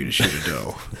not for you to shoot a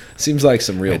doe. Seems like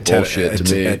some real bullshit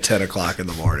to me. At 10 o'clock in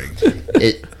the morning.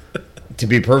 To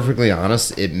be perfectly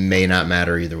honest, it may not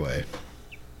matter either way.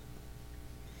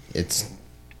 It's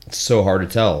so hard to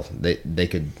tell. They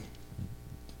could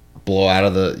blow out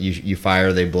of the you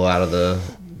fire, they blow out of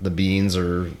the beans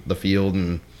or the field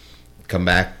and come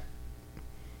back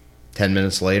 10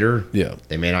 minutes later. Yeah,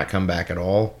 they may not come back at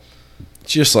all.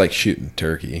 It's just like shooting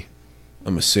turkey,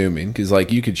 I'm assuming, because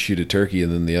like you could shoot a turkey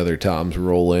and then the other toms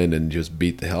roll in and just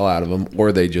beat the hell out of them,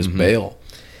 or they just bail.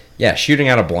 Yeah, shooting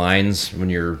out of blinds when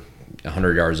you're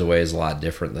 100 yards away is a lot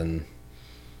different than,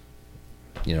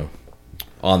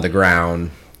 on the ground.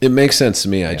 It makes sense to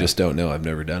me. I just don't know. I've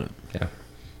never done it. Yeah,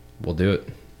 we'll do it.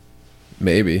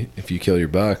 Maybe if you kill your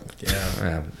buck.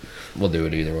 Yeah, we'll do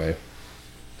it either way.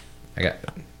 We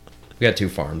got 2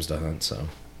 farms to hunt, so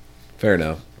fair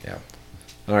enough. Yeah.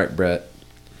 All right, Brett.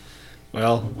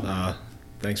 Well,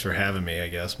 thanks for having me, I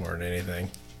guess, more than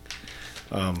anything.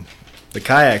 The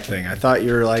kayak thing, I thought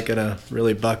you were like gonna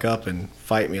really buck up and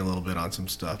fight me a little bit on some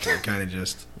stuff. But kind of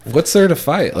just. What's there to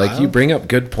fight? Like, you bring up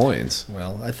good points.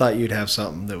 Well, I thought you'd have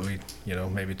something that we,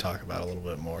 maybe talk about a little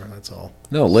bit more. That's all.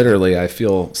 No, literally, I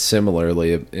feel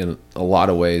similarly in a lot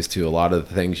of ways to a lot of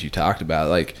the things you talked about.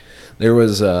 Like, there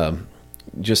was,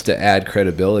 just to add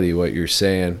credibility, what you're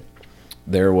saying,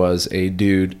 there was a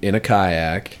dude in a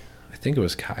kayak. I think it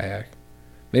was kayak.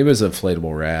 Maybe it was an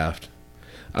inflatable raft.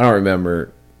 I don't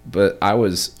remember. But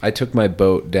I took my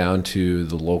boat down to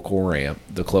the local ramp,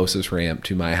 the closest ramp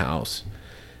to my house,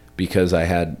 because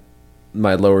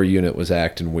my lower unit was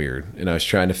acting weird, and I was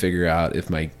trying to figure out if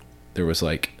there was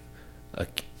like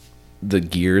the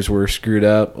gears were screwed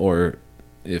up, or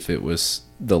if it was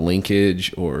the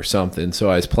linkage or something.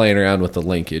 So I was playing around with the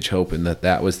linkage, hoping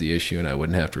that was the issue and I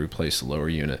wouldn't have to replace the lower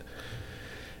unit.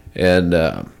 And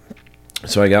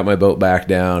so I got my boat back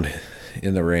down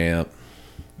in the ramp,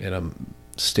 and I'm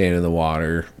standing in the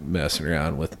water messing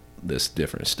around with this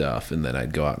different stuff, and then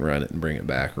I'd go out and run it and bring it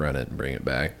back, run it and bring it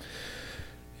back.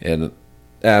 And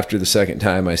after the second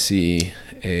time, I see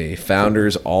a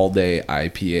Founders All Day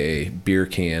IPA beer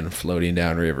can floating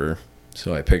downriver.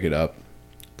 So I pick it up,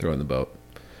 throw it in the boat,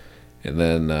 and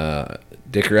then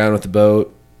dick around with the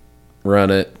boat, run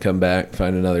it, come back,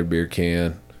 find another beer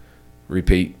can,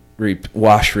 repeat,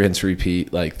 wash, rinse,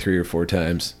 repeat like 3 or 4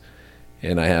 times,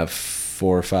 and I have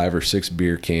 4 or 5 or 6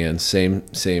 beer cans,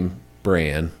 same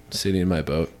brand, sitting in my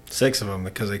boat. 6 of them,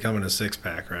 because they come in a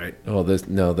 6-pack, right? Oh,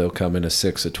 they'll come in a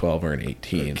 6, a 12, or an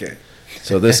 18. Okay.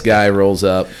 So this guy rolls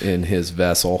up in his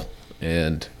vessel,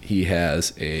 and he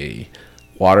has a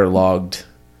waterlogged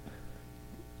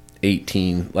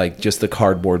 18, like just the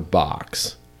cardboard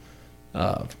box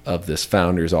of this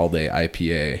Founders All Day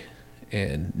IPA,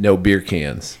 and no beer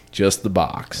cans, just the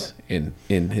box in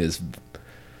his.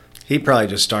 He probably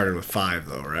just started with 5,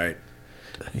 though, right?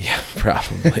 Yeah,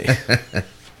 probably.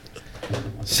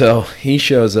 So he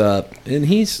shows up, and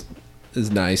he's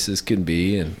as nice as can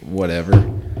be and whatever.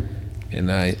 And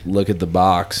I look at the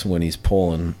box when he's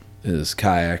pulling his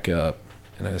kayak up,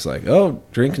 and I was like, "Oh,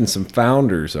 drinking some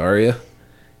Founders, are you?"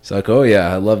 He's like, "Oh,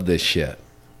 yeah, I love this shit."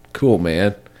 Cool,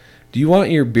 man. Do you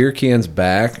want your beer cans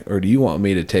back, or do you want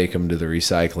me to take them to the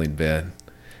recycling bin?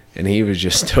 And he was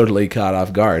just totally caught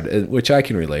off guard, which I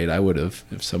can relate. I would have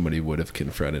if somebody would have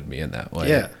confronted me in that way.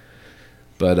 Yeah.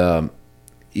 But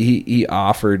he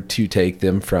offered to take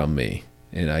them from me,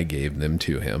 and I gave them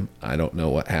to him. I don't know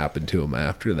what happened to him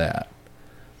after that.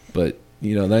 But,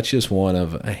 that's just one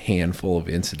of a handful of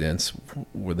incidents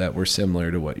that were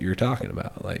similar to what you're talking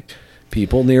about. Like,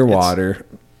 people near water,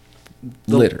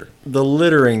 litter. The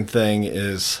littering thing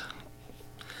is,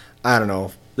 I don't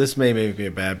know, this may make me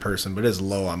a bad person, but it's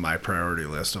low on my priority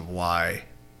list of why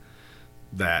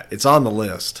that. It's on the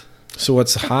list. So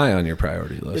what's high on your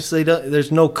priority list?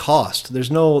 There's no cost.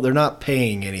 They're not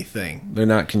paying anything. They're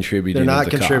not contributing. They're not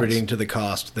contributing to the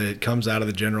cost that comes out of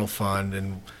the general fund,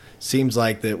 and seems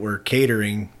like that we're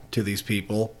catering to these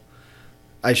people.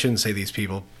 I shouldn't say these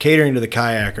people. Catering to the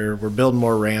kayaker. We're building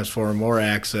more ramps for them, more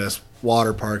access,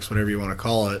 water parks, whatever you want to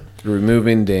call it.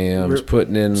 Removing dams,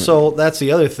 putting in. So that's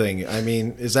the other thing. I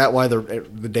mean, is that why the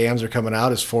dams are coming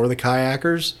out, is for the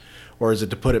kayakers? Or is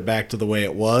it to put it back to the way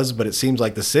it was? But it seems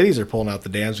like the cities are pulling out the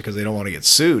dams because they don't want to get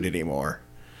sued anymore.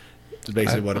 It's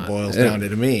basically what it boils down to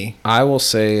me. I will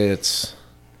say it's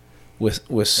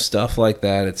with stuff like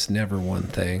that, it's never one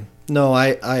thing. No,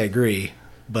 I agree,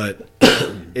 but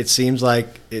it seems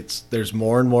like there's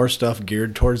more and more stuff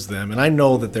geared towards them, and I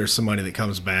know that there's some money that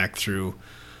comes back through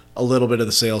a little bit of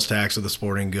the sales tax of the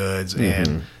sporting goods,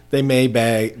 and they may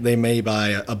buy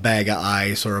a bag of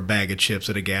ice or a bag of chips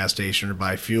at a gas station or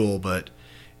buy fuel, but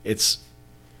it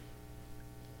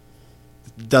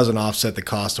doesn't offset the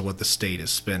cost of what the state is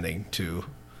spending to.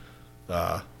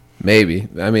 Maybe.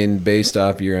 I mean, based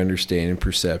off your understanding,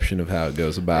 perception of how it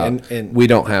goes about. And we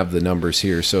don't have the numbers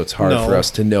here, so it's hard No. for us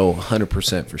to know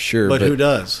 100% for sure. But who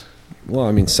does? Well,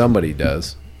 I mean, somebody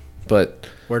does. But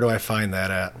Where do I find that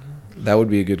at? that would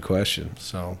be a good question.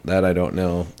 So That I don't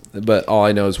know. But all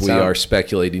I know is we Sound- are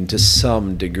speculating to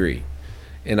some degree.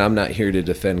 And I'm not here to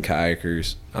defend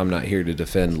kayakers. I'm not here to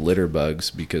defend litter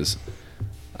bugs because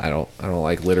I don't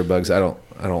like litter bugs. I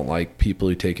don't like people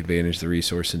who take advantage of the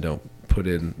resource and don't put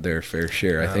in their fair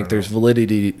share. I think there's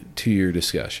validity to your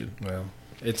discussion. well,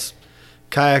 it's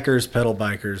kayakers, pedal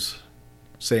bikers,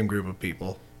 same group of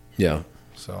people. Yeah.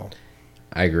 So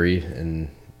I agree, and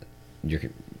you're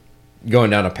going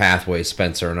down a pathway.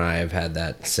 Spencer and I have had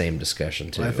that same discussion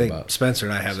too. I think about, Spencer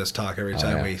and I have this talk every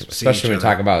time we see especially when each we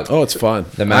other. talk about Oh, it's fun.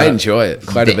 The amount I of- enjoy it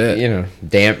quite a bit. You know,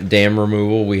 dam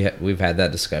removal. We've had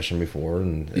that discussion before,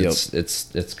 and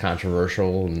it's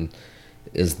controversial. And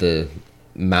is the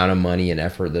amount of money and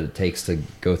effort that it takes to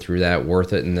go through that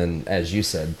worth it? And then, as you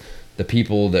said, the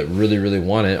people that really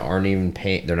want it aren't even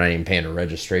paying. They're not even paying a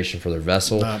registration for their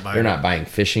vessel. They're not buying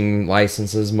fishing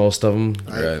licenses. Most of them,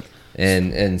 Right.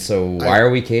 And so why are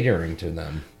we catering to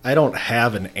them? I don't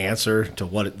have an answer to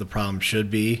what the problem should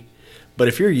be, but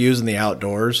if you're using the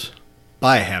outdoors,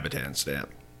 buy a habitat stamp.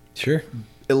 Sure.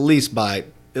 At least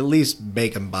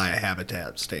make them buy a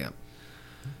habitat stamp.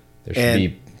 There should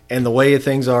be. And the way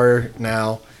things are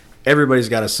now, everybody's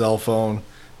got a cell phone.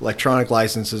 Electronic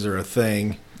licenses are a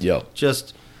thing. Yep.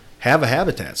 Just have a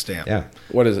habitat stamp. Yeah.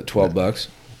 What is it? $12?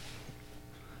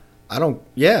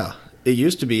 Yeah. It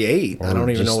used to be 8. I Or don't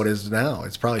even just know what it is now.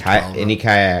 It's probably 12. Any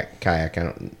kayak, I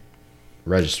don't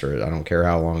register it. I don't care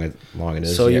how long it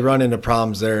is. So you run into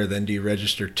problems there. Then do you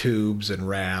register tubes and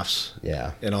rafts?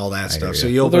 Yeah. And all that I stuff. hear So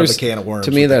you. you open up a can of worms.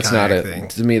 To me, with the that's not kayak a. thing.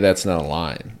 To me, that's not a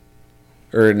line,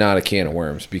 or not a can of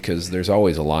worms, because there's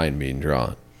always a line being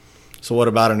drawn. So what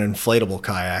about an inflatable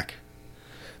kayak?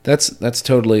 That's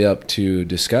totally up to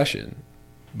discussion.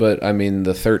 But I mean,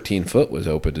 the 13-foot was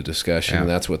open to discussion, Yeah. and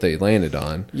that's what they landed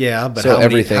on. Yeah, but So how many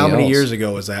everything else- Mm-hmm. years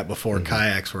ago was that before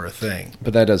kayaks were a thing?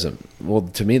 But that doesn't. Well,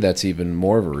 to me, that's even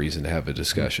more of a reason to have a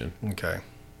discussion. Okay.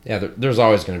 Yeah, there's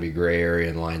always going to be gray area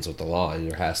in lines with the law.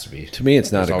 There has to be. To me,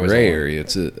 it's not There's a always gray line. area.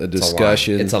 It's a It's a line.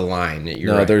 discussion. It's a line.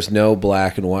 You're No, right. there's no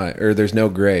black and white, or there's no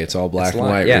gray. It's all black It's and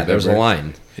line. white. Yeah, there's a remember?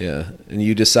 line. Yeah, and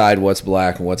you decide what's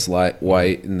black and what's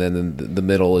white, and then the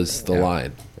middle is the Yeah.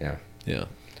 line. Yeah. Yeah.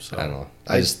 So I don't know.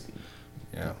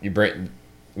 yeah. You bring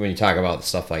when you talk about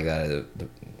stuff like that,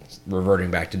 reverting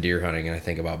back to deer hunting, and I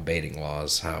think about baiting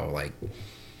laws. How like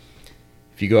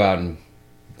if you go out and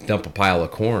dump a pile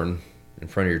of corn in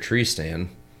front of your tree stand,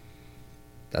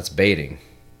 that's baiting.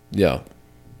 Yeah.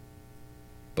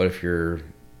 But if you're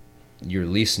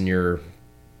leasing your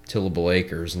tillable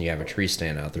acres and you have a tree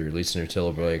stand out there, you're leasing your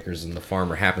tillable acres, and the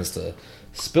farmer happens to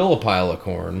spill a pile of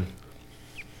corn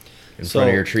in front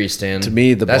of your tree stand. to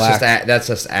me, that's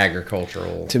just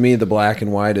agricultural. To me, the black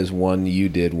and white is one you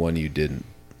did, one you didn't.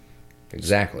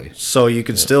 Exactly. So you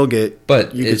could still get,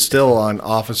 But you could it's- still on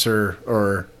officer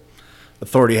or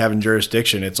authority having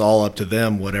jurisdiction. It's all up to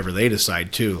them, whatever they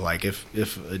decide too. Like if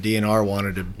a DNR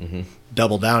wanted to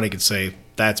double down, he could say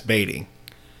that's baiting,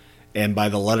 and by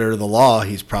the letter of the law,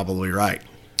 he's probably right.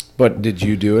 But did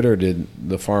you do it, or did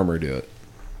the farmer do it?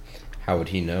 How would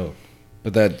he know?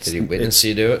 But that's. Did he witness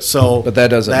you do it? So, But that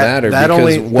doesn't matter because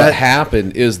only- what that-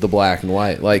 happened is the black and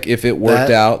white. Like if it worked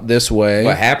That- out this way,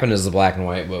 What happened is the black and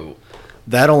white, but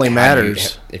that only how do you-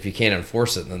 matters. if you can't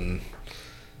enforce it, then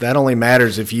That only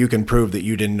matters if you can prove that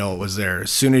you didn't know it was there.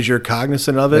 As soon as you're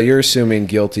cognizant of but it, you're assuming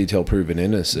guilty till proven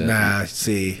innocent. nah.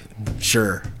 See,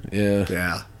 sure, Yeah.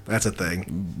 yeah, that's a thing.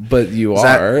 But you Is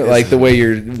that- are is- like the way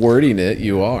you're wording it.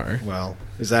 You are. Well,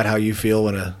 is that how you feel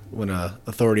when a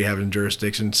authority having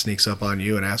jurisdiction sneaks up on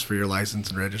you and asks for your license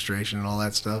and registration and all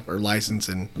that stuff, or license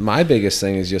and My biggest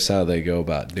thing is just how they go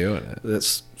about doing it.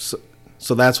 that's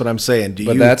So that's what I'm saying.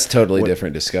 But that's totally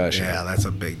different discussion. Yeah, that's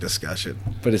a big discussion.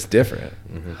 But it's different.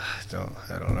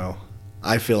 I don't know.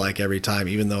 I feel like every time,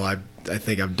 even though I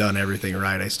think I've done everything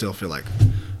right, I still feel like,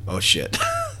 oh shit.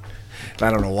 I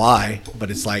don't know why,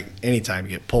 but it's like anytime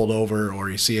you get pulled over or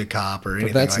you see a cop or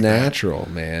anything but that's like natural,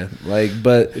 man.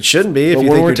 But it shouldn't be. If but you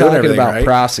when think we're you're doing talking everything about right.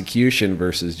 prosecution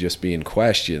versus just being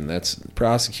questioned, that's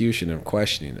prosecution and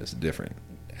questioning is different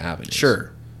avenues.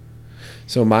 Sure.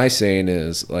 So my saying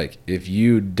is, like, if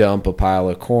you dump a pile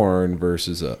of corn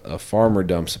versus a farmer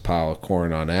dumps a pile of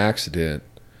corn on accident,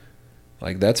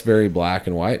 like, that's very black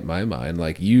and white in my mind.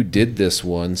 Like, you did this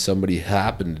one, somebody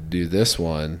happened to do this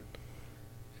one.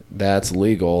 That's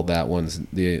legal. That one's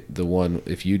the one.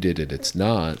 If you did it, it's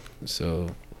not.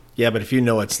 So Yeah, but if you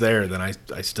know it's there, then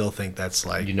I still think that's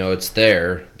like You know it's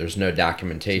there. There's no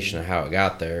documentation of how it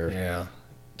got there. yeah.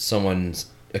 Someone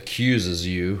accuses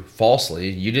you falsely.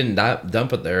 You didn't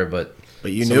dump it there, but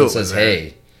But you someone knew it says, was there.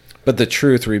 "Hey, But the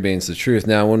truth remains the truth.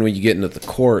 Now, when you get into the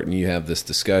court and you have this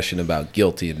discussion about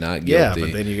guilty and not Yeah, guilty,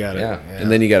 but then you got to Yeah. and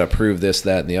then you got to prove this,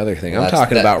 that, and the other thing. Well, I'm that's-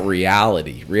 talking that- about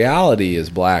reality. Reality is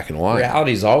black and white.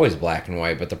 reality is always black and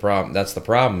white." But the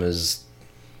problem is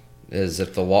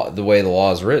if the way the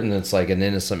law is written, it's like an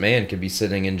innocent man could be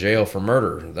sitting in jail for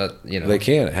murder. That They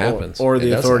can. It happens. or It the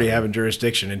does authority happen. having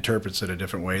jurisdiction interprets it a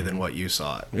different way than what you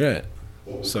saw it. Right.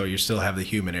 So you still have the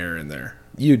human error in there.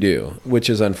 You do, which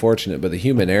is unfortunate. But the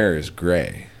human error is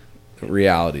gray.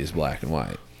 Reality is black and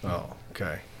white. Oh,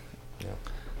 okay.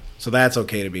 So that's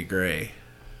okay to be gray,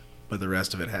 but the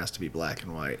rest of it has to be black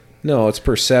and white. No, it's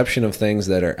perception of things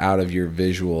that are out of your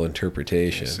visual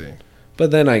interpretation. I see. But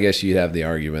then I guess you'd have the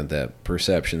argument that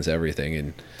perception's everything,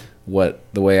 and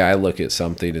the way I look at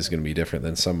something is going to be different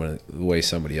than the way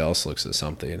somebody else looks at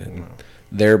something, and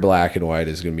their black and white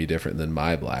is going to be different than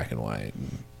my black and white,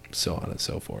 and so on and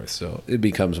so forth. So it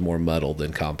becomes more muddled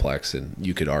and complex, and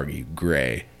you could argue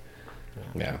gray.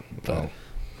 yeah.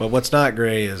 But what's not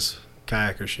gray is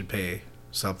kayakers should pay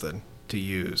something to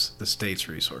use the state's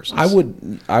resources.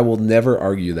 I will never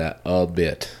argue that a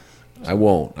bit. I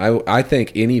won't. I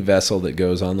think any vessel that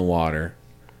goes on the water.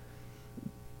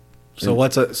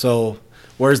 So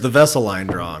where's the vessel line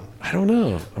drawn? I don't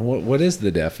know. What is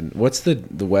the what's the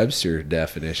Webster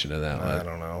definition of that I one?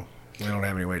 don't know. We don't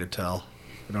have any way to tell.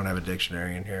 We don't have a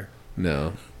dictionary in here.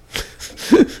 No.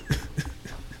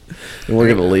 And we're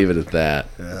gonna leave it at that.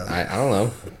 I don't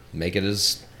know. Make it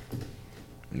as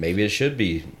maybe it should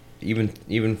be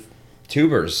even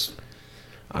tubers.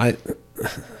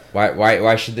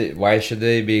 Why should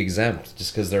they be exempt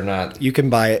just because they're not? You can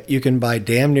buy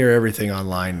damn near everything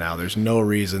online now. There's no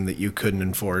reason that you couldn't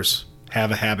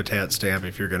have a habitat stamp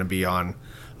if you're going to be on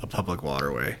a public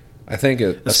waterway. I think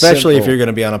Especially if you're going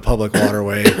to be on a public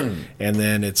waterway and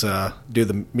then it's do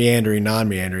the meandering,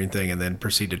 non-meandering thing and then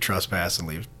proceed to trespass and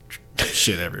leave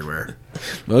shit everywhere.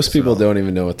 most people don't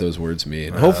even know what those words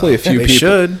mean. Hopefully, a few they people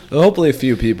should. Hopefully, a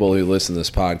few people who listen to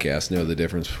this podcast know the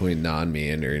difference between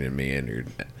non-meandering and meandered,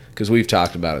 because we've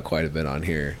talked about it quite a bit on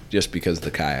here, just because of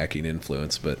the kayaking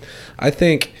influence. But I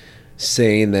think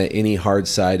saying that any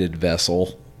hard-sided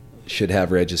vessel should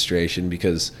have registration,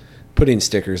 because putting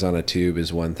stickers on a tube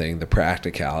is one thing. The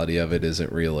practicality of it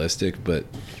isn't realistic, but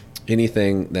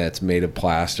anything that's made of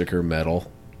plastic or metal,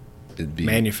 it'd be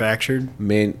Manufactured?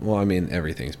 well, I mean,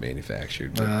 everything's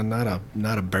manufactured, but,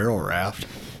 Not a barrel raft.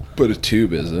 but a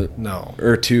tube isn't. No.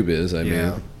 Or a tube is, I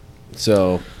Yeah. mean.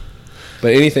 So,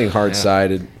 but anything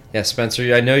hard-sided, Yeah,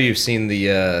 Spencer. I know you've seen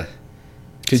the.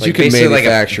 because It's you like can basically like a-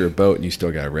 manufacture a boat and you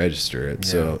still got to register it.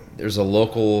 So, There's a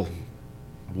local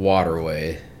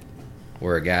waterway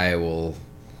where a guy will.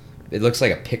 It looks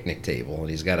like a picnic table,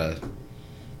 and it's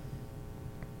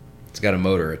got a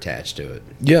motor attached to it.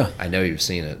 yeah. I know you've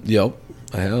seen it. Yep,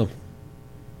 I have.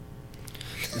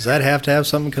 Does that have to have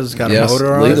something because it's got Yes, a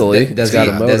motor on legally. it? Does It's got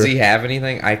a motor. Does he have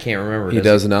anything? I can't remember. He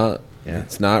does not. Yeah.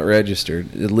 It's not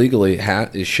registered. It legally,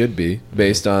 it should be,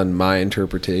 based on my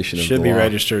interpretation of Should the be law.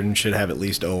 registered and should have at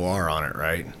least OR on it,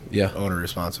 right? Yeah. Owner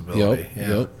responsibility. Yep.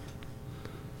 Yep.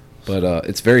 But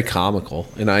it's very comical,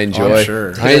 and I I'm enjoy. sure.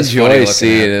 I It is funny enjoy looking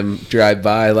seeing at. him drive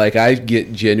by. Like, I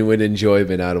get genuine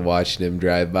enjoyment out of watching him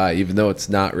drive by, even though it's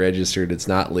not registered, it's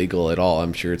not legal at all.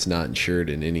 I'm sure it's not insured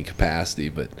in any capacity,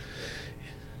 but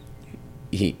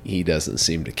he doesn't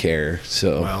seem to care.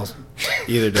 So Well,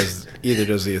 either does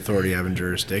the authority having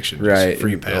jurisdiction. Just Right.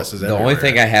 Free passes. The only everywhere.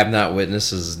 thing I have not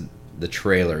witnessed is the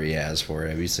trailer he has for it.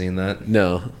 Have you seen that?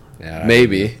 no, Yeah,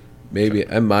 maybe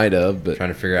I might have, but Trying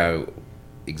to figure out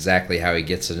exactly how he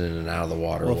gets it in and out of the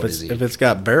water. Well, What is he? if it's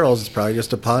got barrels, it's probably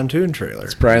just a pontoon trailer.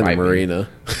 it's probably in Might the be. marina.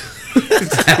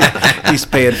 He's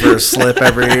paying for a slip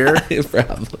every year.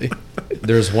 Probably.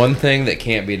 There's one thing that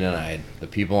can't be denied. The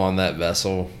people on that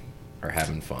vessel are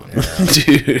having fun.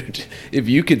 Dude, if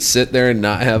you could sit there and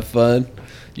not have fun,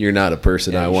 you're not a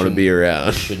person I want to be around.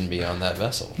 You shouldn't be on that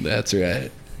vessel. That's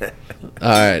right. All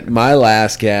right, my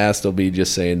last cast will be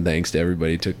just saying thanks to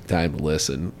everybody who took the time to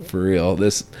listen. For real,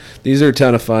 these are a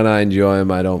ton of fun. I enjoy them.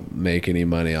 I don't make any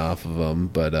money off of them,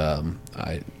 but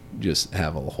I just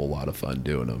have a whole lot of fun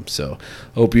doing them. So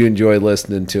hope you enjoy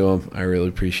listening to them. I really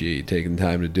appreciate you taking the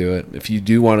time to do it. If you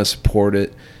do want to support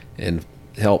it and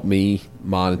help me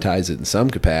monetize it in some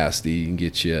capacity and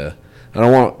get you, I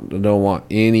don't want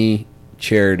any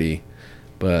charity,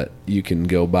 but you can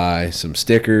go buy some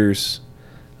stickers.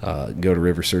 Go to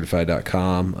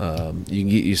rivercertified.com. You can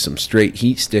get you some straight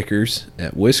heat stickers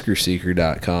at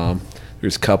whiskerseeker.com.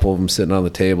 There's a couple of them sitting on the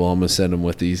table. I'm going to send them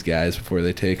with these guys before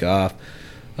they take off.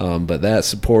 But that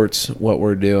supports what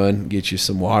we're doing. Get you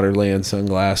some Waterland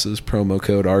sunglasses, promo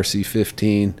code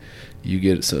RC15. You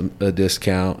get a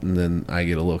discount, and then I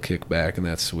get a little kickback, and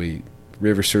that's sweet.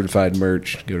 River Certified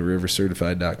merch, go to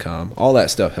rivercertified.com. All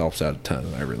that stuff helps out a ton,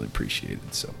 and I really appreciate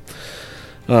it. So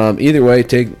either way,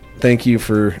 thank you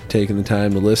for taking the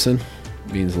time to listen.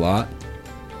 It means a lot.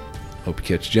 Hope you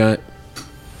catch a giant.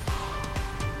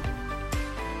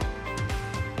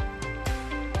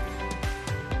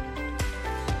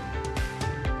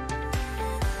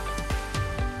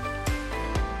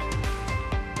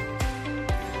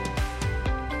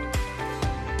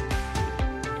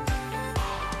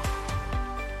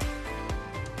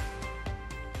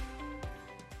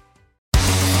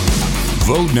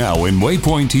 Vote now in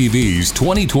Waypoint TV's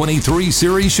 2023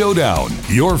 Series Showdown.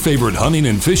 Your favorite hunting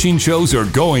and fishing shows are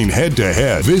going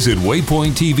head-to-head. Visit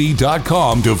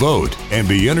waypointtv.com to vote and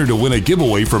be entered to win a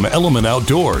giveaway from Element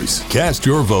Outdoors. Cast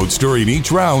your votes during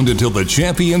each round until the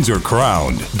champions are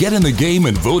crowned. Get in the game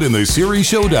and vote in the Series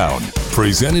Showdown.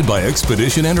 Presented by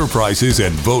Expedition Enterprises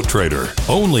and Vote Trader.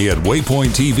 Only at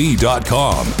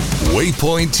waypointtv.com.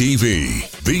 Waypoint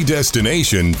TV, the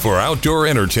destination for outdoor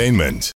entertainment.